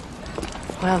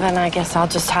 Well, then I guess I'll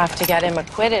just have to get him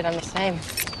acquitted on the same.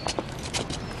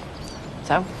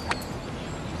 So?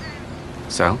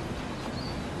 So?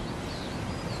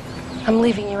 I'm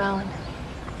leaving you, Alan.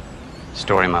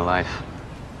 Story of my life.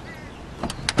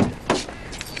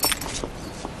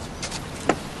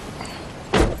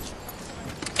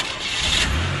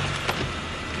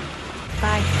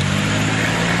 Bye.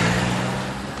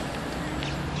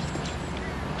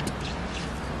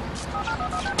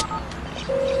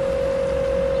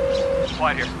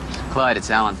 Clyde here. Clyde, it's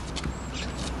Alan.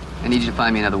 I need you to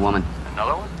find me another woman.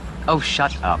 Another one? Oh,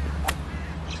 shut up.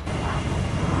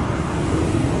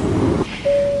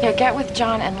 Yeah, get with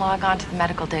John and log on to the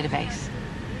medical database.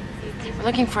 We're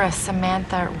looking for a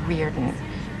Samantha Reardon.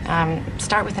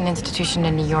 Start with an institution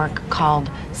in New York called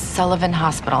Sullivan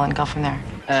Hospital and go from there.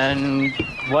 And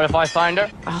what if I find her?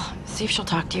 Well, see if she'll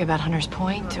talk to you about Hunter's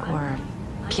Point or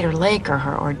Peter Lake or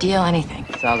her ordeal, anything.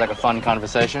 Sounds like a fun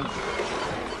conversation.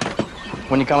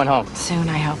 When you coming home? Soon,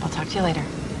 I hope. I'll talk to you later.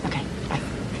 Okay, bye.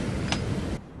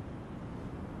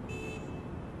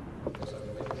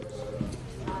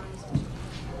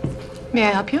 May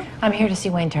I help you? I'm here to see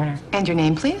Wayne Turner. And your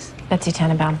name, please? Betsy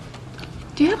Tannenbaum.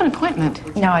 Do you have an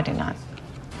appointment? No, I do not.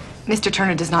 Mr.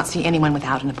 Turner does not see anyone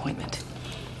without an appointment.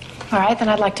 All right, then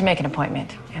I'd like to make an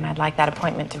appointment. And I'd like that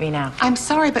appointment to be now. I'm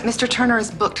sorry, but Mr. Turner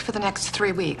is booked for the next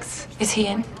 3 weeks. Is he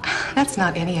in? That's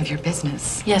not any of your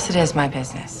business. Yes, it is my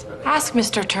business. Ask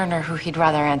Mr. Turner who he'd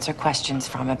rather answer questions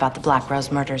from about the Black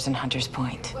Rose murders in Hunter's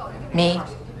Point. Me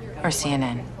or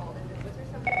CNN?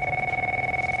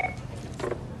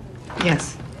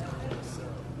 Yes.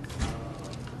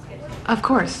 Of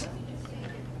course.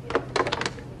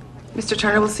 Mr.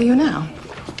 Turner will see you now.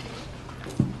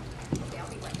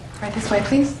 Right this way,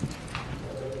 please.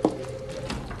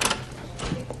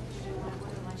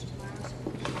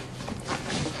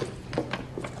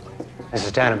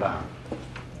 Mrs. Tannenbaum.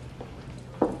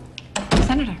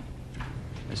 Senator.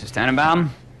 Mrs. Tannenbaum,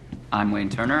 I'm Wayne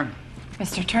Turner.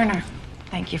 Mr. Turner,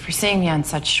 thank you for seeing me on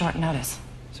such short notice.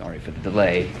 Sorry for the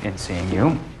delay in seeing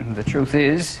you. The truth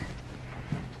is,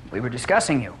 we were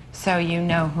discussing you. So you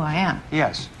know who I am?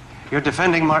 Yes. You're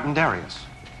defending Martin Darius,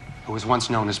 who was once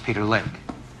known as Peter Lake.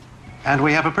 And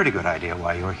we have a pretty good idea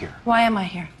why you're here. Why am I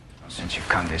here? Since you've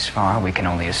come this far, we can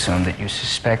only assume that you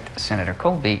suspect Senator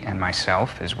Colby and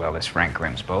myself, as well as Frank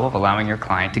Grimsbo, of allowing your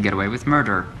client to get away with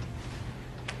murder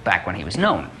back when he was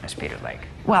known as Peter Lake.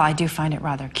 Well, I do find it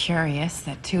rather curious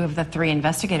that 2 of the 3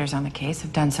 investigators on the case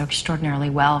have done so extraordinarily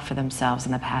well for themselves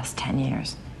in the past 10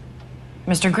 years.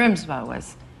 Mr. Grimsbo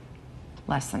was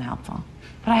less than helpful.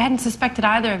 But I hadn't suspected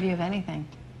either of you of anything.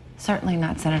 Certainly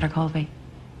not Senator Colby.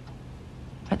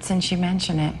 But since you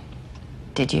mention it,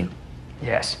 did you?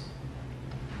 Yes.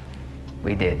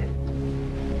 We did.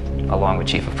 Along with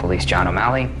Chief of Police John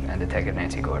O'Malley and Detective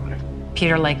Nancy Gordon.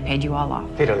 Peter Lake paid you all off.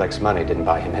 Peter Lake's money didn't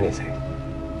buy him anything.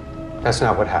 That's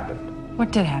not what happened.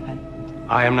 What did happen?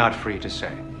 I am not free to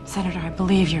say. Senator, I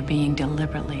believe you're being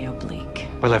deliberately oblique.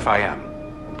 Well, if I am,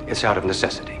 it's out of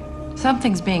necessity.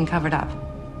 Something's being covered up.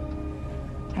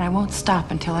 And I won't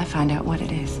stop until I find out what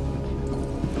it is.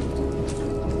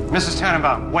 Mrs.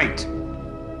 Tannenbaum, wait.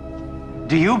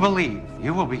 Do you believe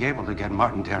you will be able to get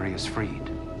Martin Darius freed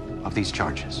of these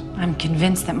charges? I'm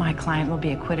convinced that my client will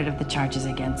be acquitted of the charges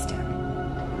against him.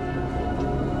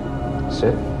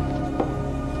 Sit.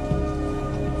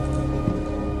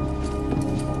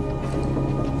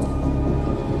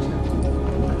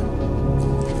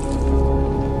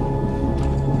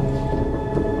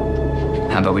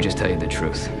 How about we just tell you the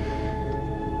truth?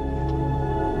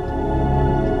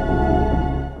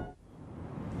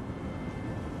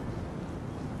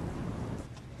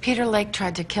 Peter Lake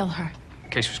tried to kill her. The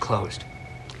case was closed.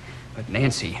 But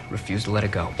Nancy refused to let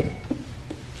it go.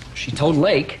 She told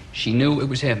Lake she knew it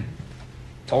was him.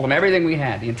 Told him everything we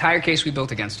had, the entire case we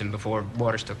built against him before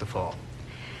Waters took the fall.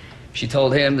 She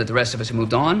told him that the rest of us had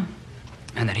moved on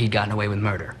and that he'd gotten away with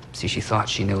murder. See, she thought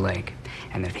she knew Lake,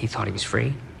 and that if he thought he was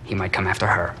free, he might come after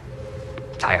her,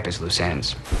 tie up his loose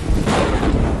ends.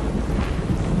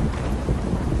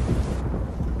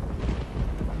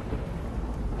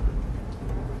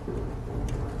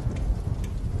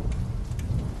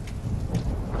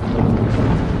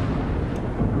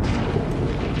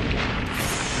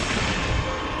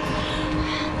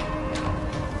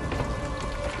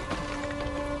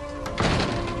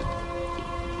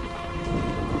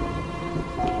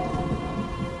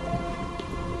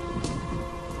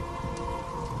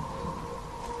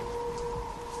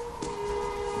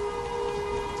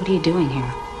 What are you doing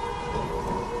here?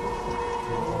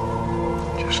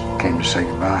 Just came to say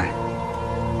goodbye.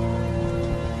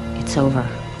 It's over.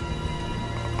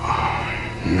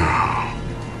 No.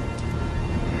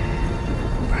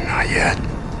 But not yet.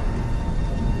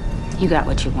 You got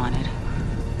what you wanted.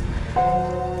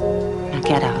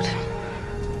 get out.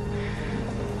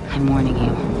 I'm warning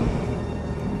you.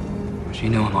 She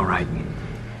knew him all right.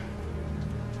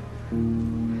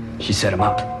 She set him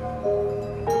up.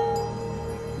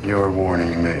 You're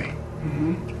warning me.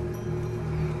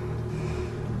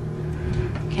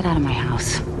 Get out of my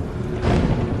house.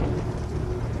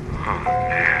 Oh,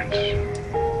 Nance.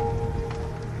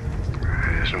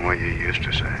 That isn't what you used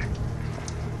to say.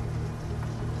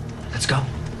 Let's go.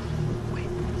 Wait,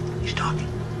 he's talking.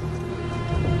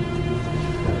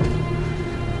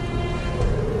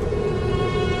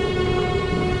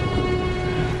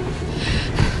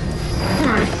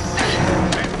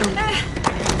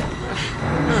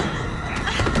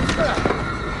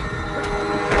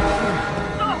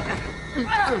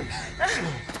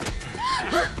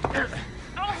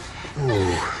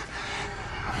 Ooh,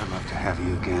 I'd love to have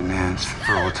you again, Nance,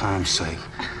 for old time's sake.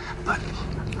 But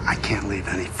I can't leave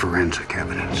any forensic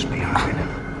evidence behind.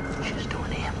 She's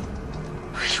doing him.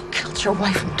 You killed your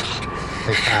wife and daughter.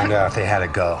 They found out they had to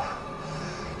go.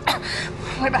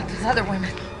 What about those other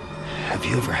women? Have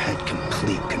you ever had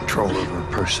complete control over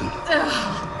a person?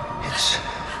 It's...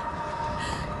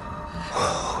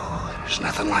 there's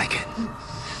nothing like it.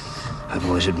 I've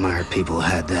always admired people who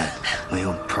had that. My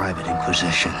own private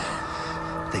inquisition.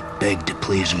 They begged to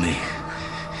please me.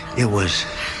 It was...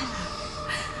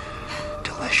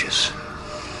 delicious.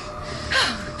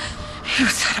 You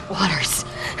set up Waters.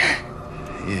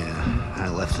 Yeah, I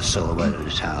left the silhouette at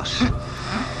his house.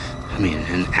 I mean,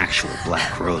 an actual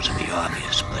black rose would be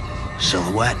obvious, but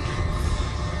silhouette?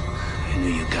 I knew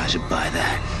you guys would buy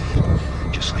that.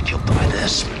 Just like you'll buy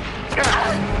this.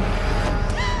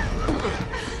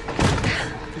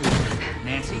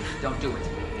 Nancy, don't do it.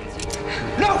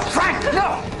 No, Frank,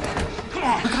 no! Come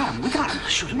on, we got him.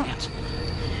 Shoot him, Nancy.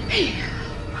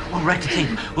 We'll wreck the tape.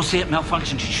 We'll see it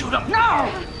malfunction. Shoot him.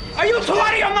 No! Are you two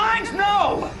out of your minds?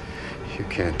 No! You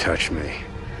can't touch me.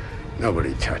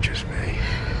 Nobody touches me.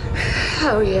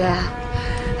 Oh, yeah.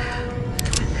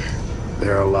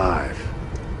 They're alive.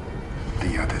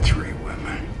 The other three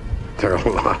women. They're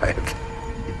alive.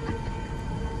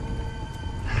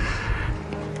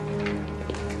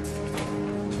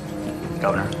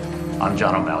 Governor, I'm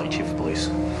John O'Malley, Chief of Police.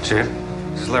 Chief,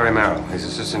 this is Larry Merrill. He's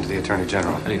Assistant to the Attorney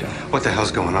General. How do you do? What the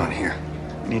hell's going on here?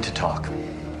 We need to talk.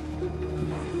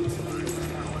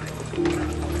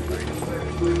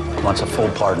 He wants a full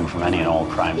pardon from any and all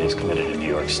crimes he's committed in New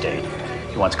York State.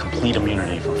 He wants complete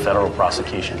immunity from federal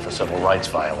prosecution for civil rights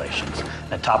violations. And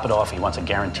to top it off, he wants a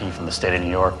guarantee from the state of New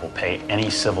York will pay any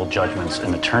civil judgments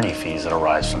and attorney fees that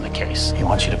arise from the case. He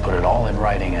wants you to put it all in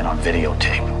writing and on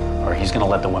videotape, or he's going to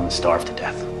let the women starve to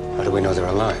death. How do we know they're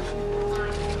alive?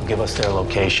 He'll give us their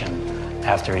location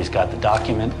after he's got the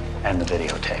document and the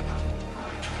videotape.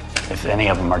 If any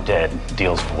of them are dead, the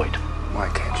deal's void. Why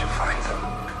can't you find them?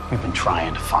 We've been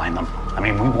trying to find them. I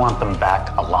mean, we want them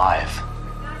back alive.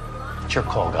 It's your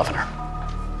call, Governor.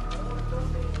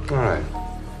 All right.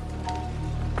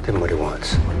 Give him what he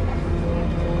wants.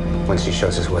 Once he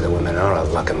shows us where the women are, I'll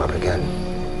lock him up again.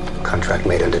 Contract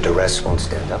made under duress won't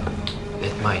stand up.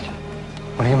 It might.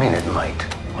 What do you mean it might?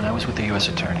 When I was with the U.S.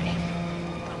 Attorney,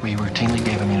 we routinely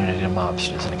gave immunity to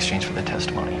mobsters in exchange for their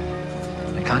testimony.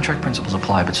 The contract principles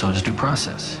apply, but so does due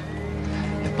process.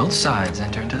 If both sides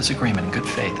enter into this agreement in good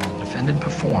faith and the defendant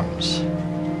performs,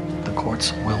 the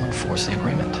courts will enforce the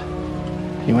agreement.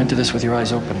 You went to this with your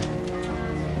eyes open.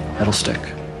 That'll stick.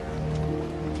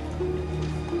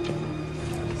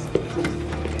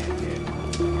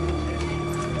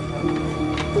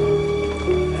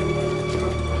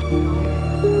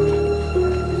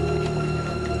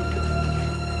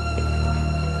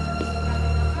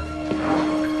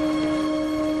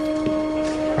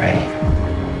 Ray,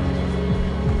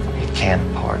 you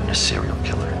can't pardon a serial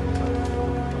killer.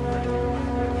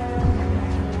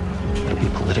 It'd be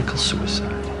political suicide.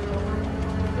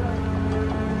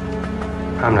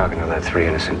 I'm not going to let 3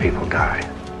 innocent people die.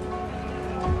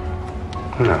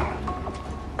 No.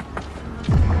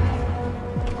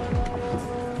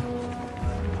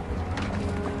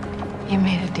 You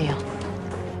made a deal.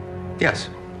 Yes.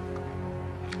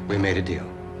 We made a deal.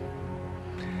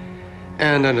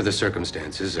 And under the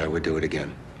circumstances, I would do it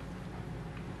again.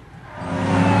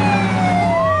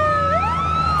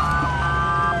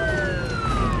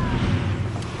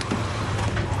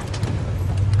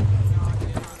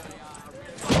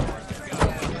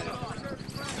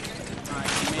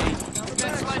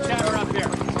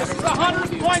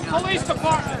 Police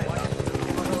Department!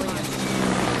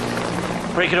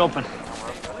 Break it open.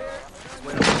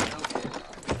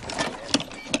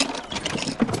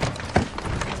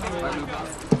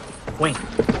 Wait.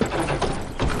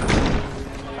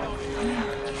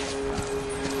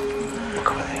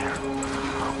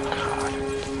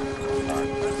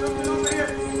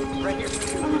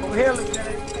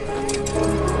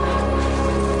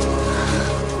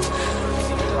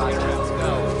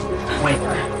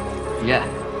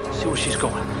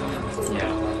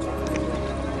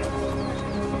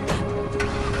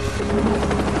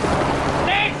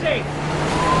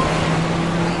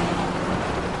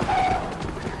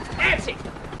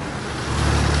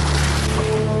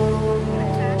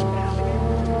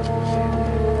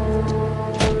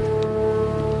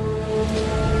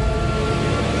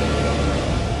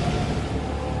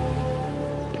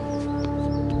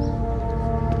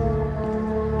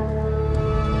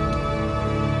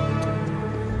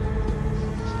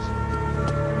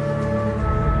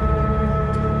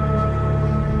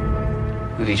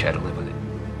 each had to live with it.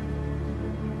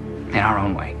 In our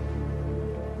own way.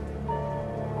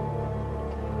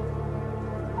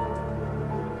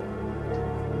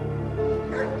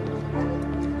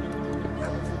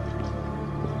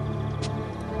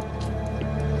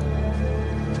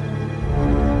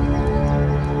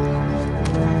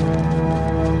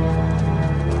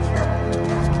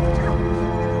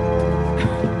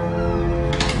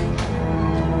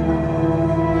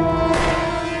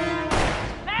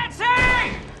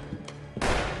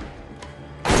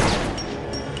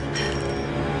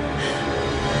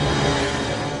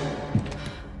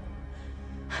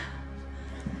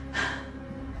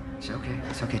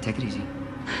 It's okay, take it easy.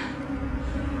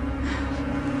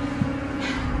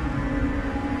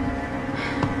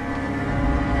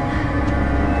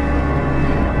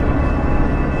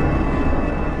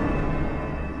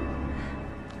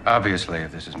 Obviously,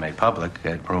 if this is made public,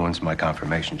 it ruins my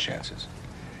confirmation chances.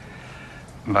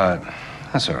 But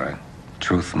that's all right.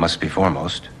 Truth must be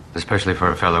foremost. Especially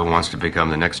for a fellow who wants to become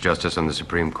the next justice on the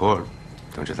Supreme Court,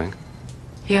 don't you think?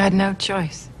 You had no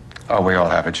choice. Oh, we all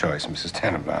have a choice, Mrs.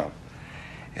 Tannenbaum.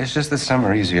 It's just that some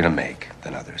are easier to make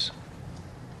than others.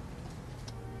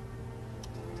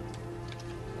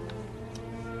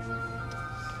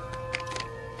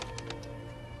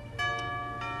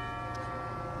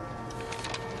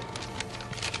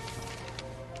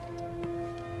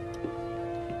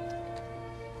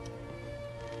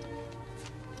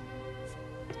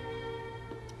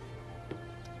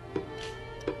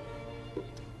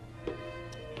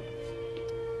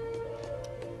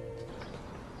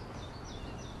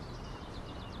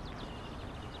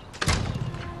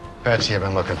 Betsy, I've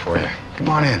been looking for you. Come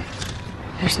on in.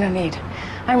 There's no need.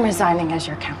 I'm resigning as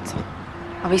your counsel.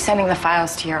 I'll be sending the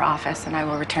files to your office, and I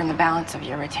will return the balance of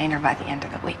your retainer by the end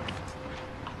of the week.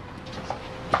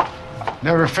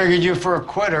 Never figured you for a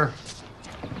quitter.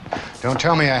 Don't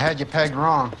tell me I had you pegged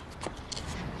wrong.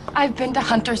 I've been to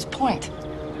Hunter's Point.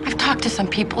 I've talked to some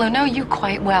people who know you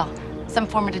quite well. Some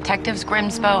former detectives,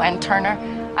 Grimsbow and Turner.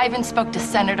 I even spoke to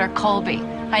Senator Colby.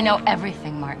 I know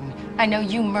everything, Martin. I know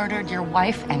you murdered your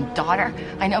wife and daughter.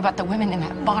 I know about the women in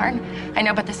that barn. I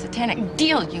know about the satanic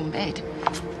deal you made.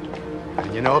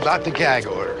 And you know about the gag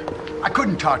order. I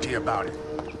couldn't talk to you about it.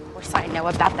 Of course I know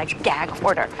about the gag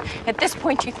order. At this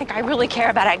point, you think I really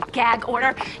care about a gag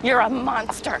order? You're a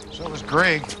monster. So was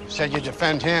Grigg. Said you'd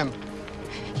defend him.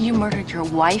 You murdered your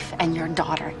wife and your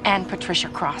daughter and Patricia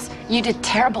Cross. You did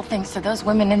terrible things to those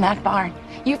women in that barn.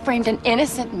 You framed an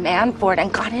innocent man for it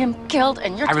and got him killed,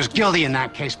 and you're... I was guilty in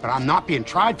that case, but I'm not being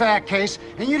tried for that case,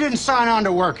 and you didn't sign on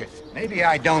to work it. Maybe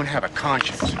I don't have a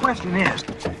conscience. The question is,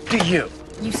 do you?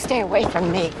 You stay away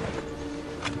from me.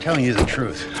 I'm telling you the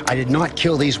truth. I did not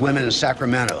kill these women in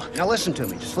Sacramento. Now listen to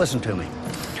me, just listen to me.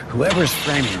 Whoever's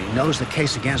framing me knows the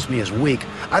case against me is weak.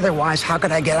 Otherwise, how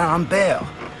could I get out on bail?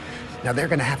 Now, they're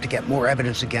gonna have to get more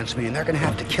evidence against me, and they're gonna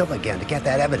have to kill again to get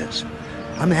that evidence.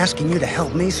 I'm asking you to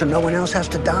help me so no one else has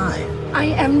to die. I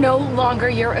am no longer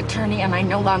your attorney, and I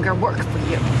no longer work for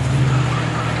you.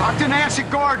 Talk to Nancy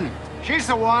Gordon. She's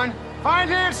the one.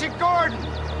 Find Nancy Gordon.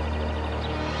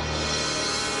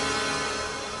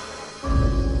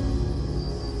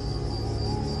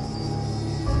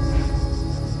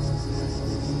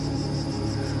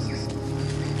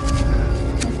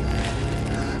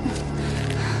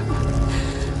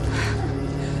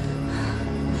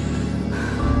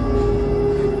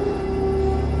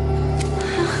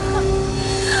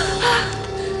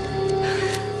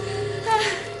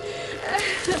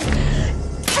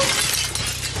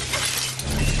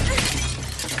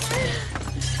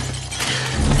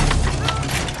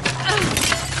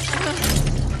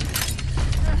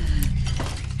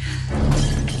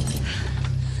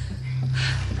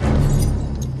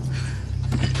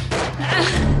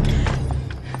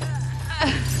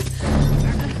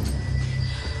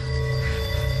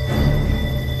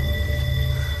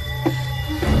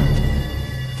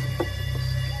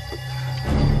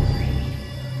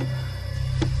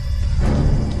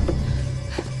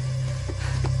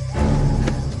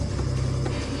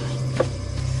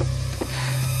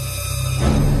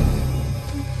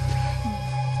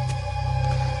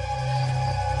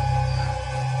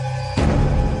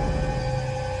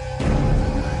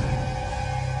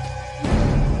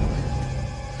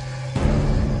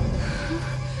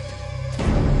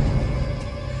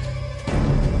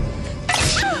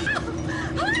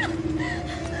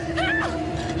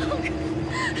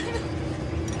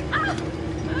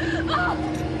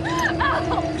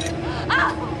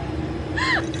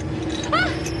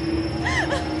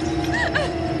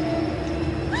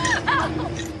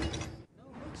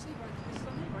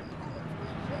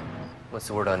 What's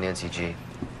the word on Nancy G?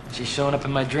 She's showing up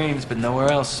in my dreams, but nowhere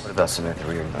else. What about Samantha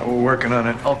Reardon? We're working on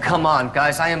it. Oh, come on,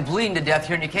 guys. I am bleeding to death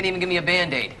here, and you can't even give me a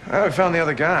Band-Aid. I found the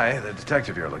other guy, the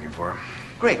detective you're looking for.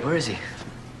 Great. Where is he?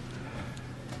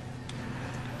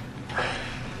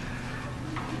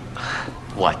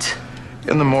 What?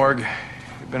 In the morgue.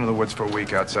 He'd been in the woods for a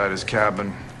week outside his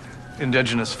cabin.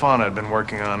 Indigenous fauna had been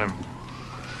working on him.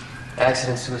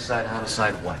 Accident, suicide,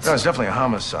 homicide, what? No, it's definitely a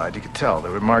homicide. You could tell.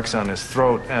 There were marks on his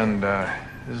throat, and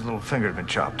his little finger had been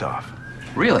chopped off.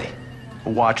 Really? A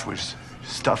watch was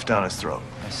stuffed down his throat.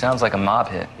 It sounds like a mob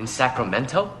hit. In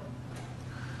Sacramento?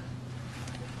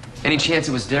 Any chance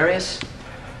it was Darius?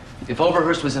 If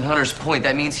Overhurst was in Hunter's Point,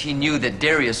 that means he knew that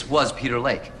Darius was Peter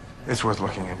Lake. It's worth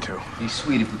looking into. Be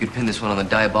sweet if we could pin this one on the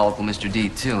diabolical Mr. D,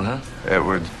 too, huh? It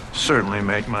would certainly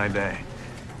make my day.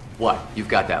 What? You've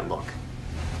got that look.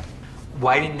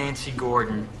 Why didn't Nancy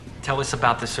Gordon tell us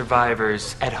about the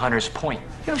survivors at Hunter's Point?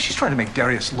 You know, she's trying to make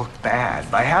Darius look bad.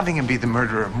 By having him be the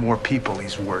murderer of more people,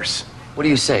 he's worse. What are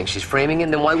you saying? She's framing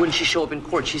him? Then why wouldn't she show up in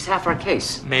court? She's half our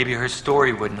case. Maybe her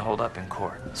story wouldn't hold up in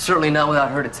court. Certainly not without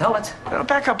her to tell it. Now,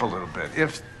 back up a little bit.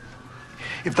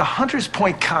 If the Hunters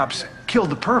Point cops killed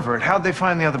the pervert, how'd they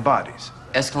find the other bodies?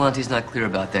 Escalante's not clear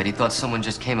about that. He thought someone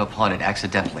just came upon it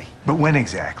accidentally. But when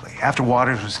exactly? After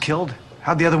Waters was killed?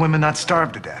 How'd the other women not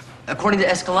starve to death? According to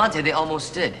Escalante, they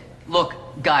almost did. Look,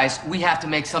 guys, we have to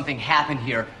make something happen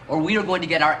here, or we are going to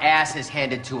get our asses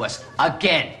handed to us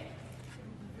again.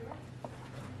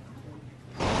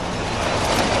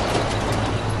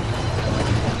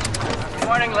 Good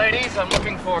morning, ladies. I'm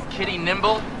looking for Kitty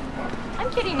Nimble. I'm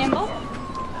Kitty Nimble.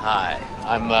 Hi,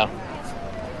 I'm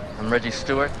Reggie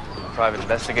Stewart, private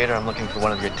investigator. I'm looking for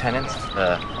one of your tenants,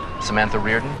 Samantha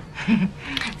Reardon.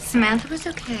 Samantha was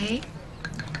okay.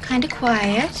 Kind of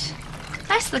quiet.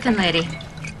 Nice looking lady.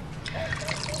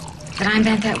 But I'm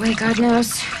bent that way, God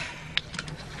knows.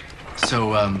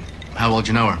 So, how well did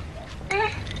you know her?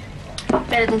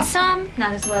 Better than some,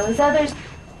 not as well as others.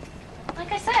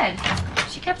 Like I said,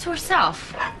 she kept to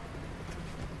herself.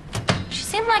 She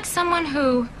seemed like someone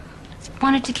who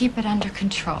wanted to keep it under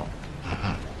control.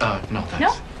 No,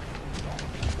 thanks.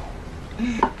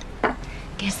 No?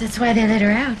 Guess that's why they let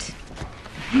her out.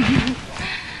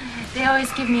 They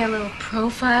always give me a little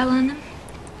profile on them.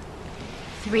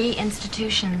 3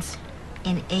 institutions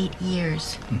in 8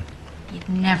 years. You'd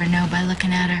never know by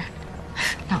looking at her.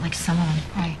 Not like some of them,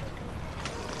 right?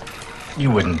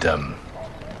 You wouldn't,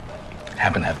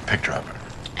 happen to have a picture of her?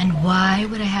 And why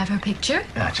would I have her picture?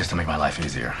 Yeah, just to make my life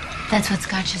easier. That's what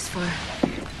Scotch is for.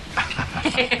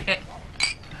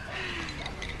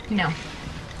 No.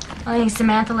 Only thing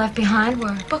Samantha left behind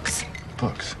were books.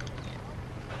 Books?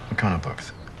 What kind of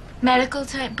books? Medical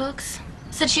type books.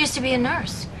 Said she used to be a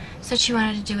nurse. Said she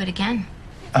wanted to do it again.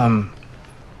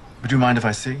 Would you mind if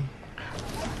I see?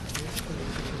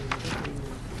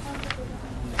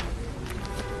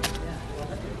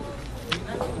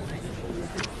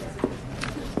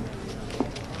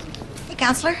 Hey,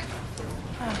 Counselor.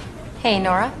 Hey,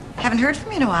 Nora. Haven't heard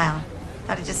from you in a while.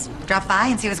 Thought I'd just drop by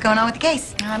and see what's going on with the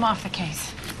case. I'm off the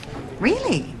case.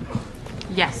 Really?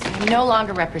 Yes, I'm no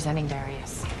longer representing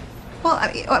Darius. Well,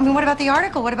 I mean, what about the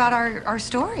article? What about our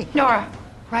story? Nora,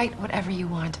 write whatever you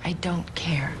want. I don't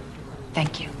care.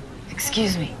 Thank you.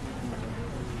 Excuse me.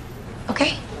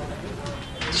 Okay.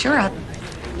 Sure, I'll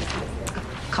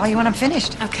call you when I'm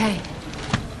finished. Okay.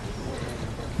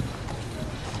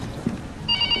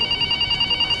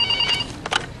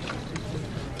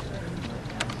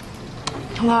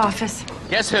 Hello, office.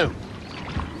 Guess who?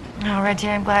 Oh, Reggie,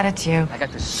 I'm glad it's you. I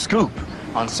got the scoop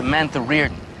on Samantha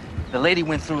Reardon. The lady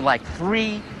went through like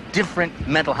 3 different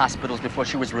mental hospitals before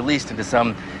she was released into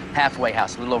some halfway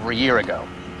house a little over a year ago.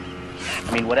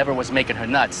 I mean, whatever was making her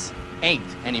nuts ain't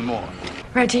anymore.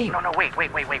 Reggie. No, wait.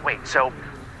 So,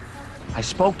 I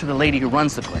spoke to the lady who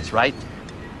runs the place, right?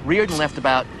 Reardon left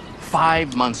about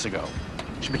 5 months ago.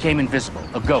 She became invisible,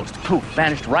 a ghost, poof,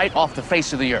 vanished right off the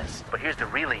face of the earth. But here's the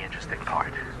really interesting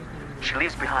part. She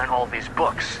leaves behind all these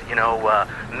books, you know,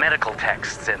 medical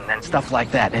texts and stuff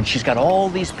like that. And she's got all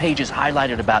these pages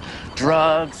highlighted about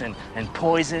drugs and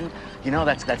poison. You know,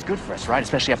 that's good for us, right?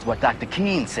 Especially after what Dr.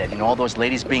 Keene said, you know, all those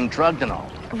ladies being drugged and all.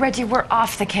 Reggie, we're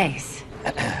off the case.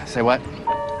 Say what?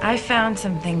 I found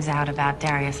some things out about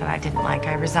Darius that I didn't like.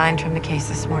 I resigned from the case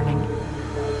this morning.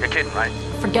 You're kidding, right?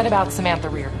 Forget about Samantha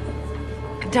Reardon.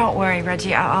 Don't worry,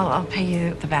 Reggie. I'll pay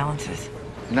you the balances.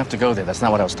 You don't have to go there. That's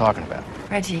not what I was talking about.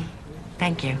 Reggie,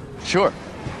 thank you. Sure.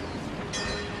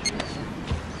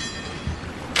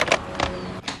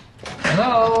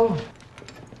 Hello?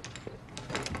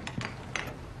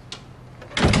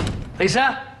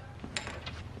 Lisa?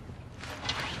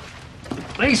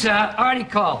 Lisa, already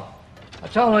called. I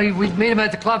told him we'd meet him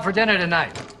at the club for dinner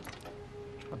tonight.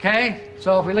 Okay?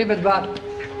 So if we leave at about...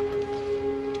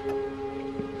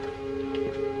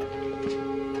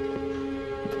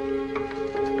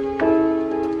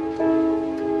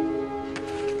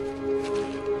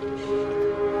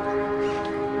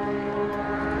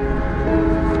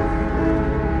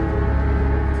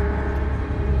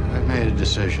 I've made a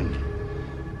decision.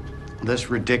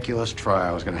 This ridiculous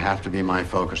trial is going to have to be my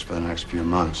focus for the next few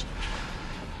months.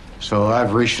 So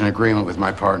I've reached an agreement with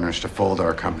my partners to fold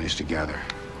our companies together.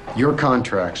 Your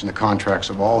contracts and the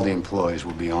contracts of all the employees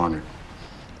will be honored.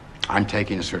 I'm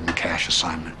taking a certain cash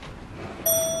assignment.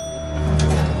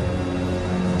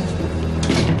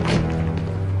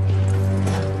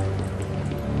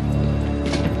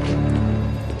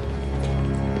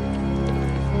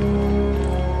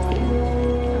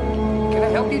 Can I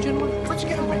help you, gentlemen? Let's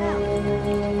get him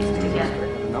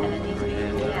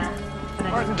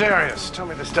Martin Darius, tell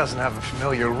me this doesn't have a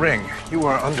familiar ring. You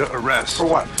are under arrest. For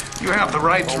what? You have the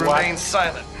right to remain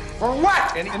silent. For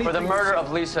what? For the murder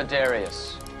of Lisa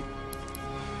Darius.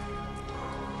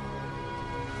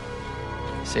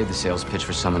 Save the sales pitch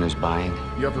for someone who's buying.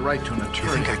 You have the right to an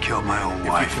attorney. You think I killed my own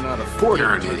wife? If you cannot afford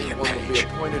You're it, an idiot, one will be Paige.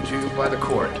 appointed to you by the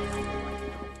court.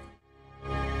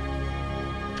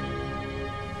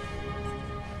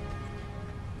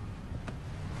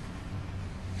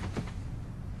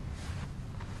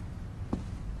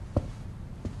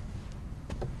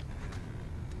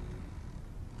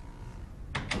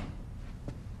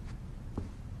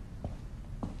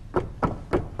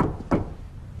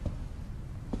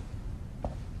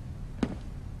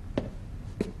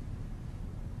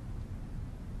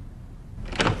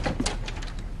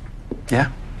 Yeah?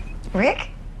 Rick?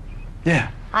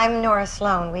 Yeah. I'm Nora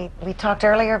Sloan. We talked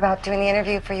earlier about doing the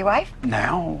interview for your wife.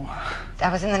 Now?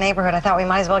 I was in the neighborhood. I thought we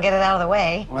might as well get it out of the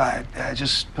way. Well, I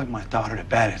just put my daughter to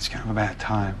bed. It's kind of a bad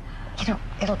time. You know,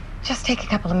 it'll just take a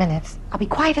couple of minutes. I'll be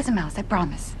quiet as a mouse, I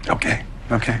promise. Okay.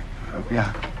 Okay.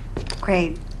 Yeah.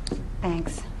 Great.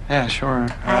 Thanks. Yeah, sure.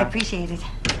 I appreciate it.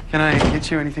 Can I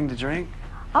get you anything to drink?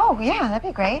 Oh, yeah, that'd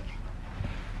be great.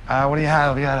 What do you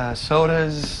have? We got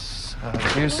sodas,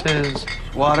 juices,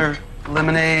 water,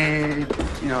 lemonade,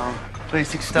 you know,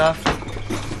 basic stuff.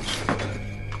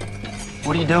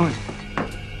 What are you doing?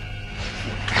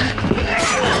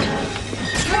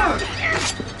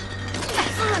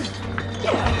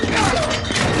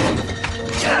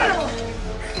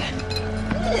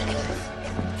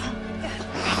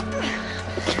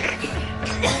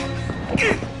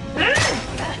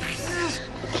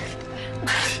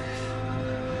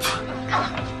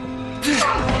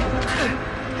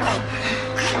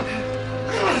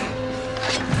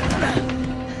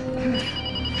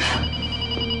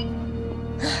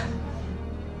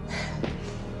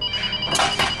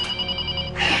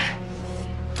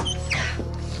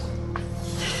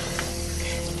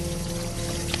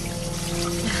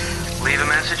 Leave a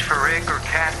message for Rick or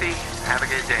Kathy. Have a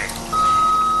good day.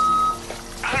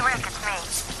 Hey, Rick, it's me.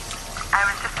 I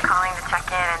was just calling to check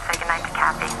in and say goodnight to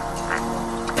Kathy. But,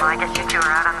 well, I guess you two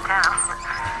are out on the town.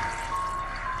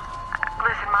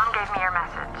 Listen, Mom gave me your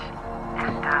message.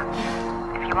 And,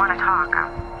 if you want to talk,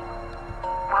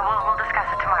 well, we'll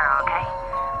discuss it tomorrow, okay?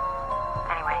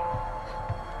 Anyway.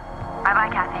 Bye-bye,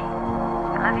 Kathy.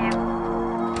 I love you.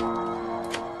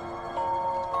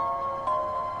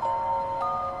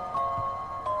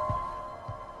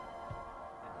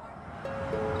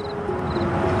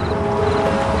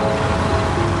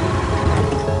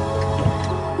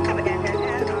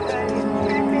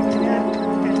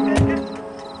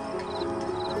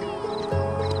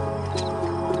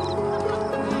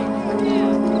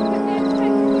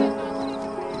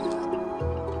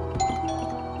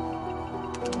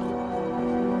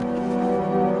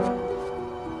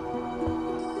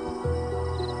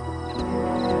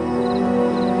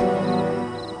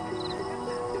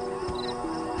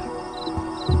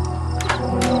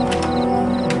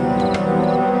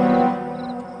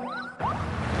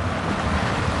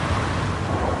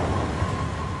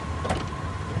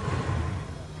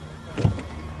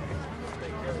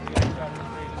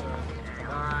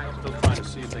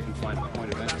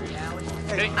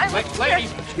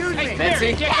 Excuse me.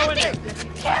 Nancy? Kathy!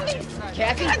 Kathy?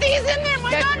 Kathy's in there.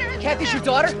 My daughter. Kathy's your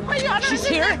daughter? My daughter. She's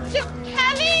here?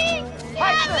 Kathy!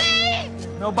 Kathy!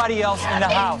 Nobody else in the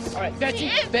house. All right,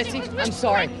 Betsy, I'm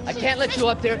sorry. I can't let you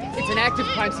up there. It's an active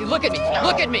crime scene. Look at me.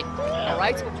 Look at me. All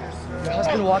right? Your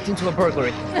husband walked into a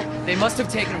burglary. They must have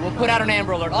taken her. We'll put out an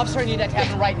Amber Alert. Officer, I need that to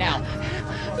happen right now.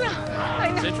 No,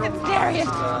 I know. It's Darius.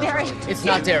 Darius. It's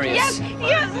not Darius.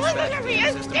 Yes, listen to me.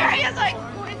 It's Darius.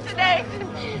 today.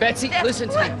 Betsy, listen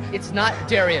to me. It's not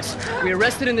Darius. We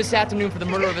arrested him this afternoon for the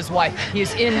murder of his wife. He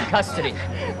is in custody.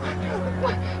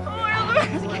 Where's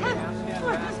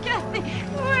Kathy?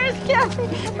 Where's Kathy?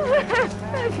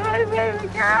 Where's my baby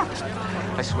girl?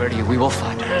 I swear to you, we will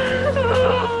find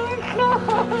her.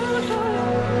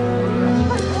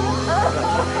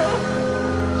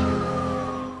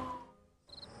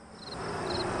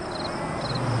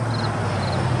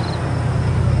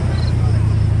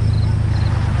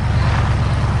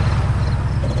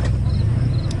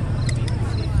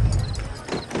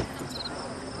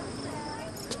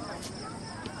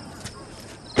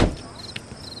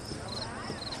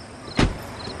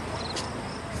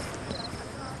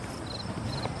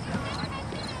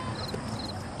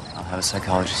 I'll have a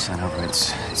psychologist sent over.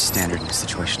 It's standard in a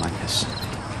situation like this.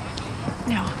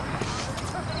 No.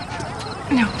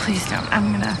 No, please don't.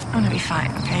 I'm gonna be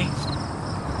fine, okay?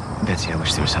 Betsy, I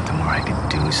wish there was something more I could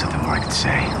do, something more I could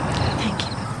say. Thank you.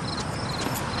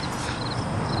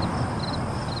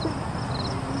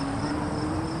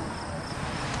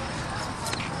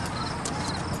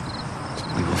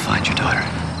 We will find your daughter.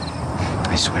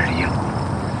 I swear to you.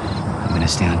 I'm gonna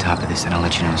stay on top of this, and I'll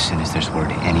let you know as soon as there's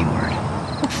word, any word.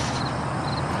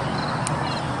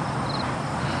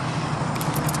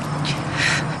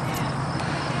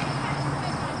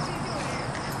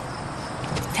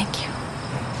 Thank you.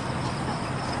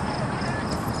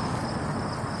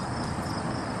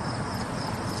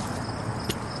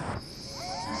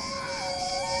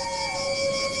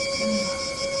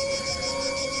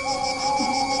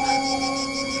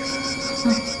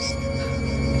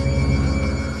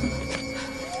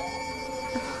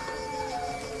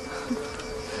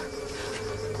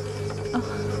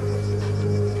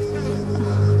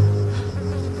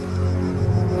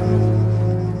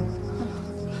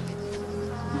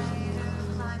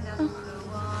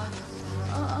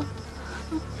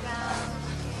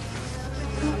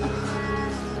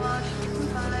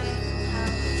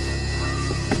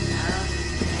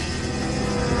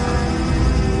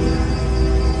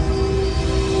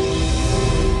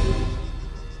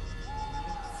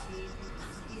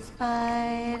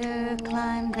 Spider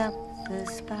climbed up the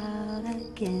spout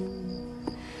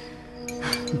again.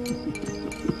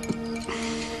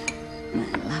 I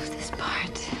love this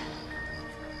part.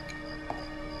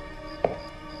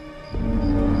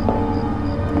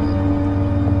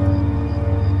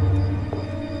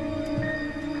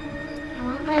 I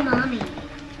want my mommy.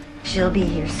 She'll be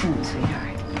here soon,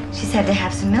 sweetheart. She said to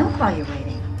have some milk while you're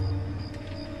waiting.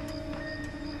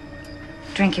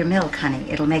 Drink your milk, honey.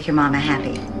 It'll make your mama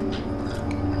happy.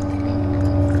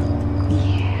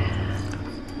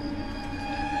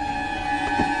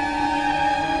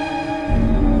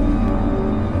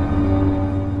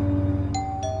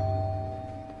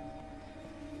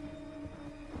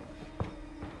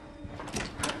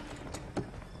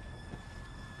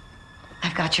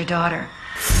 I've got your daughter.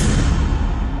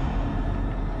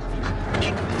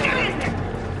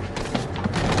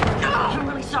 I'm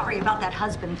really sorry about that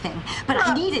husband thing, but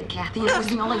I needed Kathy. It was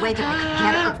the only way that I could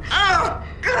get her. Oh,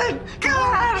 good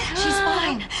God! She's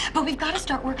fine, but we've got to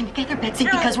start working together, Betsy,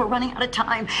 because we're running out of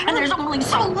time, and there's only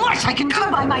so much I can do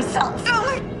by myself. Oh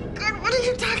my God, what are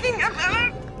you talking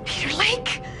about? Peter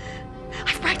Lake.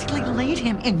 I've practically laid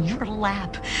him in your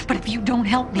lap, but if you don't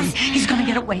help me, he's gonna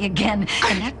get away again,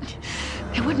 and that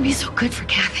wouldn't be so good for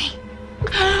Kathy.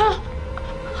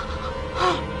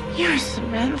 You're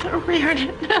Samantha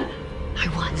Reardon. I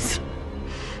was.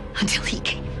 Until he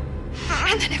came.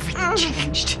 And then everything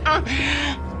changed.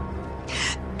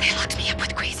 They locked me up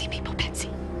with crazy people, Betsy.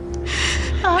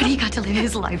 But he got to live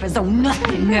his life as though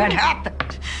nothing had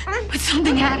happened. But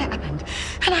something had happened.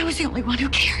 And I was the only one who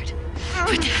cared.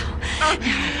 But now I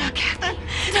got Kathy.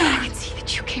 And I can see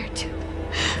that you care too.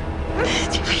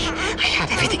 I had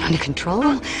everything under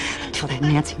control until that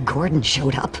Nancy Gordon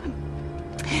showed up.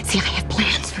 See, I have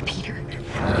plans for Peter.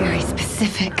 Very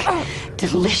specific,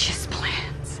 delicious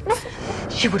plans.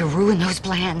 She would have ruined those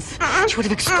plans. She would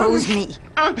have exposed me.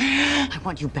 I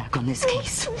want you back on this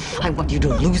case. I want you to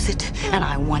lose it, and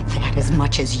I want that as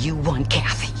much as you want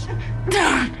Kathy.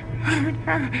 Don't hurt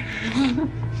her.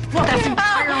 Well, that's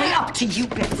entirely up to you,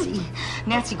 Betsy.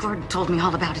 Nancy Gordon told me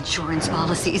all about insurance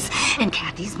policies, and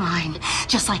Kathy's mine,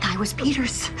 just like I was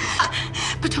Peter's.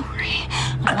 But don't worry,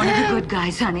 I'm one of the good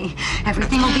guys, honey.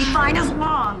 Everything will be fine as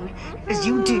long as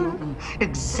you do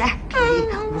exactly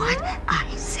what I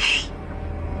say.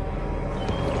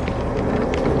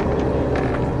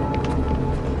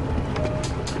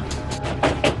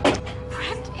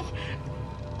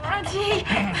 Reggie!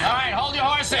 All right, hold your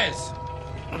horses.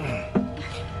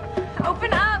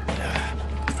 Open up! All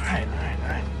right.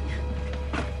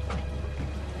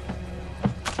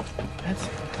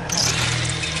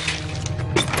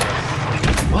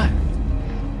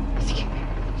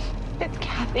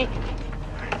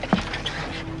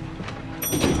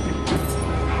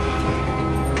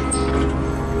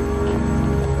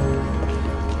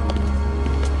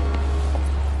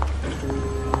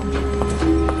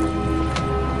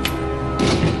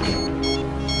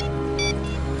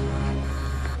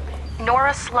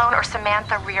 Nora Sloan or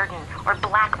Samantha Reardon or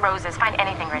Black Roses. Find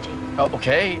anything, Reggie. Oh,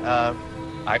 okay.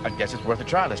 I guess it's worth a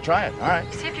try. Let's try it. All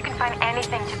right. See if you can find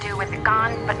anything to do with the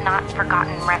gone but not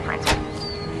forgotten reference.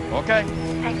 Okay.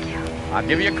 Thank you. I'll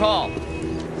give you a call.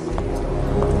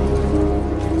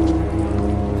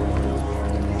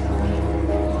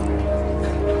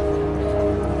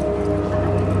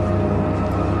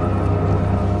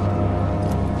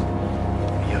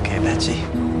 You okay, Betsy?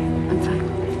 I'm fine.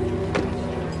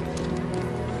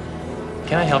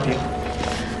 Can I help you?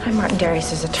 I'm Martin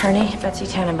Darius' attorney, Betsy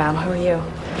Tannenbaum. Who are you?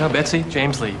 No, Betsy.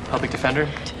 James Lee, public defender.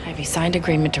 I have a signed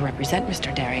agreement to represent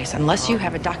Mr. Darius. Unless you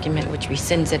have a document which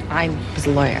rescinds it, I'm his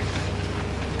lawyer.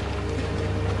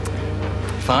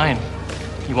 Fine.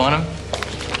 You want him?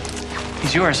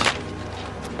 He's yours.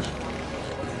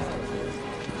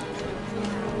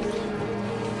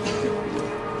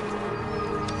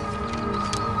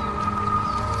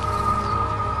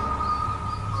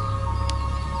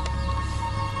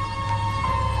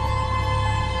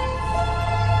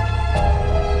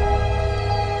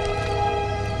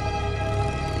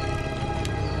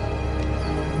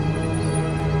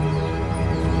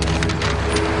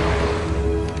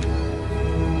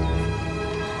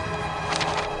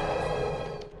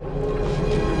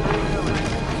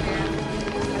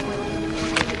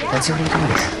 Betsy, what are you doing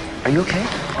here? Are you okay?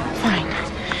 Fine.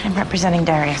 I'm representing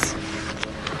Darius.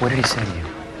 What did he say to you?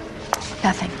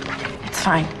 Nothing. It's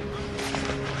fine.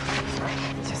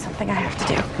 It's just something I have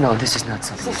to do. No, this is not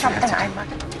something This is that you have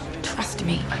something to do. Trust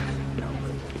me.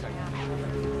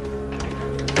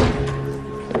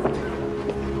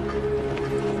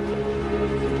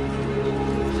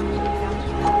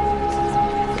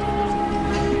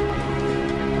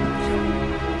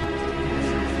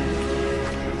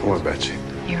 What, Betsy?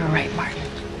 You were right, Martin.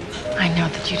 I know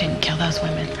that you didn't kill those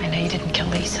women. I know you didn't kill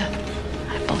Lisa.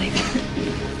 I believe you.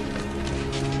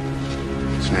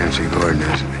 It's Nancy Gordon,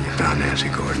 isn't it? You found Nancy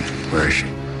Gordon. Where is she?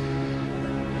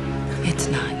 It's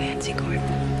not Nancy Gordon.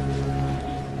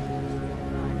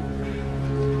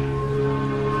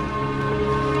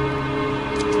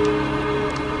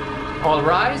 All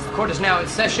rise. The court is now in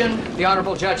session. The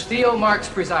Honorable Judge Theo Marks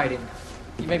presiding.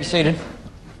 You may be seated.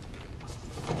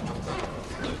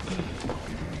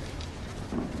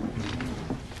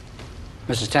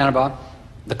 Mrs. Tannenbaum,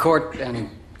 the court and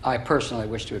I personally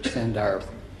wish to extend our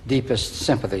deepest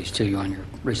sympathies to you on your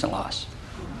recent loss.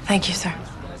 Thank you, sir.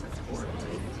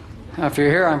 Now, if you're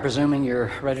here, I'm presuming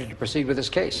you're ready to proceed with this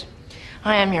case.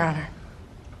 I am, Your Honor.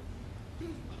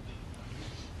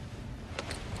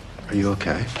 Are you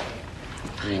okay?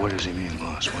 What does he mean,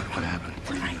 boss? What happened?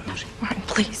 What are you using? Martin,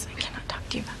 please. I cannot talk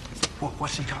to you about this.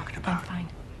 What's he talking about? I'm fine.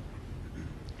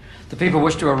 The people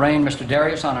wish to arraign Mr.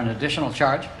 Darius on an additional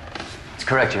charge, It's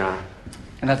correct, Your Honor.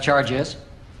 and that charge is?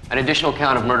 An additional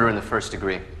count of murder in the first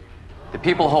degree. The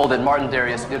people hold that Martin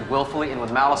Darius did willfully and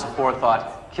with malice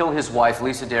aforethought kill his wife,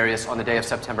 Lisa Darius, on the day of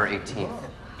September 18th.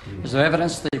 Is there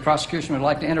evidence the prosecution would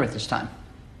like to enter at this time?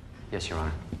 Yes, Your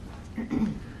Honor.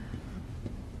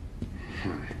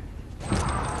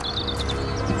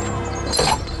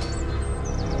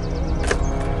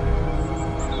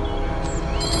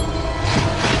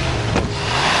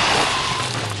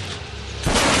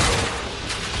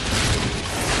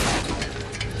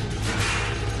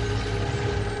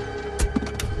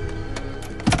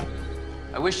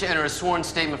 I wish to enter a sworn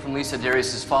statement from Lisa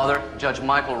Darius' father, Judge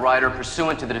Michael Ryder,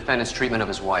 pursuant to the defendant's treatment of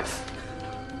his wife.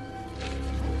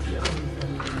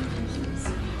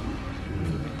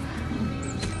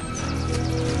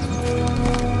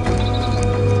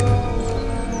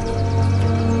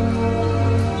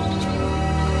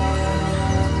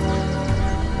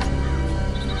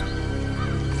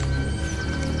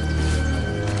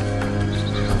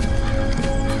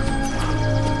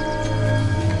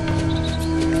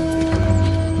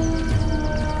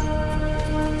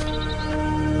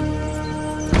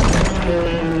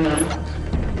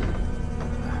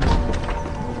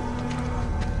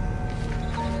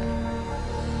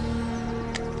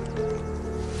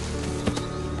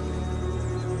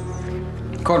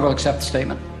 The court will accept the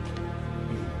statement.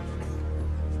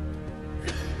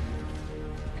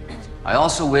 I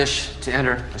also wish to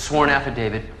enter a sworn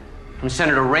affidavit from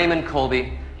Senator Raymond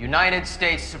Colby, United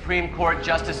States Supreme Court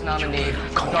Justice nominee,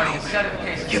 regarding a set of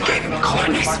cases. You gave him a call.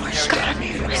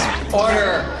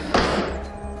 Order!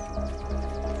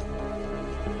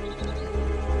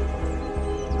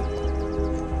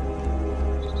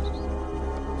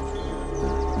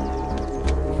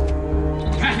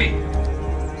 Kathy!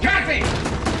 Kathy!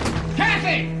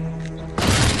 Kathy!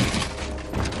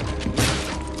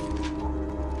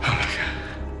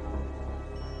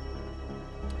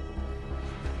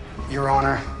 Your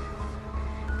Honor,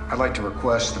 I'd like to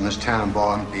request that Miss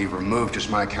Tannenbaum be removed as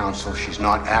my counsel. She's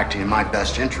not acting in my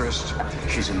best interest.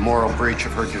 She's in moral breach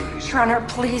of her duties. Your Honor,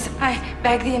 please, I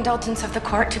beg the indulgence of the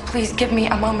court to please give me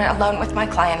a moment alone with my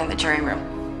client in the jury room.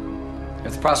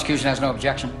 If the prosecution has no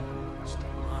objection.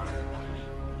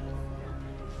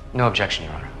 No objection,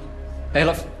 Your Honor.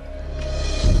 Bailiff,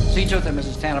 see to it that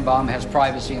Mrs. Tannenbaum has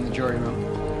privacy in the jury room.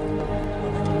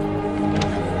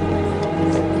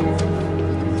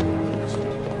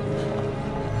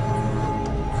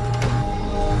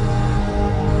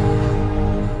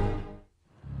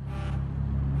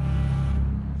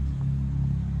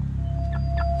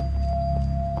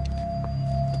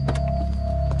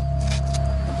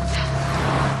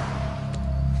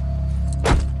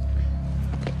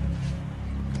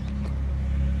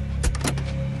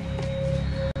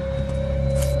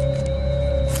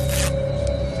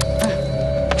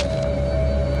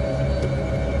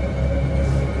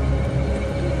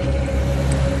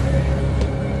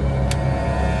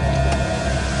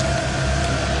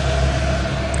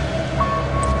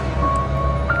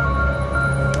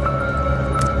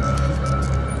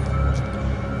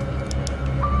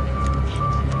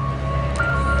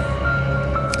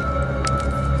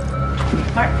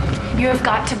 You have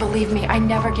got to believe me. I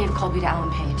never gave Colby to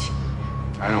Ellen Page.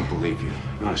 I don't believe you.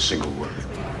 Not a single word.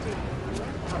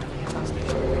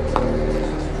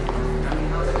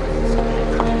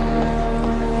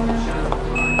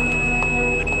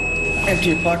 Empty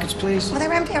your pockets, please. Well, they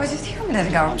were empty. I was just here a minute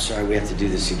ago. I'm sorry, we have to do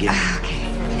this again. Okay.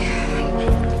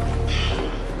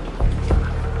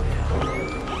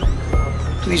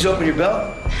 Please open your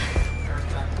belt.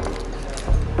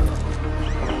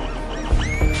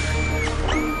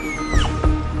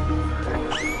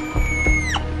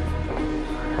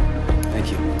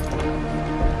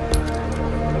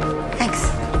 Thanks.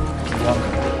 You're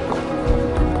welcome.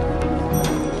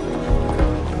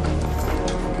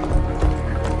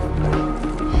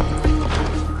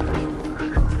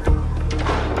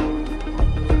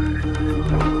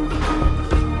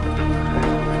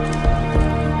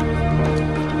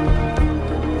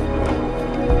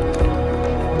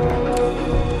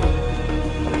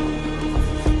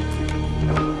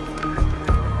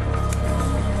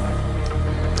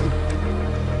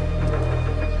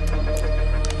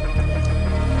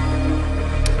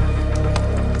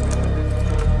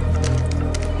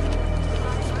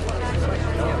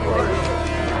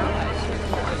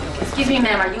 Excuse me,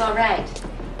 ma'am, are you all right?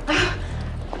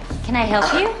 Can I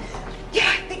help you?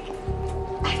 Yeah, I think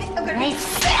I'm gonna Great.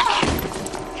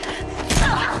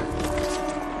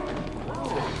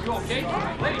 You okay?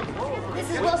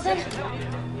 Mrs. Wilson?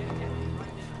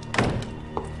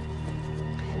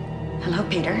 Hello,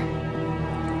 Peter.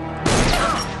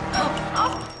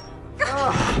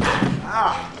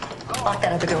 Lock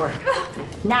that other door.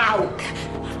 Now!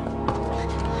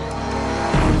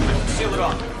 Seal it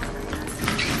off.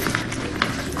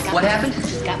 What happened?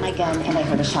 Just got my gun and I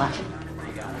heard a shot.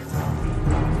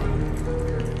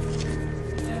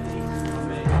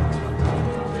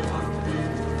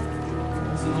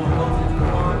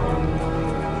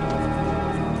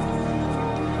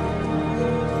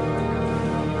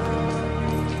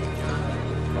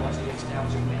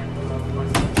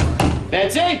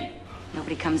 Betsy!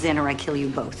 Nobody comes in or I kill you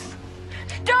both.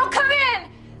 Don't come in!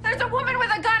 There's a woman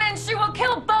with a gun and she will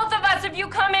kill both of us if you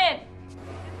come in!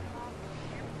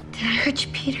 Did I hurt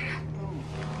you, Peter?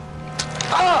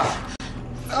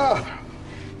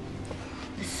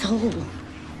 The soul,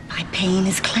 by pain,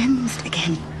 is cleansed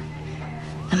again.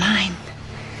 The mind,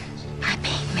 by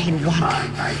pain made one.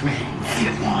 By pain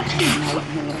made one.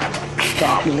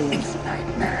 That lives.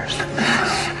 Nightmares.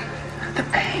 The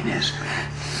pain is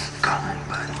gone,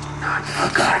 but not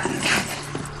forgotten.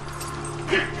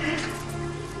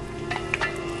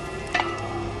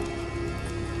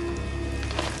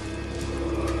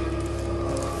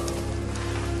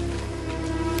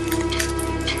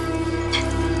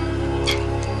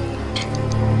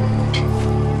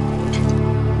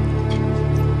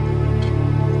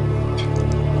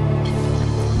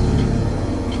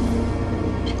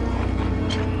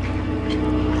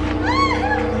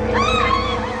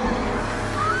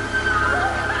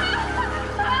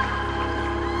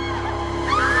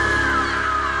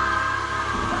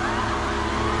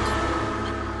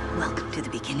 Welcome to the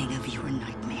beginning of your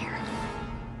nightmare.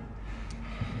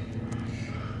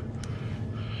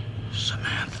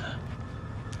 Samantha.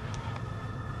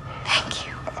 Thank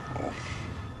you.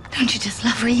 Don't you just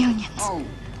love reunions?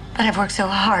 But I've worked so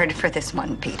hard for this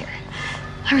one, Peter.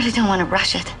 I really don't want to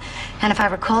rush it. And if I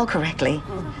recall correctly,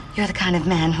 you're the kind of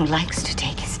man who likes to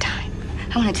take his time.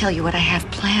 I want to tell you what I have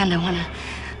planned. I want to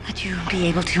let you be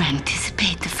able to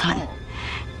anticipate the fun.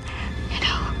 You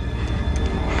know,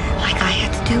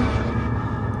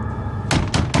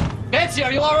 Betsy,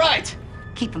 are you all right?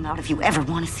 Keep him out if you ever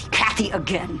want to see Kathy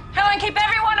again. Helen, keep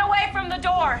everyone away from the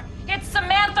door. It's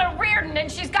Samantha Reardon,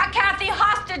 and she's got Kathy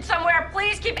hostage somewhere.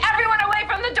 Please keep everyone away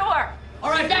from the door.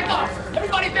 All right, back off.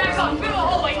 Everybody back off. Clear the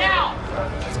hallway now.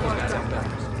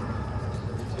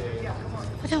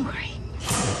 But don't worry.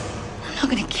 I'm not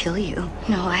going to kill you.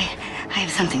 No, I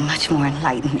have something much more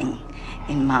enlightening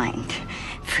in mind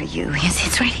for you. You see,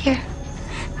 it's right here.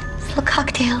 This little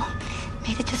cocktail.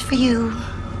 Made it just for you.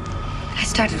 I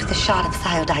started with a shot of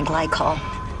thiodide glycol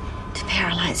to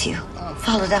paralyze you.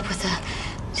 Followed up with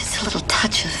just a little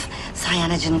touch of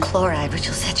cyanogen chloride, which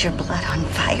will set your blood on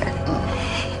fire.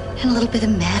 And a little bit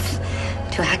of meth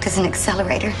to act as an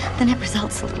accelerator. The net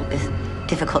result's a little bit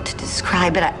difficult to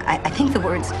describe, but I think the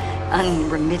words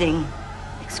unremitting,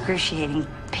 excruciating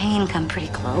pain come pretty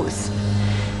close.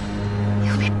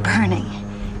 You'll be burning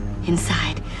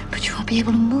inside, but you won't be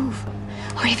able to move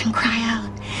or even cry out.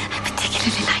 I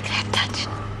particularly like that touch.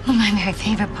 Well, my very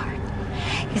favorite part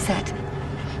is that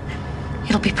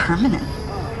it'll be permanent.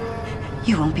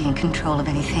 You won't be in control of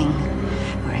anything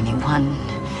or anyone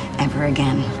ever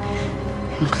again,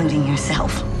 including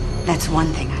yourself. That's one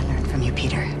thing I learned from you,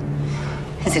 Peter,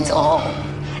 is it's all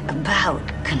about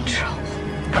control.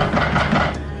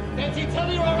 Betsy, tell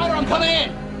me you're all right or I'm coming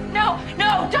in. No,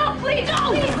 no, don't, please,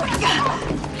 don't.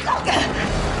 Stop it!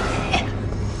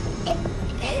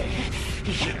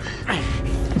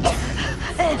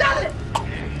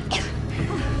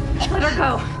 Let her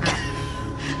go.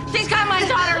 She's got my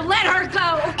daughter. Let her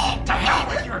go. To hell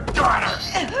with your daughter.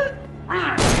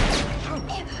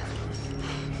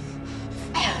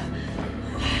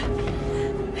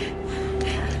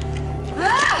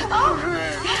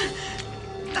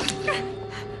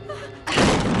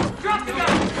 Drop the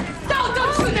gun.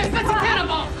 Don't shoot this. That's a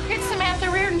cannibal. It's Samantha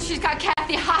Reardon. She's got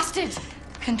Kathy hostage.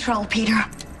 Control, Peter.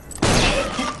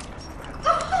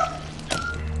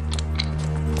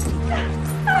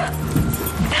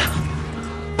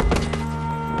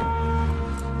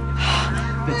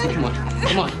 Betsy, come on.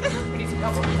 Come on. We need some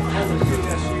help.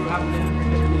 Yes, you haven't been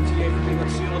the TA for me.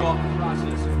 Let's seal it off the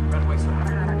process. Right away, sir. All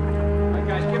right,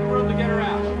 guys, give room to get her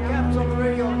out. Captain's on the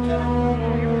radio.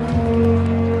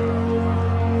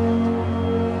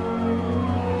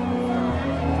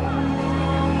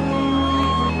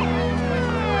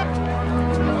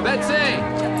 Betsy!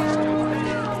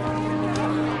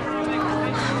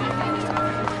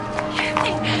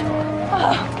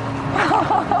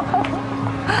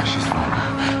 She's fine.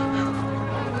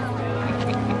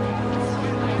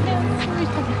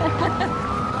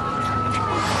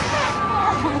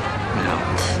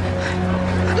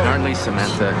 Apparently,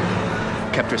 Samantha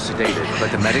kept her sedated,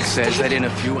 but the medic says that in a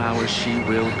few hours she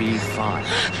will be fine.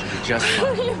 She'll be just fine.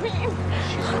 What do you mean?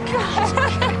 She's okay.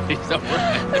 She's all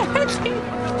right.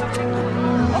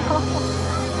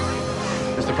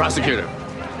 Mr. Prosecutor.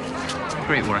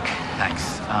 Great work.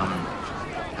 Thanks.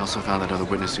 I also found that other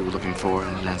witness you were looking for,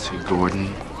 Nancy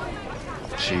Gordon.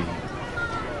 She...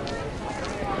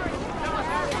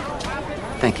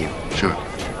 Thank you. Sure.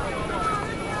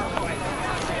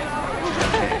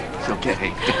 It's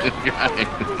okay. You're right.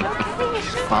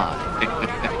 She's fine.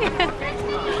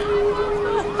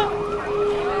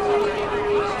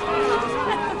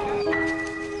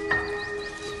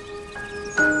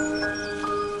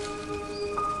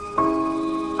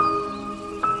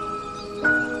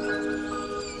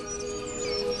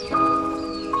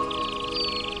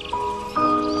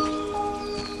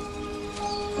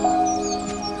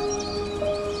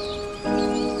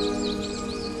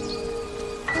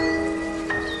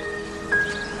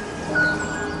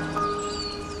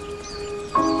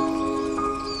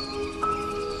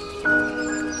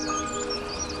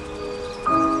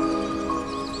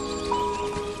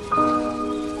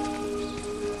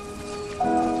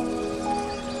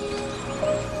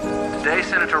 Today,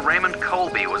 Senator Raymond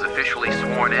Colby was officially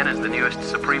sworn in as the newest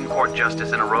Supreme Court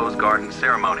Justice in a Rose Garden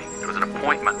ceremony. It was an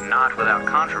appointment not without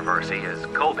controversy, as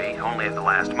Colby, only at the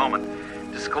last moment,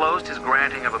 disclosed his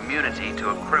granting of immunity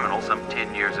to a criminal some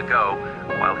 10 years ago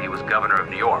while he was governor of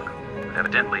New York. But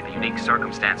evidently, the unique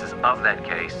circumstances of that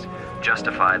case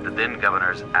justified the then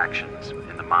governor's actions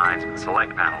in the minds of the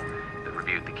select panel that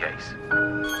reviewed the case.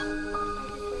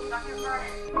 Dr.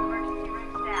 Vernon, emergency room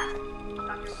staff.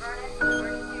 Dr. Vernon,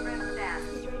 emergency room staff.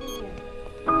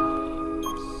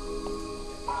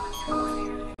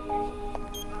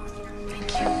 Thank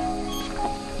you.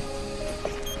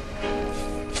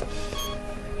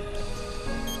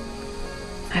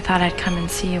 I thought I'd come and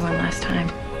see you one last time.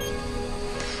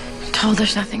 I'm told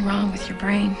there's nothing wrong with your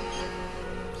brain.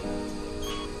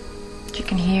 You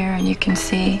can hear and you can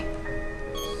see,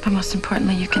 but most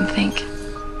importantly, you can think.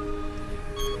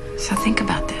 So think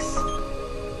about this.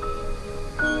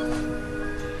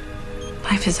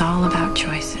 Life is all about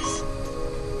choices.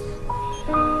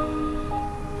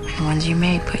 And the ones you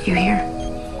made put you here.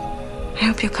 I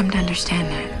hope you'll come to understand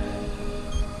that.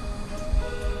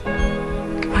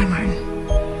 Goodbye, Martin.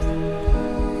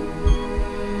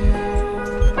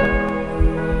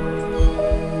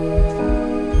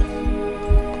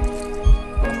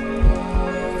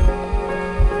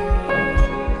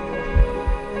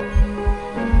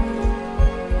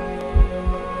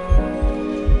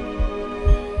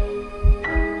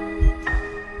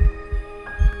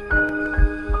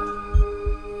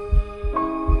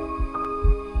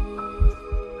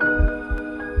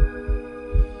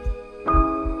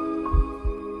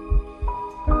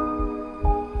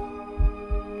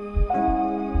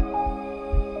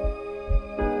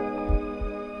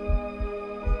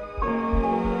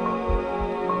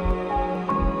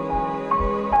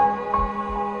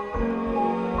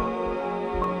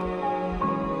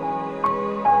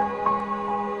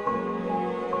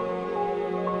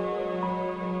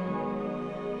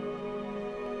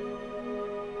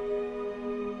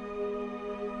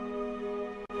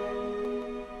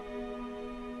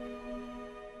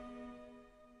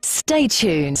 Stay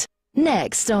tuned.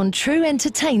 Next on True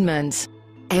Entertainment,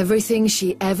 Everything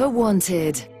She Ever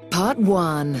Wanted, Part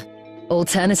 1.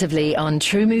 Alternatively on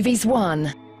True Movies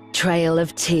 1, Trail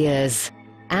of Tears.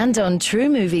 And on True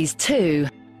Movies 2,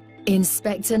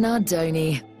 Inspector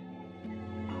Nardoni,